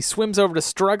in, and he swims over to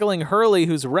struggling Hurley,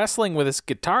 who's wrestling with his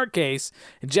guitar case.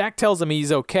 And Jack tells him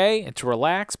he's okay and to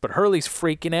relax, but Hurley's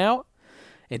freaking out.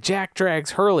 And Jack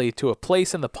drags Hurley to a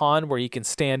place in the pond where he can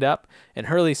stand up. And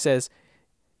Hurley says,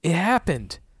 "It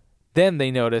happened." Then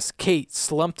they notice Kate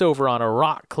slumped over on a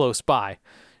rock close by.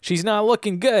 She's not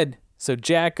looking good, so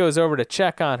Jack goes over to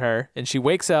check on her, and she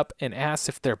wakes up and asks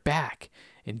if they're back.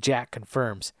 And Jack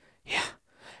confirms, "Yeah,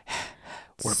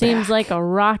 we're Seems back." like a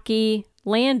rocky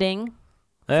landing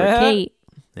for Kate.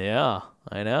 Yeah,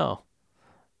 I know.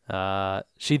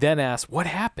 She then asks, "What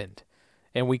happened?"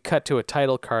 And we cut to a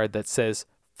title card that says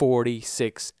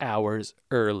 46 hours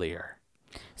earlier.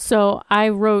 So I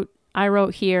wrote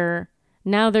here,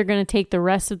 now they're going to take the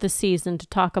rest of the season to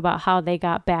talk about how they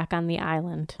got back on the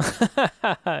island.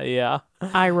 Yeah.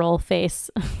 Eye roll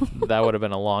face. That would have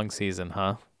been a long season,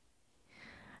 huh?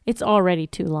 It's already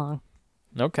too long.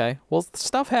 Okay. Well,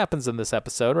 stuff happens in this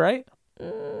episode, right?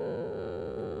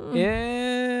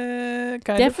 Yeah,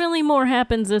 kind Definitely more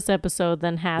happens this episode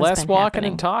than has of. Less been walking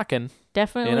happening. and talking.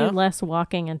 Definitely you know? less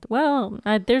walking and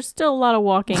there's still a lot of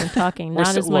walking and talking,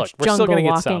 not as much we're still jungle gonna get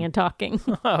walking some. and talking.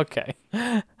 Okay.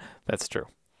 That's true.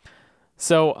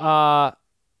 So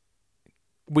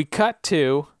we cut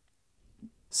to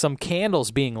some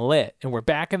candles being lit, and we're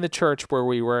back in the church where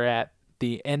we were at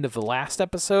the end of the last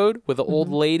episode with the old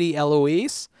lady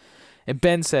Eloise. And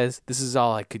Ben says, "This is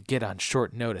all I could get on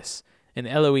short notice." And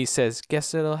Eloise says,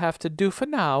 "Guess it'll have to do for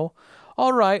now.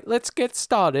 All right, let's get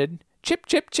started. Chip,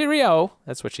 chip, cheerio."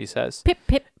 That's what she says. Pip,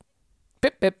 pip.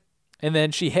 Pip, pip. And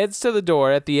then she heads to the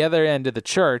door at the other end of the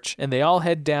church, and they all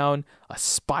head down a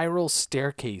spiral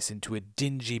staircase into a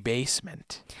dingy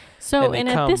basement. So, And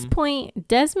they at this come- point,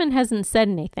 Desmond hasn't said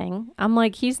anything. I'm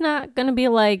like, he's not going to be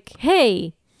like,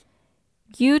 "Hey,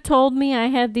 you told me I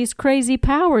had these crazy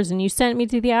powers and you sent me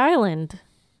to the island.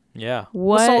 Yeah.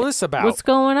 What's all this about? What's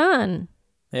going on?"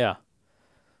 Yeah.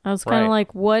 I was kind of Right.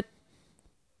 like, what?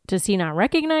 Does he not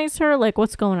recognize her? Like,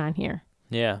 what's going on here?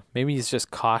 Yeah. Maybe he's just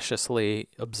cautiously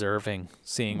observing,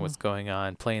 seeing what's going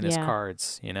on, playing his Yeah.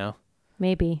 cards, you know?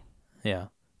 Maybe. Yeah.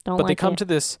 Don't But like they come it. to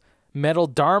this metal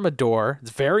Dharma door.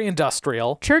 It's very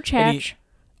industrial. Church and hatch. he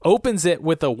opens it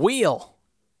with a wheel.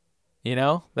 You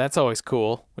know, that's always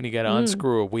cool when you got to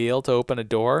unscrew a wheel to open a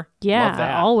door. Yeah, Love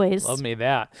that. always. Love me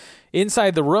that.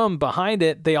 Inside the room behind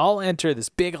it, they all enter this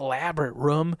big elaborate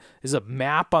room. There's a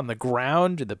map on the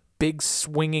ground, the big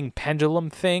swinging pendulum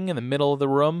thing in the middle of the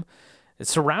room. It's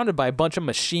surrounded by a bunch of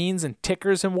machines and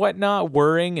tickers and whatnot,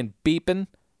 whirring and beeping,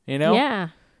 you know? Yeah.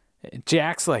 And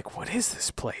Jack's like, "What is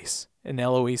this place?" And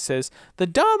Eloise says, "The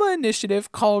Dharma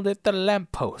Initiative called it the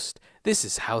lamppost. This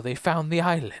is how they found the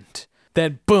island."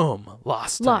 Then boom,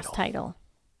 lost title. Lost title.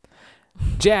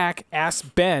 Jack asks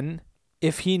Ben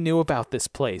if he knew about this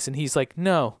place, and he's like,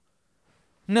 No,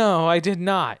 I did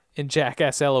not." And Jack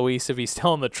asks Eloise if he's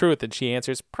telling the truth, and she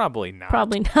answers, "Probably not."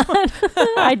 Probably not.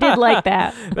 I did like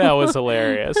that. That was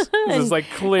hilarious. This is like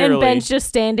clearly. And Ben's just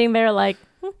standing there like,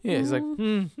 Yeah, he's like,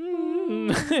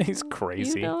 He's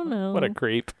crazy. You don't know. What a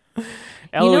creep. you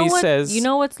Eloise know what? says, You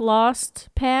know what's lost,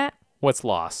 Pat? "What's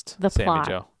lost?" The Sammy plot.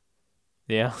 Joe.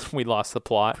 Yeah, we lost the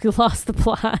plot. We lost the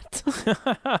plot.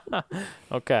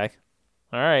 Okay.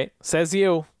 All right. Says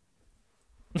you.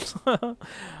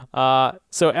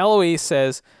 So Eloise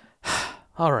says,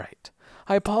 "All right.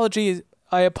 I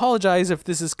apologize if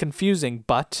this is confusing,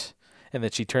 but..." And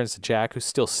then she turns to Jack, who's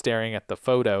still staring at the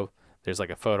photo. There's like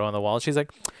a photo on the wall. And she's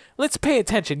like, "Let's pay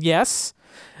attention, yes?"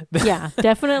 Yeah,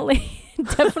 definitely.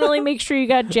 Definitely make sure you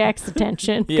got Jack's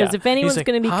attention. Because Yeah. if anyone's He's like,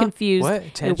 going to be "Huh? confused, What?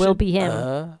 it will Attention? be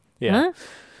him. Yeah. Huh?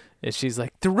 And she's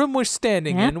like, "The room we're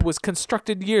standing in Yep. was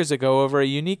constructed years ago over a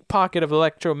unique pocket of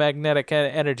electromagnetic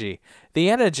energy. The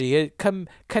energy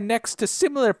connects to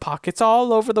similar pockets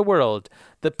all over the world.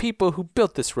 The people who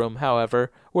built this room,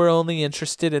 however, were only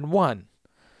interested in one."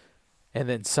 And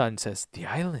then Sun says, "The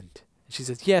island." And she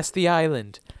says, "Yes, the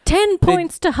island. 10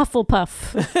 points to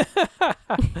Hufflepuff.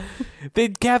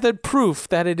 They'd gathered proof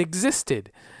that it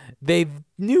existed. They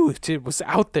knew it was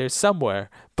out there somewhere,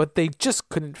 but they just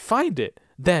couldn't find it.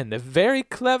 Then a very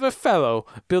clever fellow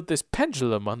built this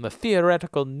pendulum on the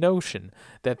theoretical notion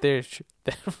that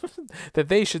that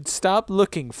they should stop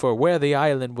looking for where the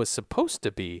island was supposed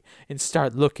to be and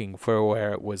start looking for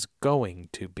where it was going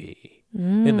to be."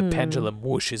 And the pendulum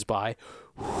whooshes by.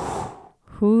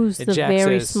 Who's And the Jack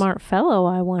very says- smart fellow,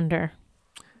 I wonder?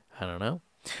 I don't know.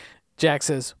 Jack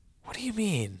says, "What do you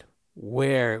mean?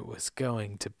 where it was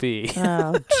going to be.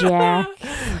 Oh, Jack.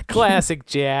 Classic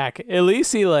Jack. At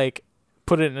least he like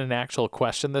put it in an actual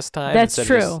question this time. That's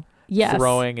instead of true. just Yes.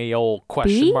 throwing a old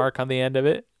question B? mark on the end of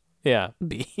it. Yeah.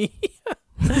 B.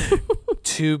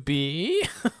 To be.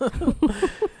 And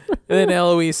then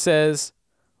Eloise says,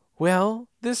 well,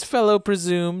 this fellow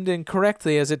presumed, and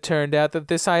correctly as it turned out, that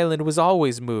this island was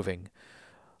always moving.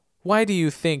 Why do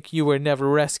you think you were never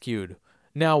rescued?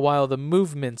 Now, while the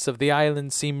movements of the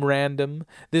island seem random,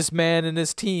 this man and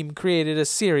his team created a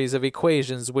series of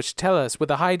equations which tell us with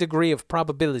a high degree of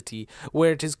probability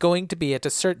where it is going to be at a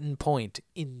certain point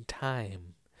in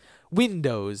time.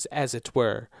 Windows, as it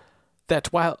were,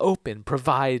 that while open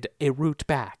provide a route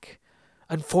back.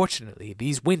 Unfortunately,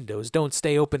 these windows don't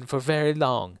stay open for very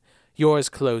long. Yours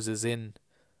closes in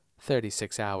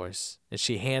 36 hours. And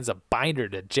she hands a binder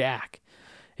to Jack.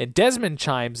 And Desmond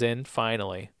chimes in,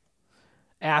 finally,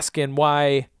 asking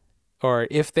why, or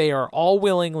if they are all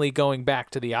willingly going back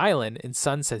to the island, and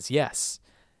Sun says yes,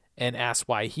 and asks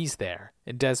why he's there.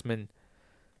 And Desmond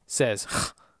says,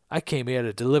 I came here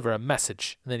to deliver a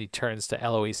message. And then he turns to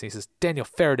Eloise and he says, Daniel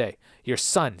Faraday, your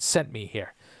son, sent me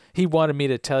here. He wanted me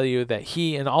to tell you that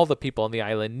he and all the people on the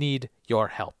island need your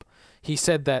help. He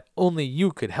said that only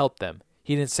you could help them.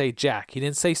 He didn't say Jack. He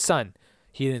didn't say Son.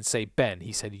 He didn't say Ben.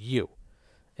 He said you.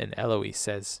 And Eloise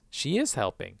says she is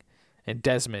helping. And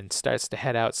Desmond starts to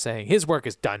head out saying his work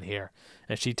is done here.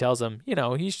 And she tells him,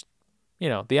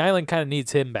 the island kind of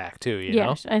needs him back too, you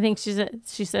know? I think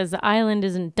she says the island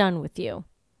isn't done with you.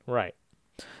 Right.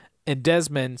 And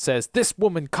Desmond says, this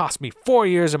woman cost me 4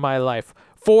 years of my life.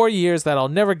 4 years that I'll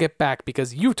never get back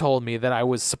because you told me that I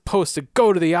was supposed to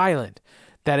go to the island.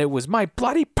 That it was my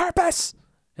bloody purpose.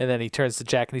 And then he turns to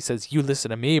Jack and he says, you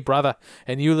listen to me, brother,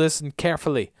 and you listen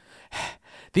carefully.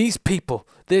 These people,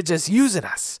 they're just using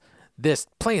us. They're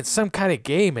playing some kind of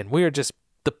game and we're just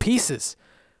the pieces.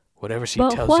 Whatever she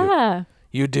tells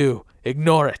you do.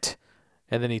 Ignore it.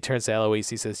 And then he turns to Eloise.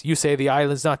 He says, you say the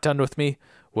island's not done with me?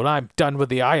 Well, I'm done with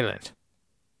the island.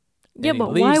 Yeah,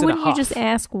 but why wouldn't you just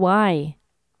ask why?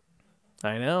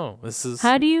 I know.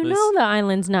 How do you know the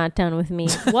island's not done with me?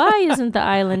 Why isn't the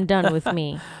island done with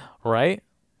me? Right?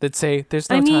 They'd say, there's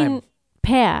no time.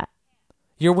 Pat.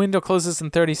 Your window closes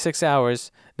in 36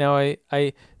 hours. Now,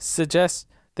 I suggest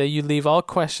that you leave all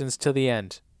questions till the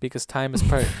end because time is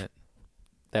pertinent.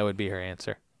 That would be her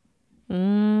answer. And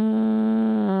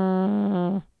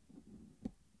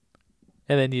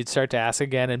then you'd start to ask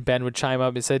again, and Ben would chime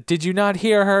up and say, did you not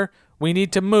hear her? We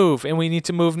need to move, and we need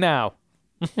to move now.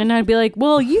 And I'd be like,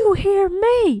 well, you hear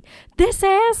me. This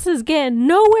ass is getting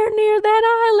nowhere near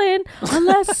that island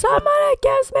unless somebody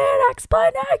gives me an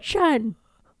explanation.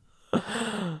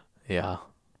 Yeah.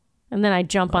 And then I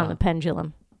jump on the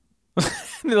pendulum.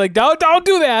 They're like, don't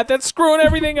do that. That's screwing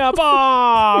everything up.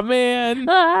 Oh, man.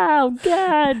 Oh,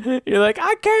 God. You're like,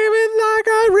 I came in like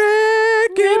a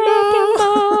wrecking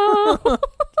ball.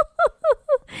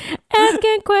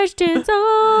 Asking questions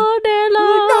all day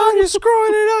long. Like, no, you're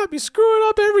screwing it up. You're screwing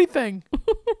up everything.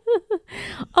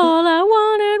 All I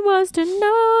wanted was to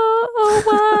know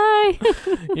why.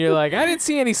 You're like, I didn't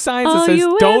see any signs that says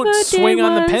don't swing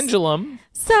on the pendulum.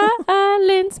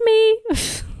 Silence me.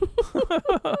 It's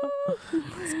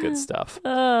good stuff.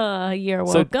 You're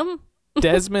welcome.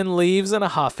 Desmond leaves in a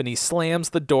huff and he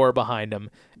slams the door behind him.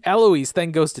 Eloise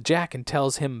then goes to Jack and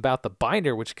tells him about the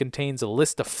binder, which contains a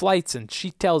list of flights, and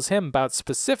she tells him about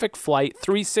specific flight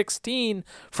 316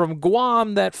 from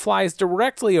Guam that flies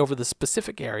directly over the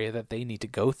specific area that they need to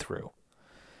go through.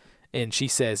 And she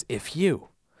says, if you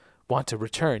want to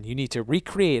return, you need to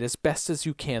recreate as best as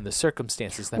you can the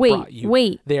circumstances that brought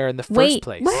you there in the first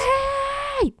place.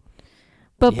 Wait!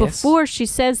 But before she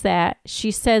says that,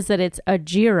 she says that it's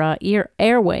Ajira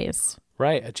Airways.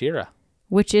 Right, Ajira.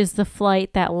 Which is the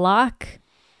flight that Locke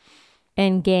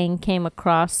and gang came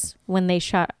across when they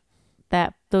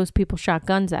those people shot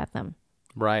guns at them.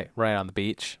 Right on the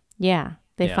beach. Yeah,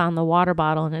 they found the water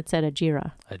bottle and it said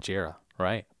Ajira. Ajira,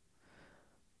 right.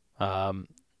 And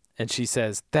she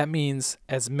says, that means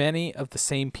as many of the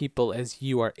same people as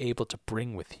you are able to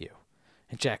bring with you.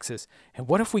 And Jack says, and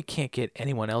what if we can't get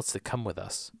anyone else to come with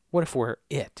us? What if we're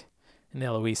it? And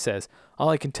Eloise says, all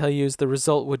I can tell you is the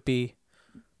result would be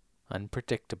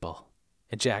unpredictable.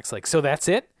 And Jack's like, so that's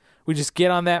it? We just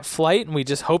get on that flight and we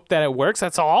just hope that it works?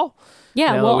 That's all?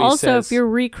 Yeah, well, also, if you're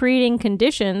recreating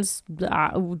conditions,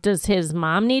 does his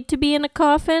mom need to be in a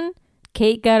coffin?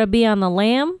 Kate got to be on the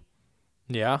lam?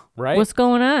 Yeah, right. What's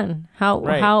going on?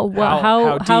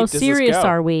 How serious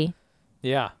are we?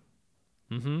 Yeah.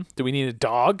 Mm-hmm. Do we need a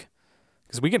dog?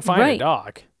 Because we can find a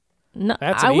dog. No,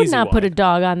 I would not put a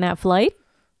dog on that flight.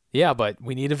 Yeah, but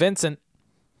we need a Vincent.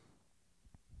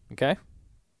 Okay?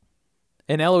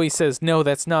 And Eloise says, no,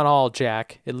 that's not all,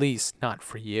 Jack. At least not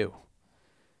for you.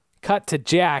 Cut to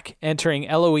Jack entering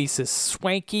Eloise's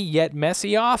swanky yet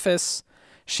messy office.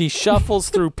 She shuffles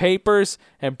through papers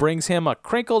and brings him a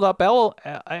crinkled up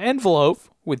envelope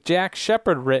with Jack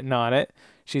Shepherd written on it.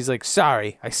 She's like,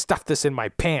 sorry, I stuffed this in my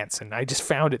pants and I just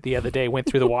found it the other day, went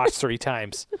through the wash 3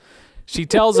 times. She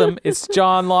tells him it's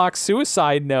John Locke's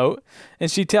suicide note, and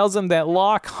she tells him that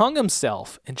Locke hung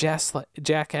himself. And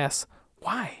Jack asks,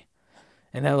 why?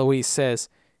 And Eloise says,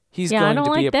 he's going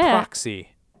to be a proxy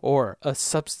or a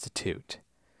substitute.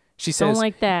 She says, don't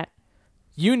like that.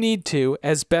 You need to,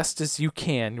 as best as you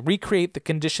can, recreate the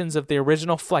conditions of the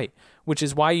original flight, which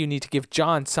is why you need to give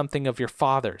John something of your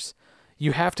father's.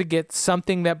 You have to get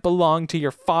something that belonged to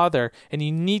your father, and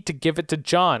you need to give it to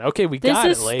John. Okay, we got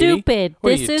it, lady. This is stupid.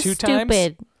 This is 2 stupid.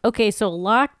 times? Okay, so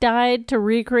Locke died to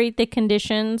recreate the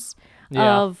conditions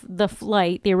of the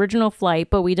flight, the original flight,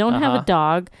 but we don't have a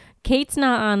dog. Kate's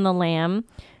not on the lam.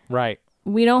 Right.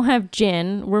 We don't have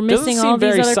Jin. We're missing all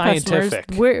these other scientific.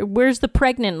 customers. Where's the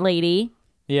pregnant lady?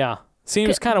 Yeah.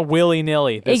 Seems kind of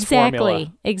willy-nilly, this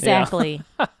formula. Exactly.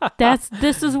 Yeah.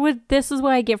 This is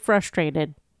why I get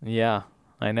frustrated. Yeah,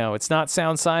 I know. It's not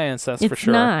sound science, that's for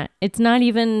sure. It's not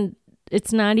even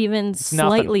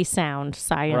slightly sound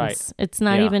science. Right. It's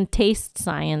not even taste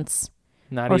science.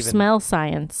 Or smell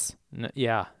science.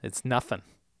 Yeah, it's nothing.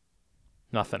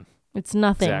 Nothing. It's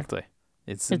nothing. Exactly.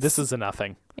 This is a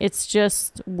nothing. It's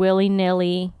just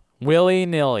willy-nilly.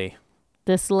 Willy-nilly.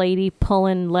 This lady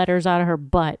pulling letters out of her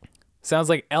butt. Sounds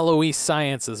like Eloise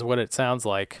science is what it sounds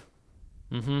like.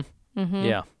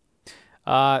 Yeah.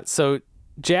 So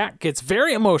Jack gets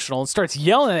very emotional and starts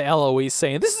yelling at Eloise,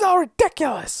 saying, this is all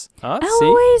ridiculous.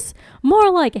 Eloise? See?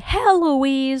 More like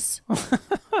Heloise.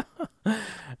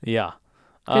 Yeah.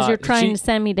 Because you're trying to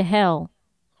send me to hell.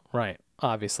 Right,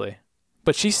 obviously.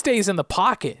 But she stays in the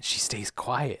pocket. She stays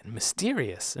quiet and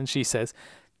mysterious. And she says,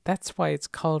 that's why it's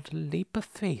called leap of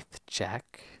faith,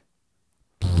 Jack.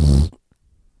 And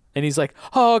he's like,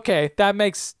 oh, okay, that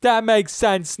makes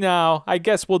sense now. I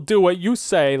guess we'll do what you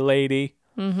say, lady.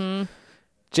 Mm-hmm.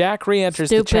 Jack re-enters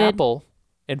the chapel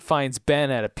and finds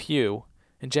Ben at a pew.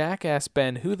 And Jack asks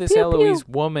Ben who this Eloise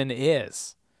woman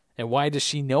is. And why does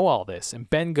she know all this? And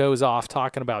Ben goes off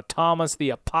talking about Thomas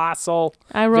the Apostle.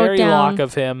 I wrote very down, Locke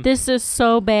of him. This is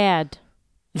so bad.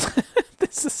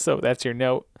 That's your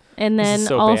note. And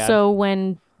then also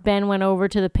when Ben went over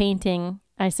to the painting,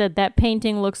 I said that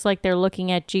painting looks like they're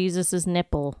looking at Jesus's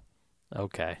nipple.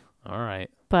 Okay. All right.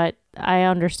 But I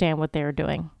understand what they were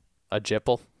doing. A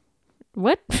jipple?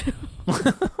 What?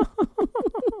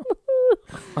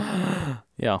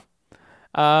 Yeah.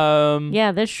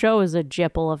 Yeah, this show is a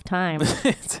jipple of time.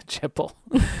 It's a jipple.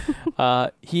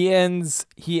 He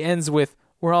ends with,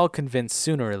 we're all convinced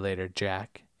sooner or later,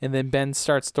 Jack. And then Ben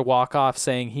starts to walk off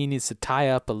saying he needs to tie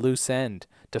up a loose end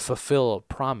to fulfill a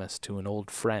promise to an old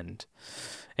friend.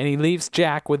 And he leaves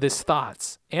Jack with his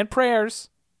thoughts and prayers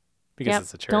because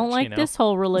it's a church. Don't like this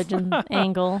whole religion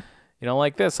angle. You don't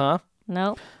like this, huh?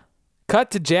 Nope. Cut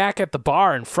to Jack at the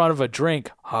bar in front of a drink.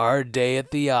 Hard day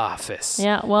at the office.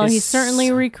 Yeah, well, he's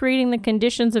certainly recreating the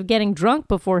conditions of getting drunk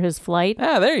before his flight.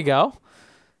 Ah, there you go.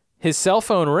 His cell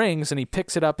phone rings and he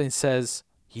picks it up and says,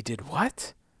 "You did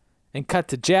what?" And cut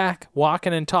to Jack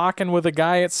walking and talking with a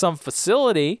guy at some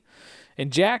facility.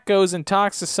 And Jack goes and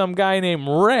talks to some guy named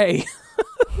Ray.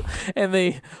 And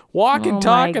they walk and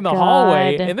talk in the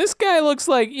hallway. And this guy looks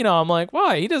like, I'm like,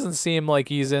 wow, he doesn't seem like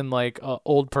he's in like a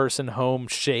old person home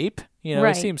shape.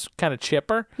 He seems kind of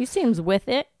chipper. He seems with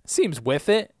it.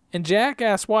 And Jack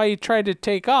asks why he tried to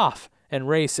take off. And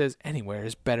Ray says, anywhere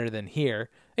is better than here.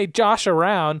 They josh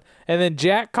around. And then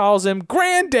Jack calls him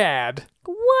Granddad.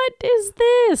 What is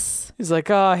this? He's like,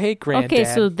 oh, hey, Granddad. Okay,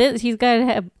 so he's got to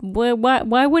have.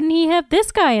 Why wouldn't he have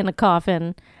this guy in a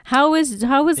coffin? How is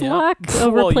Locke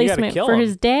a replacement for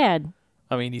his dad?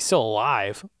 I mean, he's still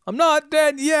alive. I'm not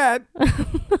dead yet.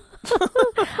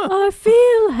 I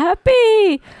feel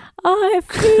happy.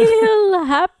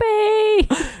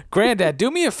 Granddad,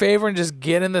 do me a favor and just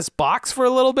get in this box for a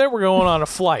little bit. We're going on a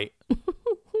flight.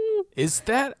 Is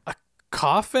that a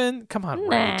coffin? Come on,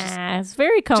 Ray. Nah, it's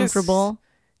very comfortable.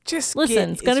 Just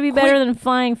listen, it's going to be better than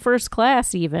flying first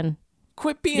class even.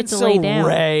 Quit being so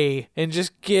Ray and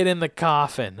just get in the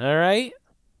coffin, all right?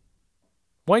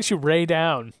 Why don't you Ray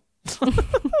down?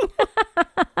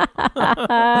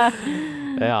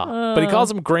 Yeah. But he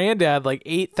calls him granddad like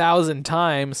 8,000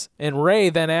 times. And Ray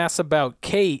then asks about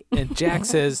Kate. And Jack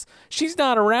says, she's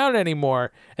not around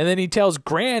anymore. And then he tells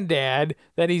granddad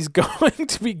that he's going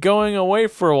to be going away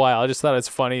for a while. I just thought it's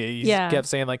funny. He kept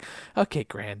saying like, okay,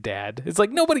 granddad. It's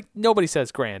like nobody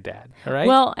says granddad. All right.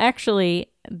 Well, actually,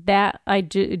 that I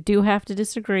do have to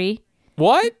disagree.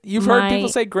 What? You've heard people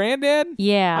say granddad?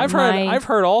 Yeah. I've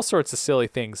heard all sorts of silly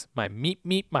things. My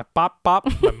meep, my pop, my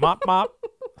mop.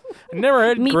 I never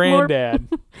heard granddad.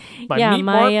 My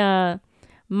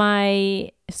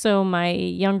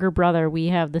younger brother, we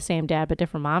have the same dad but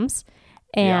different moms,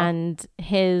 and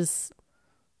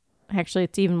actually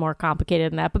it's even more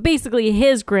complicated than that, but basically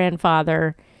his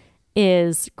grandfather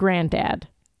is granddad.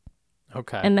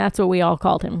 Okay. And that's what we all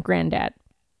called him, granddad.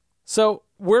 So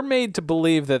we're made to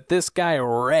believe that this guy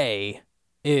Ray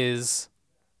is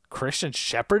Christian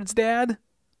Shepherd's dad?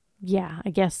 Yeah, I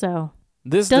guess so.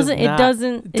 This does not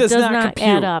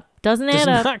add up. Does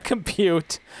not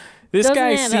compute. This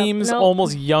guy seems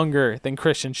almost younger than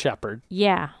Christian Shepherd.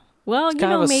 Yeah. Well,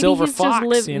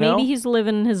 maybe he's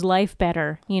living his life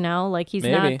better, like he's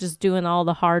not just doing all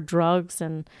the hard drugs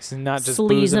and he's not just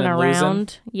sleazing around. Losing.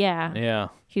 Yeah. Yeah.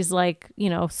 He's like,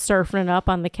 surfing it up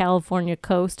on the California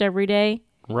coast every day.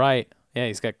 Right. Yeah,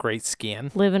 he's got great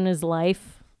skin. Living his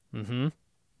life. Mm-hmm.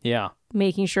 Yeah.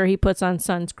 Making sure he puts on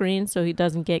sunscreen so he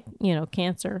doesn't get,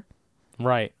 cancer.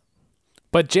 Right.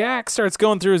 But Jack starts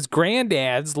going through his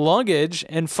granddad's luggage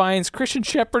and finds Christian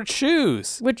Shepherd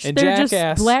shoes. Which and they're Jack just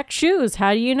asks, black shoes.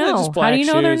 How do you know? How do you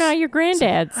know they're not your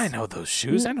granddad's? I know those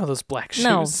shoes. I know those black shoes.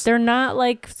 No, they're not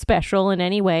like special in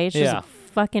any way. It's just a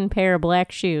fucking pair of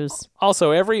black shoes.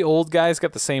 Also, every old guy's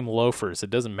got the same loafers. It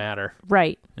doesn't matter.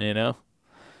 Right.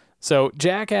 So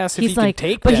Jack asks if he can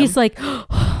take them. But he's like,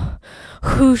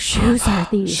 whose shoes are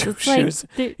these? Shoes.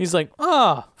 He's like,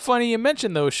 funny you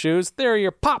mentioned those shoes. They're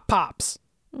your pop-pops.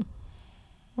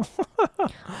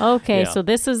 Okay, so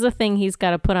this is the thing he's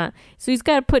got to put on. So he's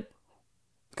got to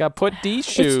put these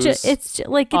shoes it's just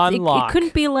like it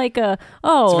couldn't be like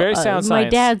my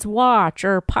dad's watch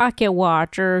or pocket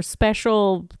watch or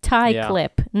special tie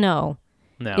clip. No,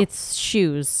 it's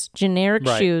shoes, generic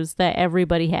shoes that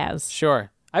everybody has.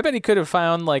 Sure. I bet he could have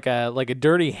found like a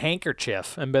dirty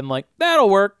handkerchief and been like, that'll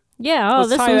work. Yeah,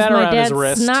 this was my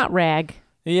dad's snot rag.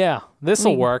 Yeah,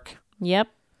 this'll work. Yep.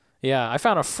 Yeah, I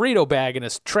found a Frito bag in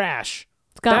his trash.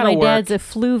 It's got my dad's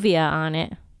effluvia on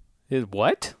it. His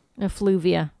what?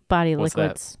 Effluvia, body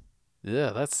liquids. Yeah,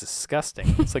 that's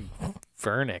disgusting. It's like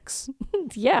Vernix.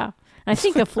 Yeah, I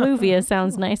think effluvia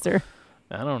sounds nicer.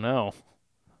 I don't know.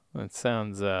 It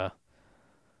sounds, yeah,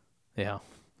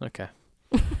 okay.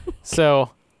 So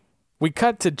we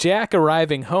cut to Jack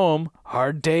arriving home,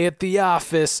 hard day at the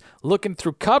office, looking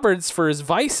through cupboards for his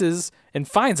vices, and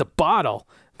finds a bottle.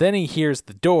 Then he hears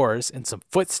the doors and some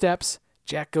footsteps.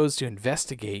 Jack goes to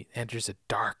investigate, enters a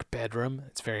dark bedroom.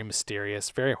 It's very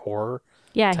mysterious, very horror.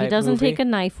 Yeah, he doesn't take a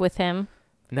knife with him.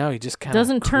 No, he just kind of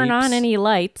doesn't turn on any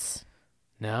lights.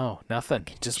 No, nothing.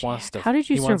 He just wants to. How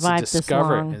did you survive this long?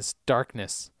 Discover it in his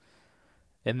darkness.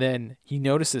 And then he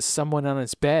notices someone on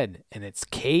his bed, and it's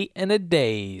Kate in a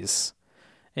daze.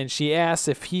 And she asks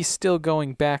if he's still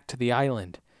going back to the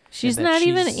island. She's not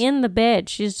even in the bed.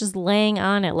 She's just laying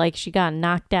on it like she got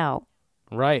knocked out.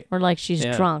 Right. Or like she's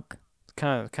drunk. It's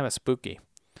kind of spooky.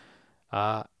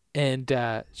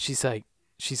 And she's like,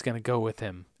 she's going to go with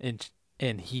him.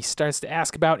 And he starts to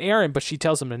ask about Aaron, but she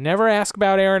tells him to never ask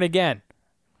about Aaron again.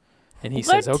 And he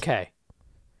says, okay.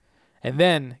 And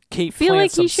then Kate feel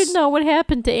like he should know what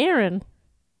happened to Aaron.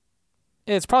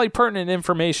 It's probably pertinent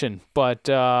information, but,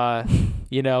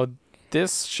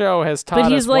 this show has taught us one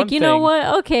thing. But he's like, you know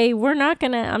what? Okay, I'm not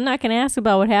gonna ask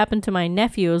about what happened to my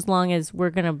nephew as long as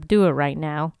we're gonna do it right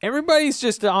now. Everybody's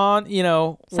just on,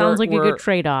 Sounds like a good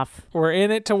trade-off. We're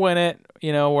in it to win it.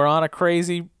 We're on a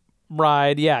crazy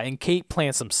ride. Yeah, and Kate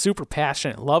plants some super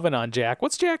passionate loving on Jack.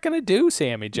 What's Jack gonna do,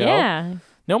 Sammy Joe? Yeah.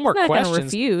 No more questions. Not gonna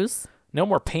refuse. No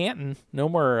more panting. No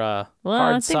more hard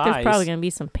I think sighs. there's probably going to be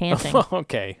some panting.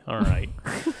 Okay. All right.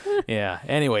 Yeah.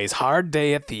 Anyways, hard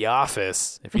day at the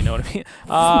office, if you know what I mean.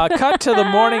 Cut to the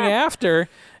morning after.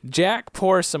 Jack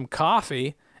pours some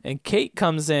coffee, and Kate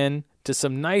comes in to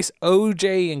some nice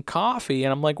OJ and coffee.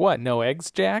 And I'm like, what? No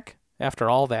eggs, Jack? After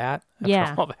all that?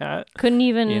 After all that? Couldn't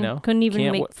even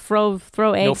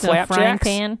throw eggs in a frying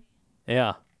pan?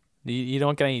 Yeah. You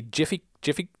don't get any Jiffy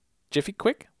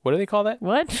Quick? What do they call that?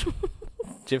 What?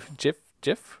 Jiff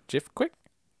Quick?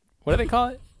 What do they call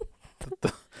it?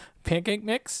 the pancake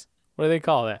mix? What do they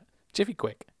call that? Jiffy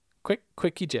Quick.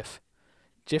 Quickie Jiff.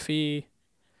 Jiffy.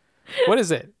 What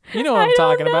is it? You know what I'm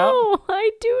talking about.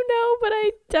 I do know, but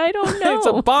I don't know. It's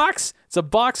a box. It's a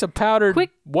box of powdered quick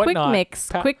whatnot. mix.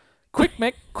 Quick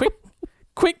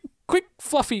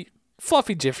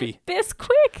fluffy Jiffy.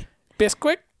 Bisquick.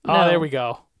 Bisquick? Oh, No. there we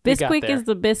go. We got Bisquick there. is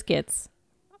the biscuits.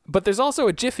 But there's also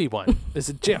a Jiffy one. There's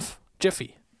a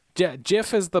Jiffy.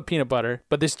 Jif is the peanut butter,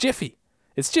 but there's Jiffy.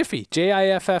 It's Jiffy.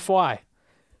 Jiffy.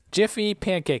 Jiffy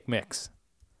pancake mix.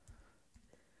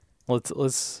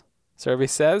 Let's survey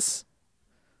says.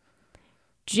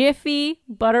 Jiffy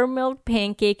buttermilk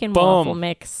pancake and Boom. waffle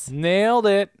mix. Nailed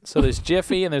it. So there's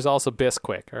Jiffy and there's also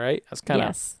Bisquick, all right? That's kind of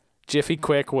Yes. Jiffy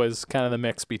Quick was kind of the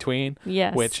mix between,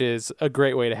 Yes. which is a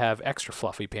great way to have extra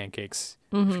fluffy pancakes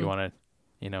Mm-hmm. if you want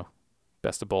to,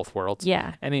 best of both worlds.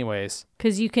 Yeah. Anyways,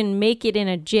 Because you can make it in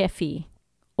a jiffy,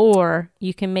 or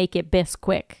you can make it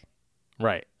Bisquick.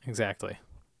 right, exactly.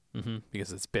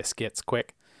 Because it's biscuits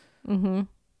quick.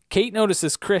 Kate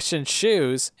notices Christian's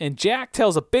shoes, and Jack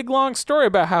tells a big long story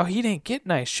about how he didn't get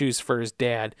nice shoes for his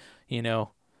dad.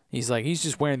 He's like, he's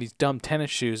just wearing these dumb tennis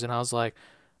shoes, and I was like,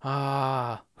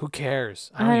 who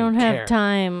cares? I don't even have care.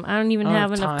 time. I don't even I don't have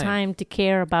have enough time. time to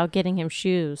care about getting him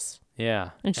shoes. Yeah.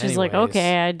 And she's like, Anyways.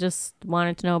 okay, I just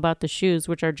wanted to know about the shoes,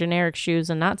 which are generic shoes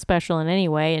and not special in any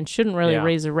way and shouldn't really Yeah.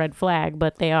 raise a red flag,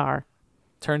 but they are.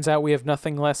 Turns out we have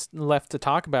nothing left to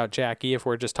talk about, Jackie, if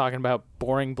we're just talking about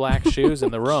boring black shoes in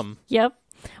the room. Yep.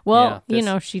 Well,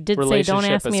 Yeah, this she did say, don't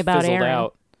Relationship ask me has about fizzled Aaron.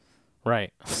 out.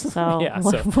 Right. So, Yeah,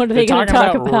 what, so what are they're they going to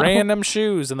talking talk about? random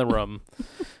shoes in the room.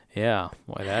 Yeah.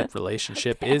 Boy, that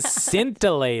relationship is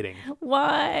scintillating.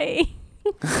 Why?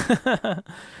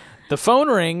 The phone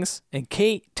rings and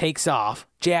Kate takes off.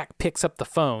 Jack picks up the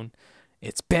phone.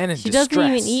 It's Ben in She distress.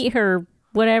 doesn't even eat her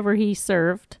whatever he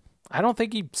served. I don't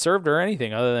think he served her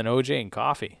anything other than OJ and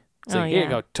coffee. It's like, here you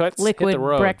go, toots, Liquid hit the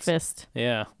roads. breakfast.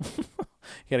 Yeah. You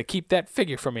got to keep that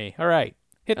figure for me. All right.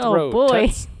 Hit the Oh, road, boy.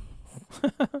 toots.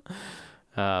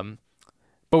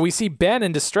 But we see Ben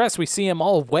in distress. We see him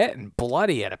all wet and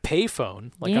bloody at a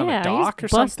payphone, like on a dock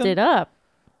he's or busted something. up.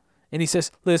 And he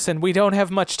says, listen, we don't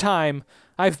have much time.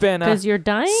 I've been 'Cause you're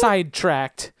dying?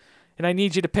 sidetracked, and I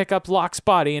need you to pick up Locke's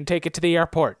body and take it to the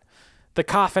airport. The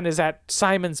coffin is at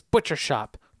Simon's butcher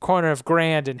shop, corner of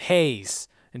Grand and Hayes.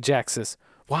 And Jack says,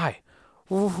 why?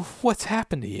 What's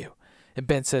happened to you? And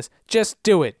Ben says, just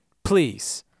do it,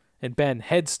 please. And Ben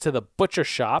heads to the butcher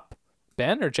shop.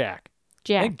 Ben or Jack?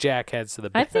 Jack. I think Jack heads to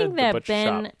the I think the that butcher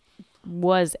Ben shop.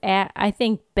 was at. I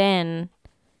think Ben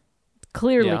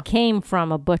clearly Yeah. came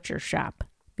from a butcher shop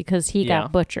because he Yeah.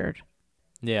 got butchered.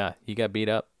 Yeah, he got beat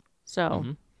up. So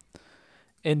Mm-hmm.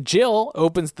 And Jill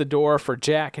opens the door for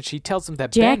Jack, and she tells him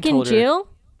that Jack Ben and told her. Jill,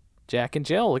 Jack and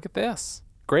Jill, look at this.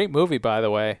 Great movie, by the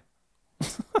way.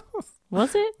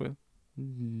 was it?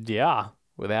 Yeah,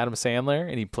 with Adam Sandler,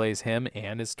 and he plays him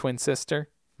and his twin sister.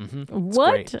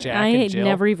 What? great. Jack I and had Jill.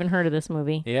 never even heard of this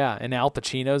movie. Yeah, and Al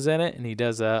Pacino's in it, and he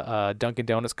does a Dunkin'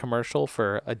 Donuts commercial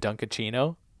for a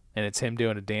Dunkachino, and it's him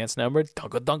doing a dance number.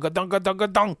 Dunkachino.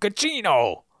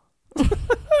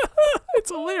 It's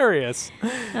hilarious.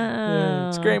 Yeah,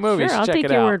 it's a great movie. You Sure, should I'll check take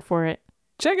it your out. word for it.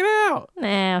 Check it out.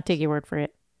 Nah, I'll take your word for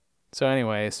it. So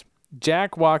anyways,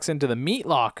 Jack walks into the meat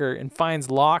locker and finds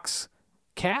Locke's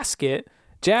casket.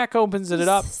 Jack opens it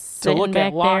up to Sitting look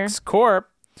back at Locke's corpse.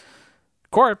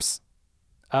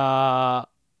 Yeah,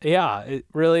 it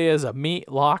really is a meat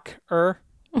locker.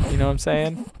 You know what I'm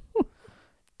saying?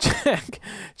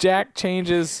 Jack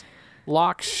changes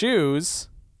Locke's shoes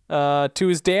to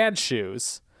his dad's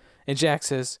shoes. And Jack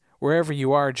says, wherever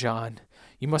you are, John,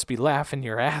 you must be laughing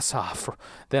your ass off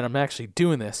that I'm actually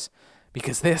doing this,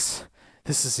 because this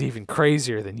is even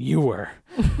crazier than you were.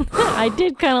 I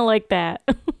did kind of like that.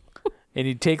 And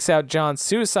he takes out John's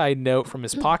suicide note from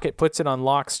his pocket, puts it on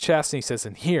Locke's chest, and he says,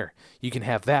 and here, you can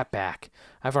have that back.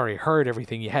 I've already heard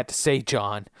everything you had to say,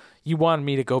 John. You wanted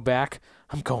me to go back?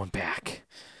 I'm going back.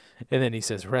 And then he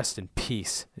says, rest in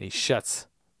peace. And he shuts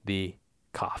the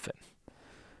coffin.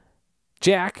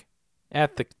 Jack,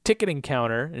 at the ticketing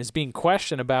counter, is being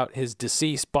questioned about his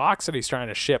deceased box that he's trying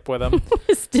to ship with him.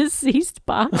 His deceased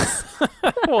box.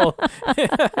 Well,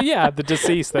 yeah, the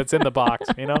deceased that's in the box,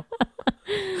 you know?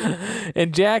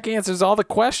 And Jack answers all the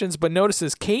questions, but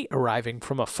notices Kate arriving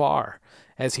from afar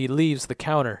as he leaves the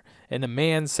counter. And the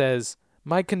man says,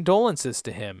 my condolences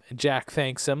to him. And Jack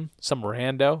thanks him, some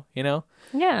rando, you know?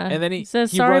 Yeah. And then he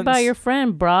says, he sorry runs- about your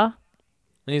friend, brah.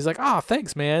 And he's like, oh,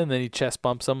 thanks, man. And then he chest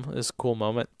bumps him. It's a cool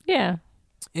moment. Yeah.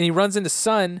 And he runs into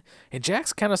Sun, and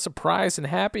Jack's kind of surprised and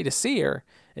happy to see her.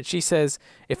 And she says,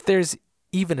 if there's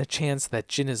even a chance that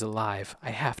Jin is alive,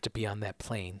 I have to be on that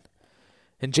plane.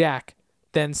 And Jack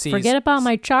then sees... Forget about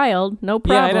my child. No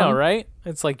problem. Yeah, I know, right?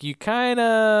 It's like you kind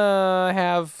of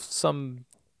have some,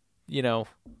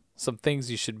 some things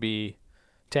you should be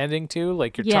tending to,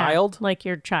 like your child. Like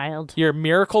your child. Your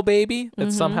miracle baby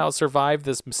that somehow survived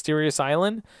this mysterious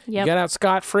island. Yep. You got out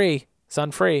scot-free,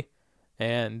 sun-free,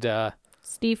 and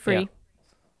Steve free.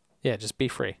 Yeah, just be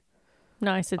free.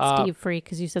 No, I said Steve free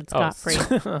because you said Scott free.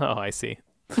 Oh, I see.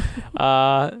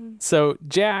 So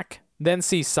Jack then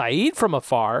sees Saeed from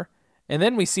afar, and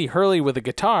then we see Hurley with a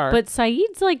guitar. But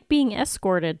Saeed's like being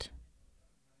escorted.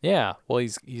 Yeah, well,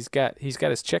 he's got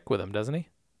his chick with him, doesn't he?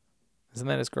 Isn't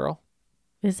that his girl?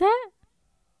 Is that?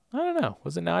 I don't know.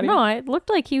 Was it not? No, it looked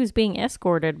like he was being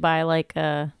escorted by like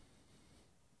a.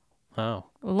 Oh,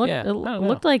 It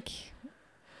looked like.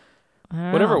 I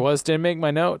don't Whatever know. it was, didn't make my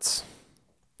notes.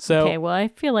 So Okay, well, I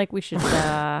feel like we should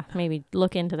maybe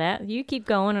look into that. You keep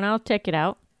going, and I'll check it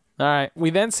out. all right, we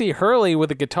then see Hurley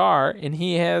with a guitar, and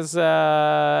he has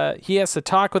to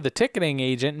talk with the ticketing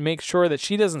agent and make sure that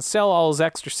she doesn't sell all those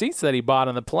extra seats that he bought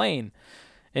on the plane.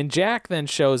 And Jack then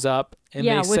shows up, and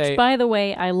Yeah, they which, say, by the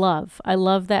way, I love. I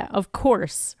love that. Of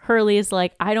course, Hurley is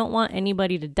like, I don't want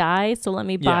anybody to die, so let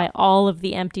me buy Yeah. all of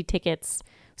the empty tickets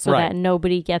so Right. that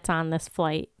nobody gets on this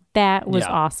flight. That was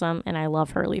Yeah. awesome, and I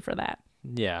love Hurley for that.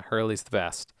 yeah, Hurley's the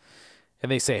best.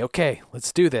 And they say, okay,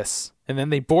 let's do this. And then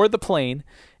they board the plane,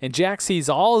 and Jack sees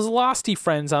all his Losty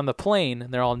friends on the plane,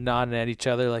 and they're all nodding at each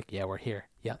other like, yeah, we're here.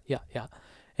 Yeah, yeah, yeah.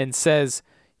 And says,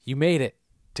 you made it,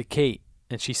 to Kate.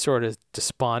 And she's sort of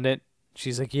despondent.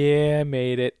 She's like, yeah, I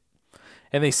made it.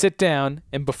 And they sit down,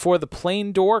 and before the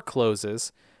plane door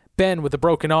closes, Ben with a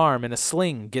broken arm and a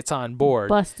sling gets on board.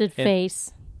 Busted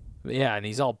face. Yeah, and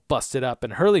he's all busted up,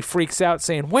 and Hurley freaks out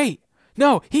saying, wait,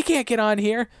 no, he can't get on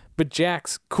here. But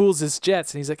Jax cools his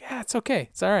jets, and he's like, it's okay.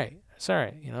 It's all right. It's all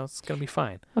right. You know, it's going to be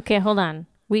fine. Okay, hold on.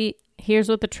 Here's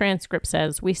what the transcript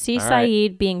says. We see All right.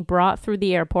 Saeed being brought through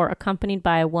the airport accompanied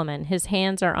by a woman. His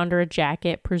hands are under a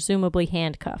jacket, presumably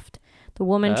handcuffed. The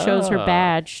woman shows her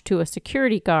badge to a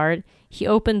security guard. He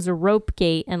opens a rope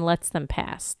gate and lets them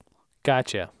pass.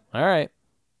 Gotcha. All right.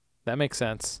 That makes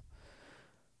sense.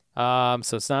 So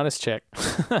it's not his chick.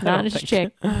 Not his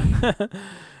chick.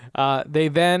 They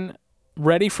then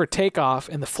ready for takeoff,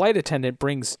 and the flight attendant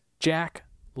brings Jack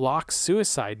Locke's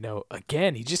suicide note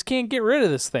again. He just can't get rid of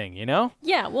this thing, you know?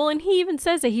 Yeah, well, and he even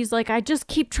says it. He's like, I just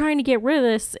keep trying to get rid of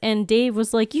this. And Dave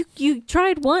was like, you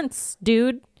tried once,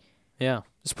 dude. Yeah.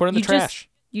 Just put it in the trash.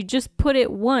 You just put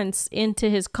it once into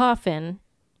his coffin.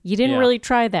 You didn't Yeah. really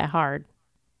try that hard.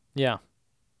 Yeah.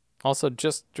 Also,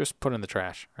 just put it in the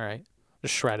trash, all right?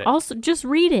 Just shred it. Also, just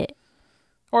read it.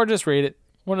 Or just read it.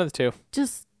 One of the two.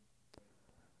 Just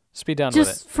Just be done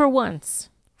with it. for once.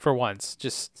 For once.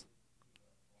 Just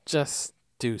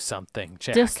do something,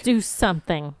 Jack. Just do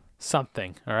something.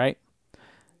 Something, all right?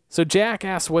 So Jack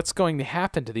asks what's going to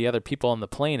happen to the other people on the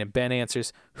plane, and Ben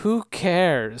answers, who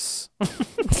cares?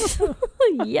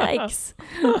 Yikes.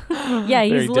 Yeah,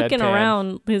 he's Very looking deadpan.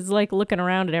 around. He's like looking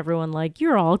around at everyone like,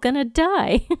 you're all gonna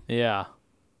die. Yeah.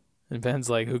 And Ben's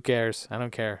like, who cares? I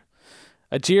don't care.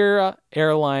 Ajira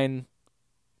Airline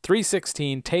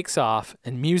 316 takes off,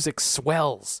 and music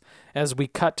swells as we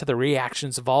cut to the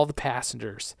reactions of all the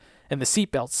passengers. And the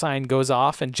seatbelt sign goes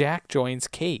off, and Jack joins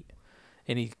Kate.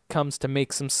 And he comes to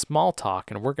make some small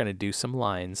talk, and we're going to do some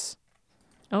lines.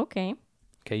 Okay.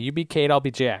 Okay, you be Kate, I'll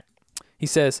be Jack. He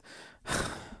says,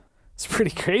 it's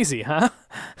pretty crazy, huh?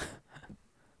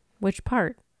 Which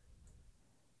part?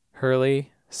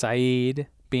 Hurley, Saeed,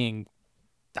 being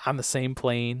on the same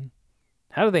plane.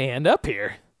 How do they end up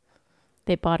here?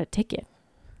 They bought a ticket.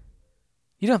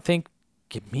 You don't think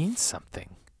it means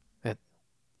something? That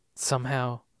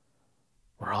somehow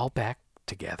we're all back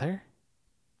together?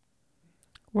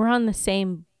 We're on the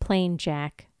same plane,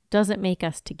 Jack. Doesn't make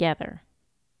us together.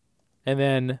 And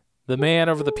then the man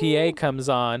over the PA comes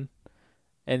on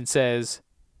and says,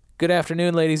 good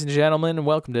afternoon, ladies and gentlemen, and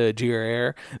welcome to Ajira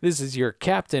Air. This is your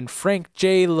captain, Frank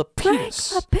J.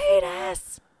 Lapidus.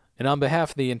 Lapidus! And on behalf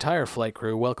of the entire flight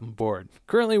crew, welcome aboard.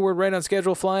 Currently, we're right on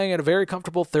schedule, flying at a very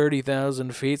comfortable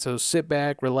 30,000 feet, so sit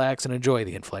back, relax, and enjoy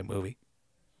the in-flight movie.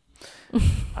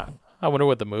 I wonder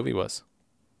what the movie was.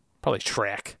 Probably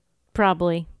Shrek.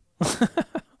 Probably.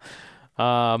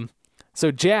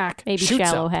 So Jack Maybe shoots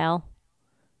Shallow up. Hal.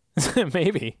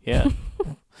 Maybe, yeah.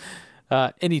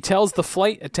 And he tells the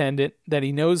flight attendant that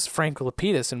he knows Frank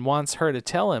Lapidus and wants her to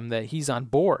tell him that he's on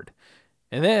board.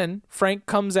 And then Frank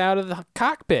comes out of the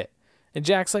cockpit. And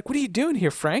Jack's like, what are you doing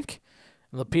here, Frank?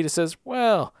 And Lapidus says,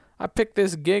 well, I picked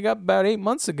this gig up about 8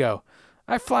 months ago.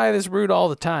 I fly this route all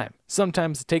the time.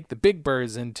 Sometimes to take the big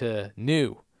birds into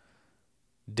New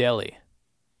Delhi.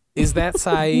 Is that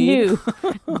Saeed?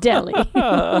 New Delhi.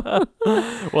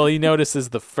 Well, he notices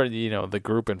the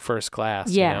group in first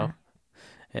class. Yeah. You know?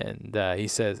 And he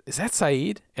says, is that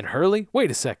Saeed and Hurley?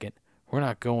 Wait a second. We're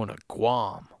not going to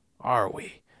Guam, are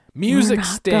we? Music We're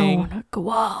not sting. going to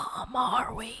Guam,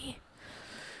 are we?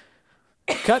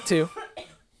 Cut to.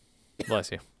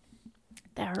 Bless you.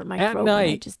 That hurt my At throat when I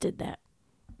night- just did that.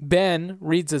 Ben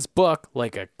reads his book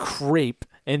like a creep,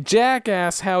 and Jack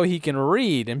asks how he can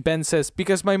read, and Ben says,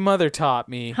 because my mother taught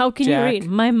me. How can Jack. you read?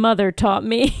 My mother taught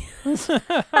me. What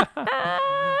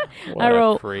I a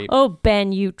wrote, creep. oh,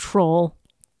 Ben, you troll.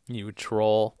 You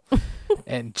troll.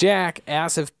 And Jack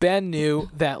asks if Ben knew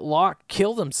that Locke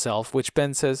killed himself, which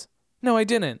Ben says, no, I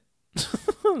didn't.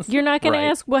 You're not going Right. to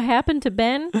ask what happened to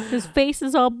Ben? His face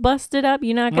is all busted up.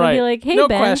 You're not going to be Right. like, hey, No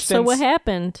Ben, so questions. what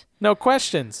happened? No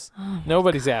questions. Oh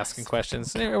Nobody's asking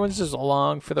questions. Everyone's just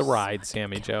along for the ride,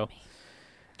 Sammy Joe.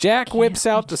 Jack whips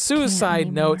out the suicide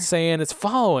anymore. note saying it's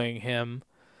following him.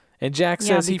 And Jack Yeah,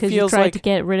 says he because you feels tried like to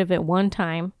get rid of it one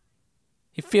time.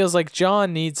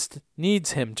 John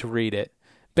needs him to read it.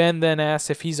 Ben then asks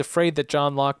if he's afraid that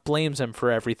John Locke blames him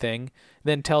for everything,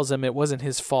 then tells him it wasn't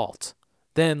his fault.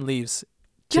 Then leaves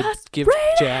to Just give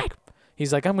read Jack. it!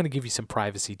 He's like, I'm going to give you some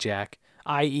privacy, Jack.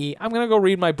 I.e., I'm going to go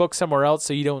read my book somewhere else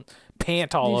so you don't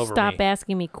pant all You over stop me.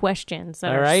 asking me questions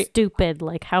that All are right? stupid,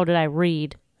 like how did I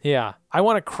read? Yeah. I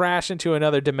want to crash into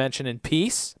another dimension in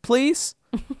peace, please.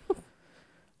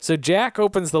 So Jack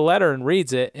opens the letter and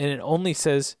reads it, and it only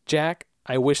says, Jack,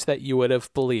 I wish that you would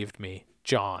have believed me,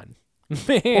 John.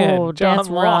 Man, Oh, John that's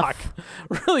Locke.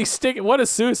 rough. Really sticking. What a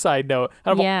suicide note.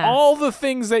 Out of Yeah. all the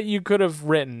things that you could have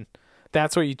written,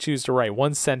 that's what you choose to write.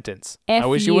 One sentence. I F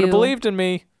wish you would have you. believed in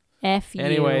me. F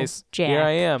Anyways, you, Jack here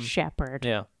I am. Shepherd.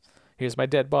 Yeah. Here's my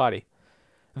dead body.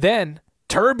 Then,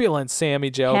 turbulence, Sammy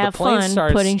Joe. Have the plane fun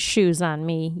starts. putting shoes on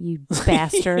me, you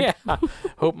bastard. Yeah.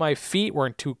 Hope my feet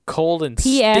weren't too cold and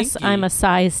P.S. stinky. I'm a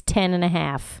size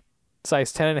 10.5.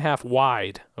 Size 10.5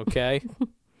 wide, okay?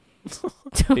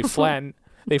 They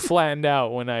flattened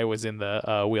out when I was in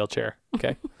the wheelchair,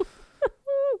 okay?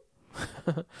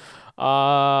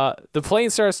 The plane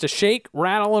starts to shake,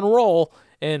 rattle, and roll,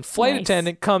 and flight Nice.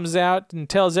 attendant comes out and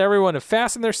tells everyone to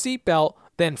fasten their seatbelt,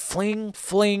 then fling,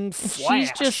 fling,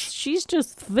 flash. She's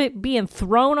just being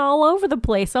thrown all over the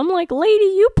place. I'm like, lady,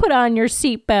 you put on your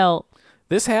seatbelt.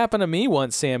 This happened to me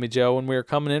once, Sammy Joe, when we were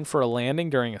coming in for a landing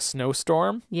during a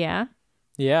snowstorm. Yeah.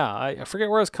 Yeah, I forget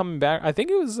where I was coming back. I think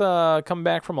it was coming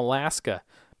back from Alaska,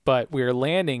 but we were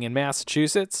landing in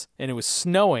Massachusetts, and it was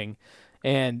snowing,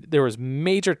 and there was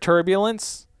major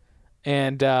turbulence,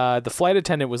 and the flight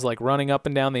attendant was like running up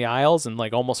and down the aisles and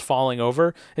like almost falling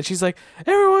over, and she's like,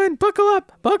 "Everyone, buckle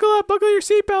up, buckle your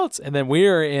seatbelts!" And then we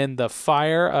were in the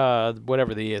fire,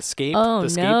 whatever the escape, Oh, the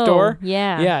escape no. door,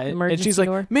 Yeah, yeah, and emergency she's like,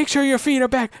 door. "Make sure your feet are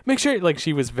back. Make sure," like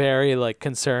she was very like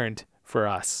concerned for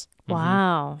us.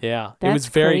 Wow. Yeah, it That's was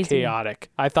very crazy. chaotic.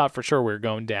 I thought for sure we were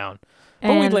going down. But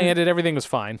we And landed. Everything was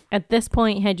fine. At this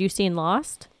point, had you seen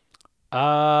Lost?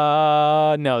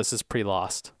 No, this is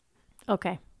pre-Lost.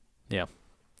 Okay. Yeah.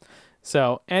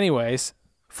 So, anyways,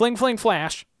 fling, fling,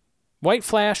 flash. White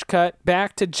flash cut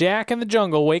back to Jack in the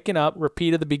jungle waking up.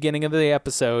 Repeat of the beginning of the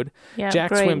episode. Yeah, Jack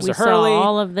great. swims We to Hurley. saw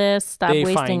all of this. Stop They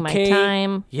wasting find my Kate,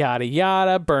 time. Yada,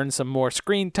 yada. Burn some more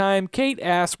screen time. Kate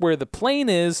asks where the plane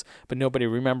is, but nobody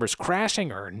remembers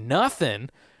crashing or nothing.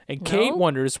 And Kate No?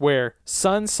 wonders where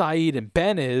Son, Saeed, and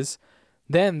Ben is.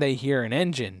 Then they hear an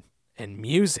engine and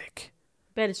music.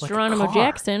 Bet it's Like a Geronimo car.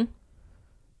 Jackson.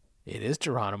 It is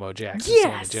Geronimo Jackson,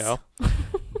 Yes! Sammy Joe.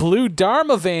 Blue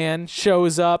Dharma van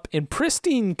shows up in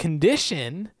pristine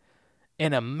condition,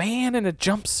 and a man in a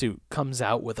jumpsuit comes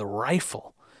out with a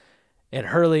rifle. And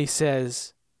Hurley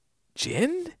says,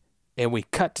 "Jin?" And we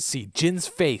cut to see Jin's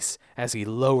face as he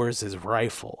lowers his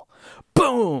rifle.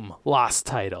 Boom! Lost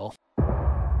title.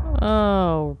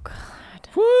 Oh, God.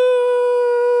 Woo!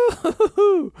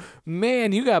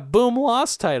 Man, you got Boom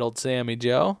Lost titled, Sammy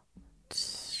Joe.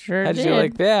 Sure How'd did. you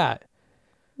like that?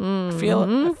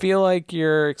 Mm-hmm. I feel like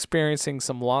you're experiencing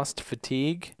some Lost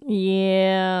fatigue.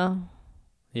 Yeah,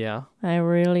 Yeah, I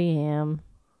really am.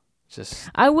 just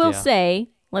I will yeah. say,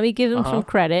 let me give them Uh-huh. some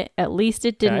credit. At least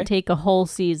it didn't Okay. take a whole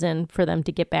season for them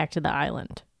to get back to the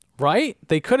island. Right?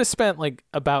 They could have spent like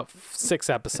about 6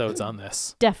 episodes on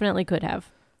this. Definitely could have.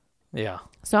 Yeah.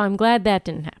 So I'm glad that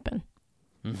didn't happen.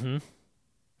 Mm-hmm.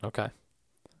 Okay.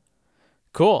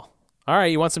 Cool. All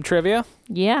right, you want some trivia?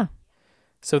 Yeah.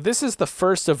 So this is the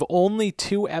first of only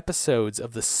 2 episodes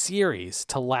of the series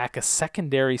to lack a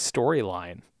secondary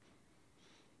storyline.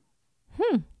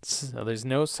 So there's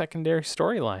no secondary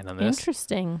storyline on this.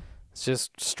 Interesting. It's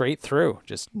just straight through.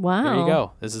 Just here Wow. you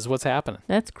go. This is what's happening.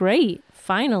 That's great.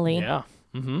 Finally. Yeah.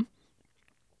 Mm-hmm.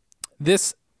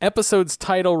 This episode's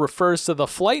title refers to the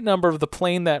flight number of the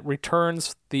plane that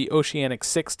returns the Oceanic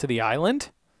 6 to the island.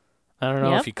 I don't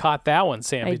know if you caught that one,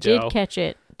 Sammy I Joe. did catch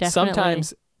it, definitely.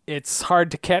 Sometimes it's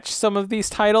hard to catch some of these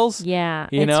titles. Yeah,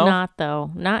 you it's know? not,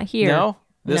 though. Not here. No?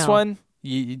 This No. one,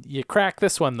 you crack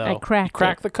this one, though. I cracked You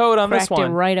cracked the code on this Cracked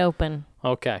one. it right open.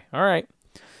 Okay, all right.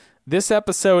 This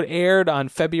episode aired on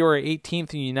February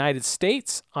 18th in the United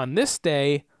States. On this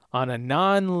day, on a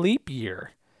non-leap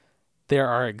year, there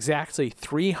are exactly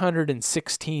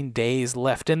 316 days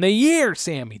left in the year,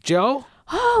 Sammy Joe.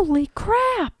 Holy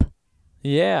crap!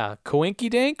 Yeah,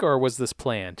 coinky dink, or was this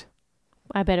planned?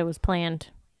 I bet it was planned.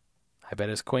 I bet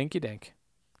it's coinky dink.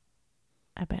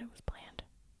 I bet it was planned.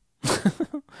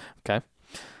 Okay.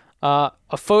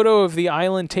 A photo of the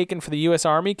island taken for the U.S.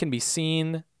 Army can be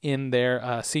seen in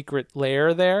their secret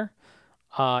lair there.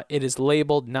 It is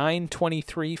labeled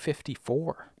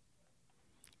 9/23/54.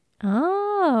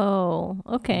 Oh,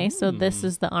 okay. So this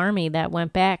is the army that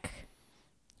went back,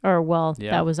 or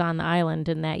that was on the island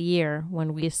in that year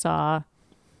when we saw,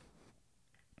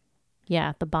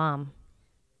 the bomb.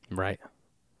 Right.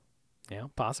 Yeah,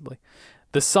 possibly.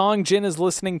 The song Jin is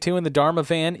listening to in the Dharma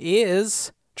van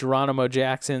is Geronimo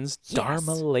Jackson's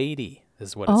Dharma Lady,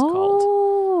 is what it's called.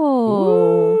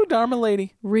 Oh. Ooh, Dharma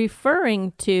Lady.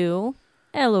 Referring to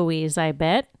Eloise, I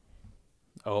bet.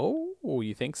 Oh,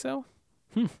 you think so?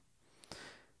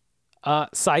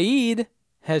 Saeed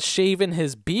has shaven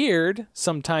his beard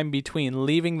sometime between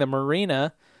leaving the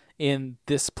marina in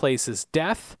This Place's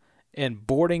Death and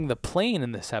boarding the plane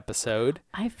in this episode.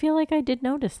 I feel like I did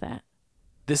notice that.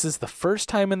 This is the first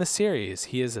time in the series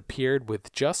he has appeared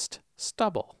with just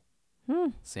stubble.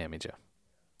 Sammy Joe.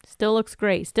 Still looks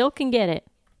great. Still can get it.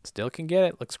 Still can get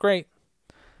it. Looks great.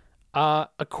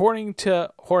 According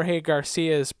to Jorge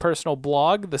Garcia's personal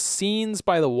blog, the scenes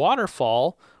by the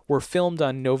waterfall were filmed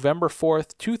on November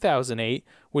 4th, 2008,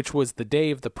 which was the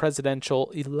day of the presidential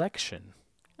election.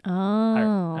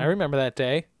 Oh. I remember that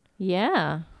day.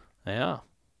 Yeah. Yeah.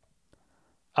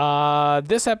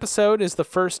 This episode is the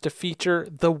first to feature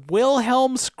the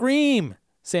Wilhelm scream.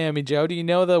 Sammy Joe, do you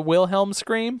know the Wilhelm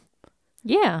scream?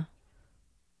 Yeah.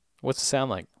 What's it sound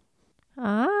like?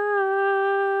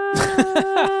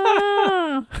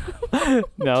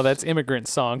 No, that's Immigrant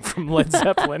Song from Led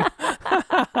Zeppelin.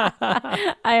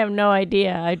 I have no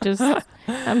idea.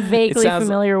 I'm vaguely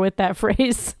familiar with that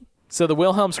phrase. So the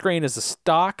Wilhelm scream is a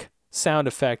stock sound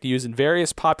effect used in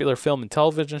various popular film and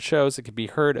television shows. It can be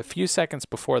heard a few seconds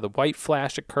before the white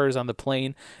flash occurs on the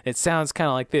plane. It sounds kind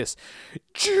of like this.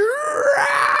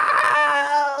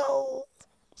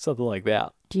 Something like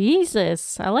that.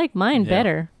 Jesus, I like mine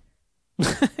better.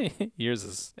 Yours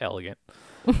is elegant.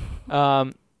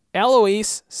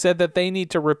 Eloise said that they need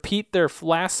to repeat their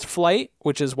last flight,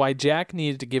 which is why Jack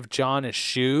needed to give John his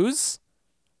shoes.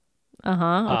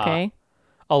 Okay.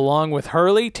 Along with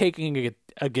Hurley taking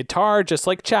a guitar just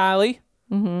like Charlie.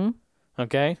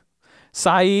 Okay.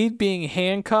 Saeed being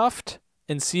handcuffed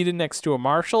and seated next to a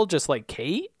marshal just like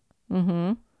Kate.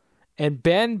 And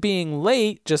Ben being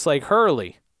late just like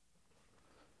Hurley.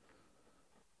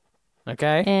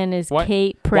 Okay. And is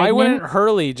Kate pregnant? Why wouldn't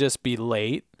Hurley just be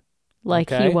late?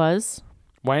 Like he was.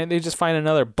 Why didn't they just find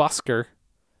another busker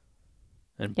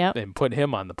and put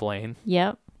him on the plane?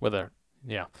 Yep.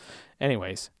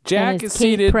 Anyways, Jack is Kate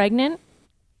seated. Pregnant?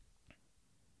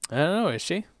 I don't know. Is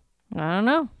she? I don't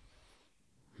know.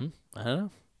 I don't know.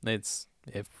 It's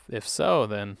if so,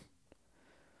 then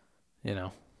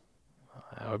that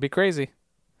would be crazy.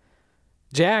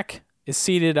 Jack is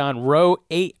seated on row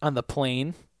 8 on the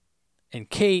plane, and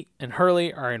Kate and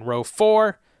Hurley are in row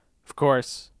 4. Of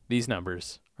course, these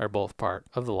numbers are both part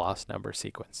of the lost number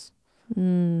sequence. So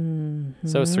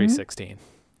it's 316.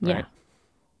 Yeah. Right?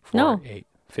 4, 8,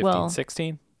 15,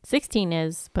 16. 16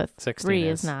 is, but 16 3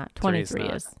 is not. 23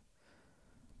 is.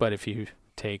 But if you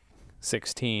take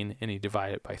 16 and you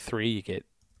divide it by 3, you get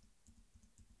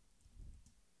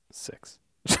 6.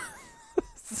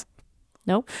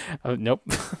 Nope. Nope.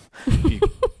 I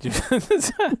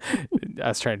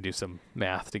was trying to do some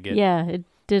math to get. Yeah, it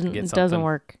didn't. It doesn't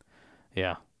work.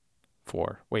 Yeah.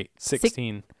 4. Wait,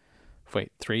 16.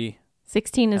 Wait, 3.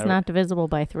 16 is not divisible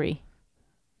by 3.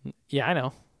 Yeah, I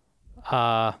know.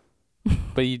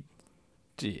 But you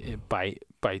by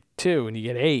 2 and you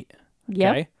get 8.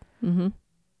 Yep. Okay.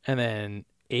 And then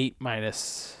 8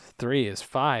 minus 3 is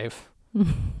 5.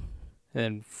 And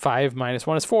then 5 minus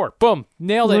 1 is 4. Boom.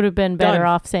 Nailed it. Would have been better Done.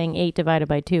 off saying 8 divided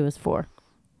by 2 is 4.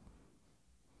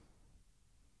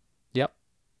 Yep.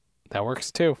 That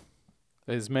works too.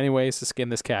 There's many ways to skin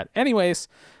this cat. Anyways,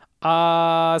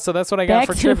 so that's what I got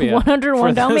for trivia.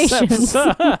 101 Dalmatians.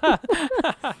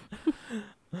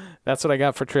 That's what I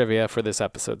got for trivia for this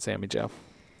episode, Sammy Joe.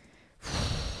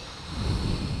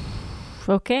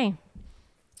 Okay.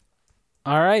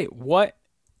 All right. What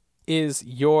is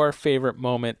your favorite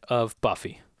moment of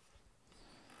Buffy?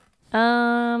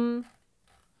 I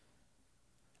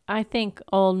think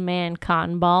Old Man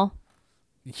Cotton Ball.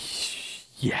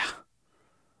 Yeah.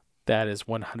 That is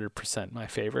 100% my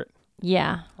favorite.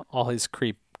 Yeah. All his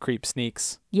creep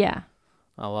sneaks. Yeah.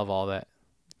 I love all that.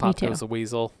 Pop too. goes the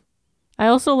weasel. I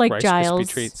also like Rice Giles. Krispie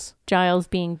treats. Giles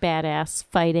being badass,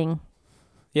 fighting.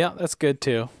 Yeah, that's good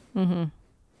too. Mm-hmm.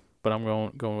 But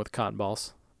I'm going with cotton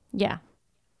balls. Yeah.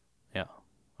 Yeah.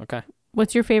 Okay.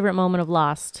 What's your favorite moment of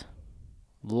Lost?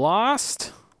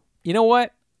 Lost? You know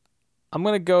what? I'm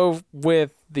gonna go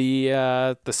with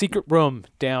the secret room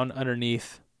down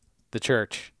underneath the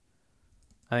church.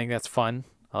 I think that's fun.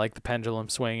 I like the pendulum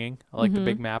swinging. I like the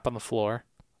big map on the floor.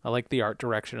 I like the art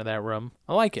direction of that room.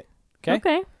 I like it. Okay.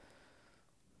 Okay.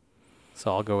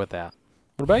 So I'll go with that.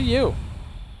 What about you?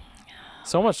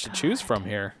 So much to choose from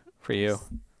here for you.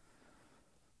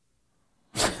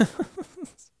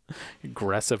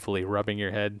 Aggressively rubbing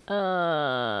your head.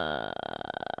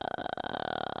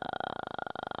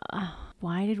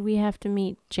 Why did we have to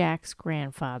meet Jack's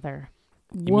grandfather?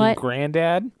 You mean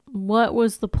granddad? What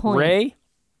was the point? Ray?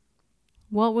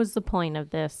 What was the point of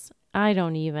this? I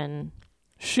don't even...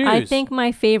 Shoes. I think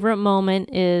my favorite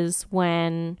moment is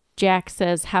when Jack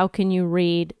says, "How can you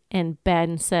read?" and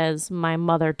Ben says, "My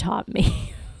mother taught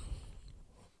me."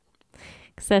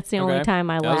 Because that's the only time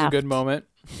I laughed. That was a good moment.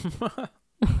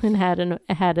 And had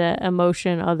an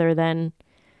emotion other than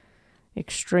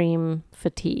extreme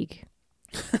fatigue.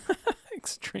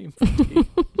 Extreme fatigue.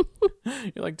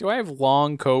 You're like, do I have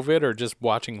long COVID or just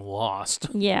watching Lost?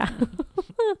 Yeah.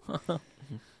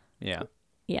 Yeah.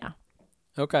 Yeah.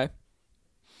 Okay.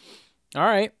 All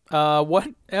right. What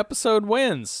episode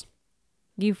wins?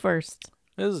 You first.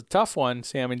 This is a tough one,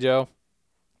 Sam and Joe.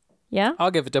 Yeah?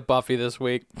 I'll give it to Buffy this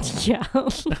week. Yeah.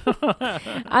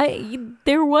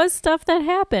 There was stuff that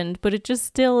happened, but it just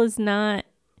still is not.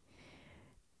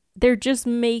 They're just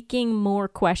making more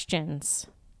questions,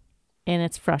 and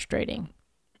it's frustrating.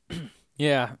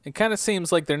 Yeah, it kind of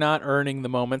seems like they're not earning the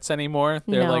moments anymore.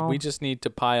 They're like, No. we just need to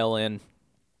pile in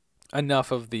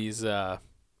enough of these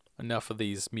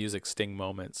music sting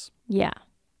moments. Yeah.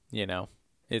 You know,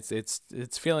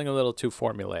 it's feeling a little too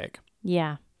formulaic.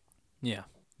 Yeah. Yeah,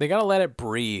 they gotta let it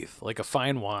breathe like a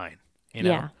fine wine. You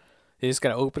know, Yeah. they just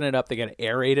gotta open it up. They gotta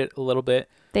aerate it a little bit.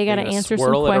 They got to gotta answer some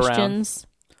swirl it around. questions.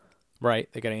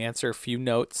 Right, they gotta answer a few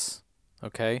notes.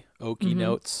 Okay, oaky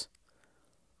notes.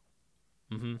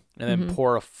 And then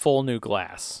pour a full new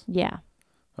glass. Yeah.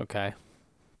 Okay.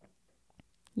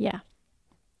 Yeah.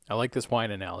 I like this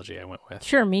wine analogy I went with.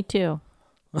 Sure, me too.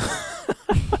 It's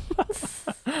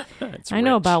I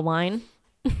know rich. about wine.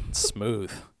 It's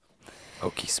smooth.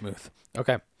 Oaky smooth.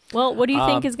 Okay. Well, what do you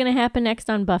think is going to happen next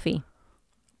on Buffy?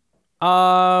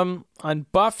 On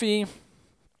Buffy,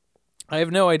 I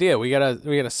have no idea. We got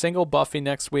a single Buffy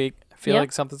next week. I feel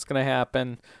like something's gonna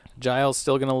happen. Giles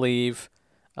still gonna leave.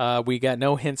 We got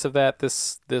no hints of that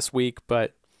this week,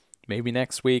 but maybe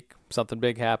next week something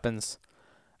big happens.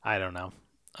 I don't know.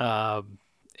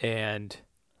 And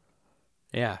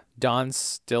yeah, Dawn's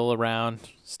still around,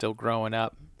 still growing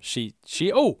up. She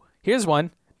oh, here's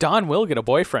one. Dawn will get a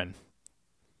boyfriend.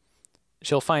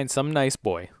 She'll find some nice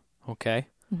boy, okay?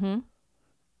 Mm-hmm.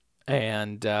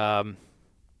 And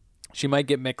she might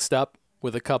get mixed up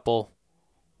with a couple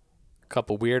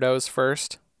weirdos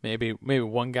first. Maybe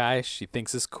one guy she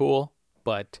thinks is cool,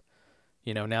 but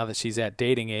you know, now that she's at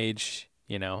dating age,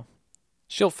 you know,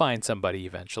 she'll find somebody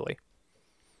eventually.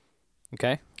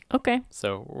 Okay? Okay.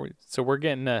 So we're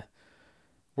getting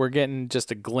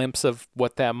just a glimpse of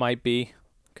what that might be,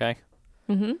 okay?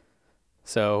 Mm-hmm.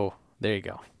 So, there you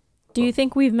go. Do you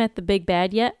think we've met the big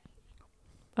bad yet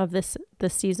of this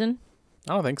season?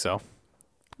 I don't think so.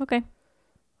 Okay.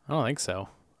 I don't think so.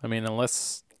 I mean,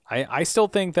 unless I still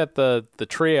think that the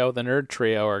trio, the nerd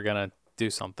trio, are gonna do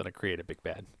something to create a big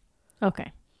bad.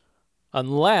 Okay.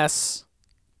 Unless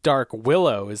Dark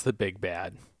Willow is the big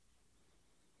bad,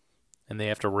 and they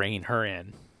have to rein her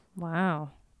in. Wow.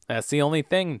 That's the only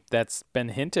thing that's been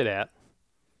hinted at.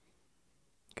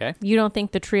 Okay. You don't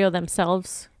think the trio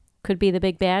themselves could be the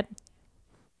big bad?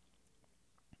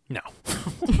 No.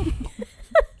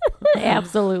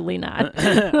 Absolutely not.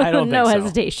 I don't no think so.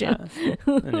 hesitation.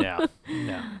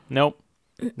 Nope.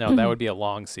 No, that would be a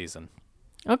long season.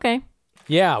 Okay.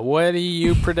 Yeah, what are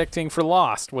you predicting for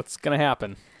Lost? What's going to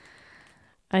happen?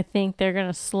 I think they're going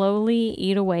to slowly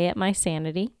eat away at my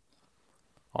sanity.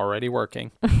 Already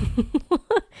working.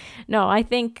 No, I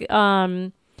think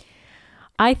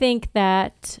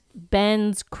that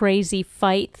Ben's crazy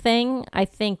fight thing, I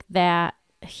think that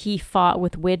he fought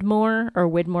with Widmore or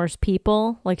Widmore's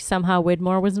people. Like somehow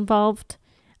Widmore was involved.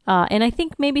 And I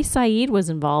think maybe Saeed was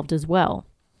involved as well.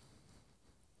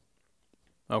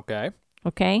 Okay.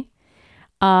 Okay.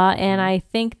 And I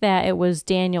think that it was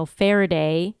Daniel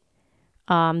Faraday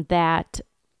that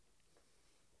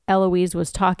Eloise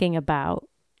was talking about,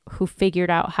 who figured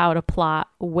out how to plot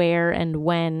where and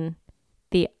when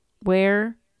the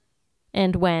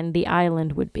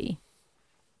island would be.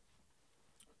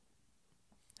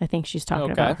 I think she's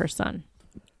talking about her son.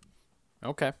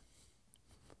 Okay.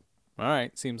 All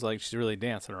right. Seems like she's really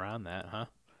dancing around that, huh?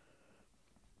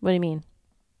 What do you mean?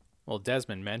 Well,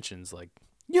 Desmond mentions, like,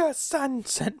 your son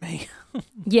sent me.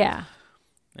 Yeah.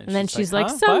 And then she's like,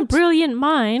 huh? some What? brilliant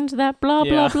mind that blah,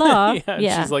 blah, blah.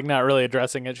 Yeah. She's like not really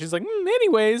addressing it. She's like,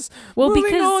 anyways, well,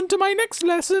 moving on to my next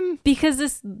lesson. Because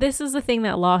this is the thing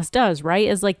that Lost does, right?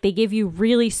 Is like they give you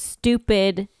really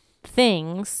stupid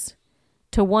things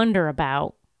to wonder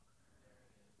about.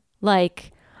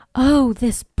 Like, oh,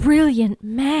 this brilliant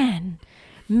man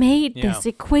made this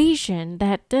equation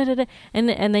that da-da-da. And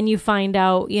then you find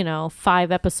out,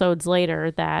 5 episodes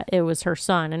later that it was her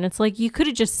son. And it's like, you could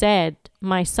have just said,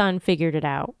 my son figured it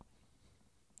out.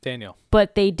 Daniel.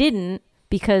 But they didn't,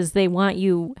 because they want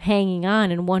you hanging on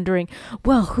and wondering,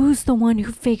 well, who's the one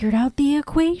who figured out the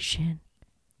equation?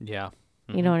 Yeah.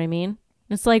 Mm-hmm. You know what I mean?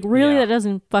 It's like, really, that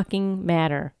doesn't fucking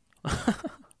matter.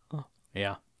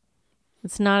 Yeah.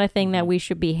 It's not a thing that we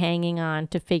should be hanging on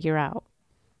to figure out.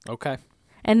 Okay.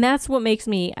 And that's what makes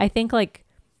me, I think, like,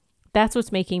 that's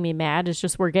what's making me mad, is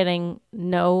just we're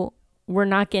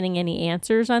not getting any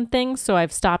answers on things. So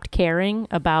I've stopped caring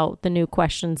about the new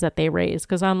questions that they raise,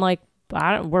 because I'm like,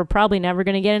 we're probably never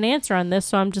going to get an answer on this,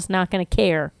 so I'm just not going to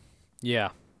care. Yeah.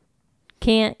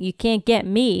 You can't get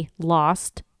me,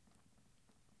 Lost.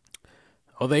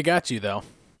 Oh, they got you, though.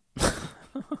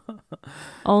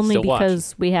 Only Still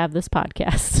because we have this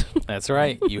podcast. That's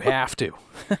right. You have to.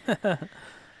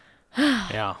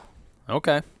 Yeah.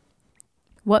 Okay.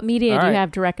 What media All do you right.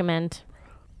 have to recommend?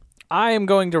 I am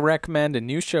going to recommend a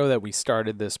new show that we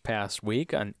started this past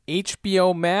week on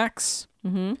HBO Max.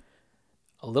 Mm-hmm.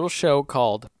 A little show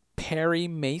called Perry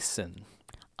Mason.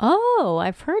 Oh,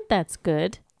 I've heard that's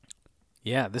good.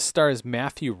 Yeah, this stars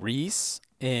Matthew Rhys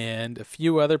and a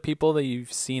few other people that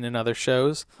you've seen in other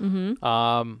shows.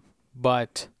 Mm-hmm.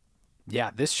 But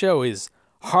yeah, this show is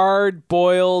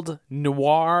hard-boiled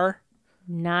noir.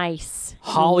 Nice.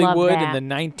 Hollywood Love that. in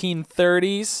the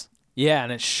 1930s. Yeah,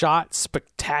 and it's shot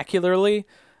spectacularly.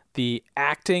 The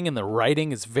acting and the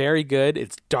writing is very good.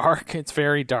 It's dark. It's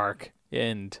very dark.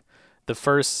 And the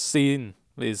first scene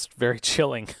is very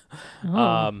chilling.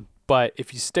 Oh. But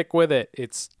if you stick with it,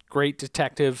 it's great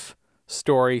detective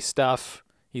story stuff.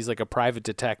 He's like a private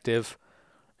detective.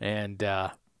 And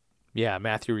yeah,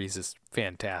 Matthew Rhys is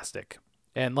fantastic.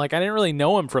 And like, I didn't really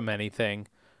know him from anything,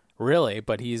 really,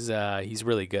 but he's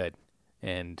really good.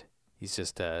 And he's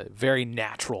just a very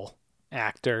natural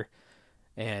actor.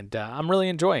 And I'm really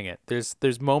enjoying it.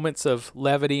 There's moments of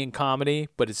levity and comedy,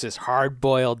 but it's just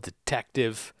hard-boiled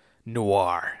detective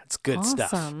noir. It's good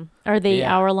stuff. Awesome. Are they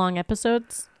hour-long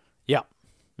episodes? Yeah.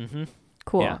 Mm-hmm.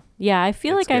 Cool. Yeah, I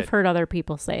feel It's like I've good. heard other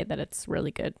people say that it's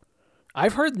really good.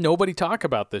 I've heard nobody talk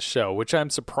about this show, which I'm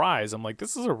surprised. I'm like,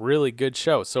 this is a really good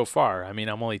show so far. I mean,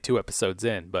 I'm only 2 episodes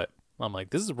in, but I'm like,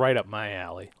 this is right up my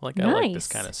alley. Like, I like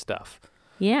this Nice. kind of stuff.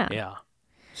 Yeah. Yeah.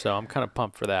 So I'm kind of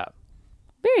pumped for that.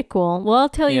 Very cool. Well, I'll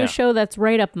tell you Yeah. a show that's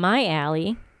right up my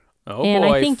alley. Oh And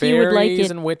boy, I think fairies you would like it.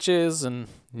 and witches and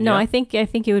No, yeah. I think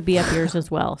it would be up yours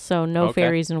as well. So no Okay.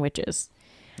 fairies and witches.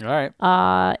 All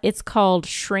right. It's called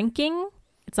Shrinking.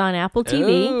 It's on Apple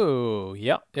TV. Oh,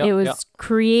 yep. It was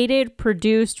created,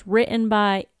 produced, written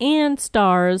by, and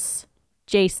stars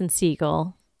Jason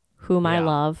Segel, whom I Yeah.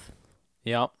 love.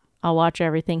 Yep. I'll watch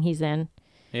everything he's in.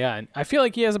 Yeah, and I feel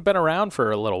like he hasn't been around for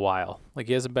a little while. Like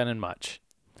he hasn't been in much.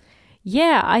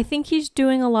 Yeah, I think he's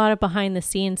doing a lot of behind the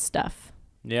scenes stuff.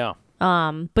 Yeah.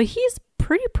 But he's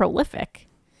pretty prolific.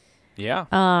 Yeah.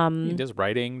 He does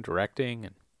writing, directing,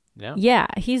 and yeah. Yeah,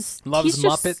 Loves he's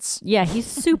just- Muppets. Yeah, he's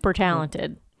super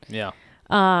talented. Yeah.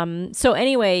 So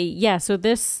anyway, yeah, so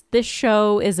this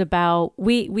show is about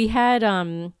we had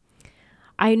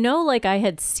I know like I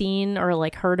had seen or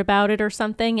like heard about it or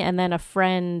something, and then a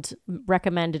friend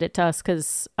recommended it to us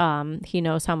because he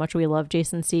knows how much we love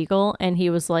Jason Segel, and he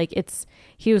was like it's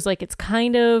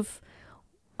kind of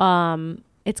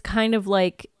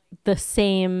like the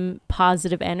same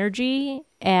positive energy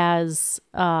as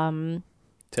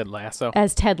Ted Lasso.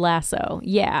 Ted Lasso.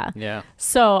 Yeah. Yeah.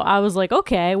 So I was like,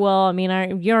 okay, well, I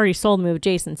mean, you already sold me with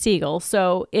Jason Segel.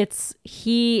 So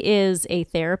he is a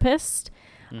therapist,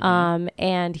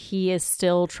 And he is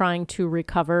still trying to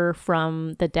recover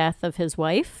from the death of his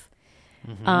wife.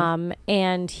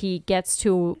 And he gets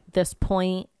to this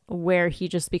point where he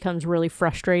just becomes really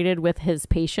frustrated with his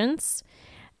patients,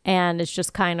 and it's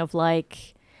just kind of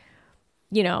like,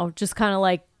 you know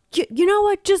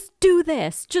what, just do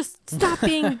this, just stop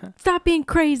being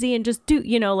crazy and just do,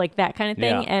 like that kind of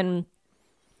thing. Yeah.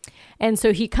 And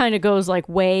so he kind of goes like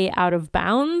way out of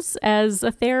bounds as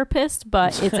a therapist,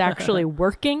 but it's actually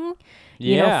working,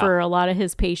 for a lot of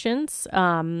his patients.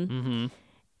 And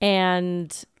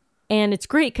it's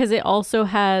great because it also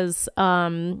has,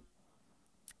 oh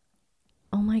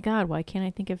my God, why can't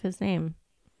I think of his name?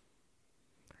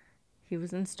 He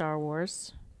was in Star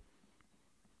Wars.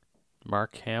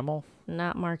 Mark Hamill?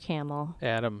 Not Mark Hamill.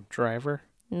 Adam Driver?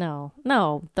 No,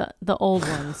 the old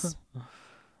ones.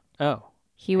 Oh.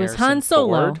 He was Han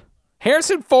Solo. Ford?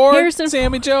 Harrison Ford?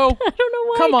 Sammy Joe? I don't know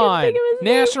why. Come I on. think of his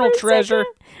name National for a treasure.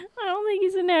 second. I don't think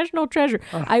he's a national treasure.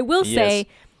 I will say,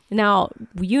 now,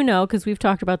 because we've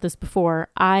talked about this before,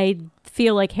 I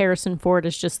feel like Harrison Ford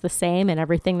is just the same in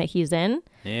everything that he's in.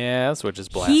 Yeah, that's which is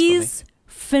blasphemy. He's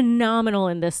phenomenal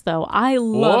in this, though. I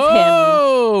love him.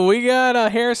 Oh, we got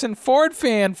a Harrison Ford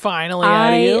fan finally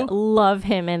out of you. I love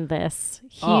him in this.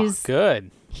 He's good.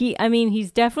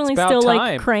 He's definitely still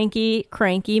like cranky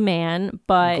man,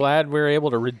 but I'm glad we were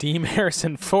able to redeem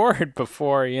Harrison Ford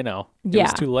before, it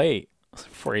was too late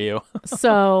for you.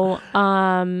 So,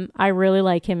 I really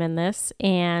like him in this,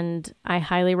 and I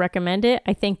highly recommend it.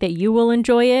 I think that you will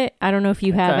enjoy it. I don't know if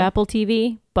you have Apple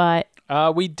TV, but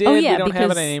we did. We don't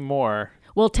have it anymore.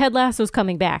 Well, Ted Lasso's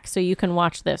coming back, so you can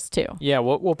watch this too. Yeah,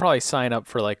 we'll probably sign up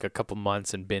for like a couple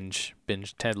months and binge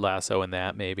Ted Lasso and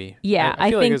that maybe. Yeah, I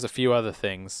feel like there's a few other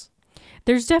things.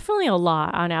 There's definitely a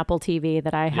lot on Apple TV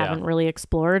that I haven't really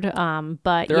explored.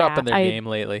 But they're up in their game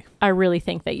lately. I really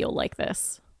think that you'll like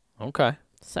this. Okay.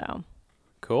 So.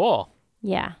 Cool.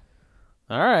 Yeah.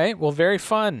 All right. Well, very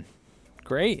fun.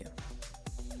 Great.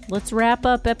 Let's wrap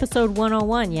up episode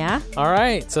 101, yeah? All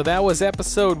right. So that was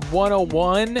episode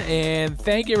 101. And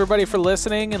thank you, everybody, for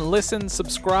listening. And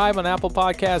subscribe on Apple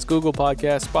Podcasts, Google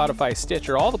Podcasts, Spotify,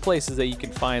 Stitcher, all the places that you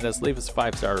can find us. Leave us a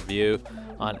 5-star review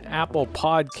on Apple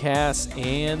Podcasts.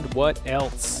 And what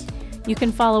else? You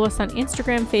can follow us on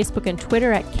Instagram, Facebook, and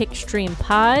Twitter at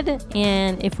KickstreamPod.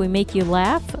 And if we make you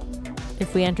laugh,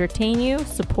 if we entertain you,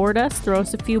 support us, throw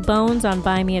us a few bones on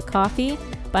Buy Me a Coffee.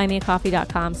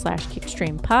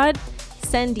 buymeacoffee.com/kickstreampod.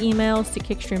 Send emails to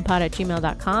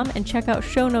kickstreampod@gmail.com and check out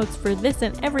show notes for this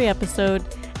and every episode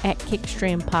at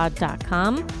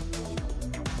kickstreampod.com.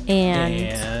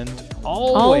 And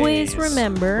always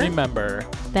remember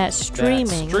that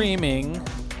streaming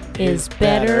is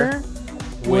better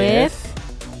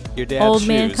with your dad's old shoes.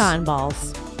 man cotton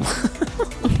balls.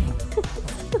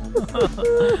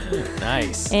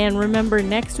 Nice. And remember,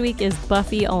 next week is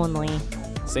Buffy only.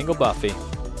 Single Buffy.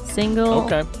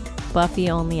 Buffy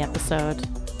only episode.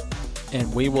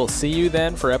 And we will see you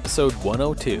then for episode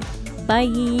 102.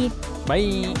 Bye.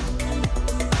 Bye.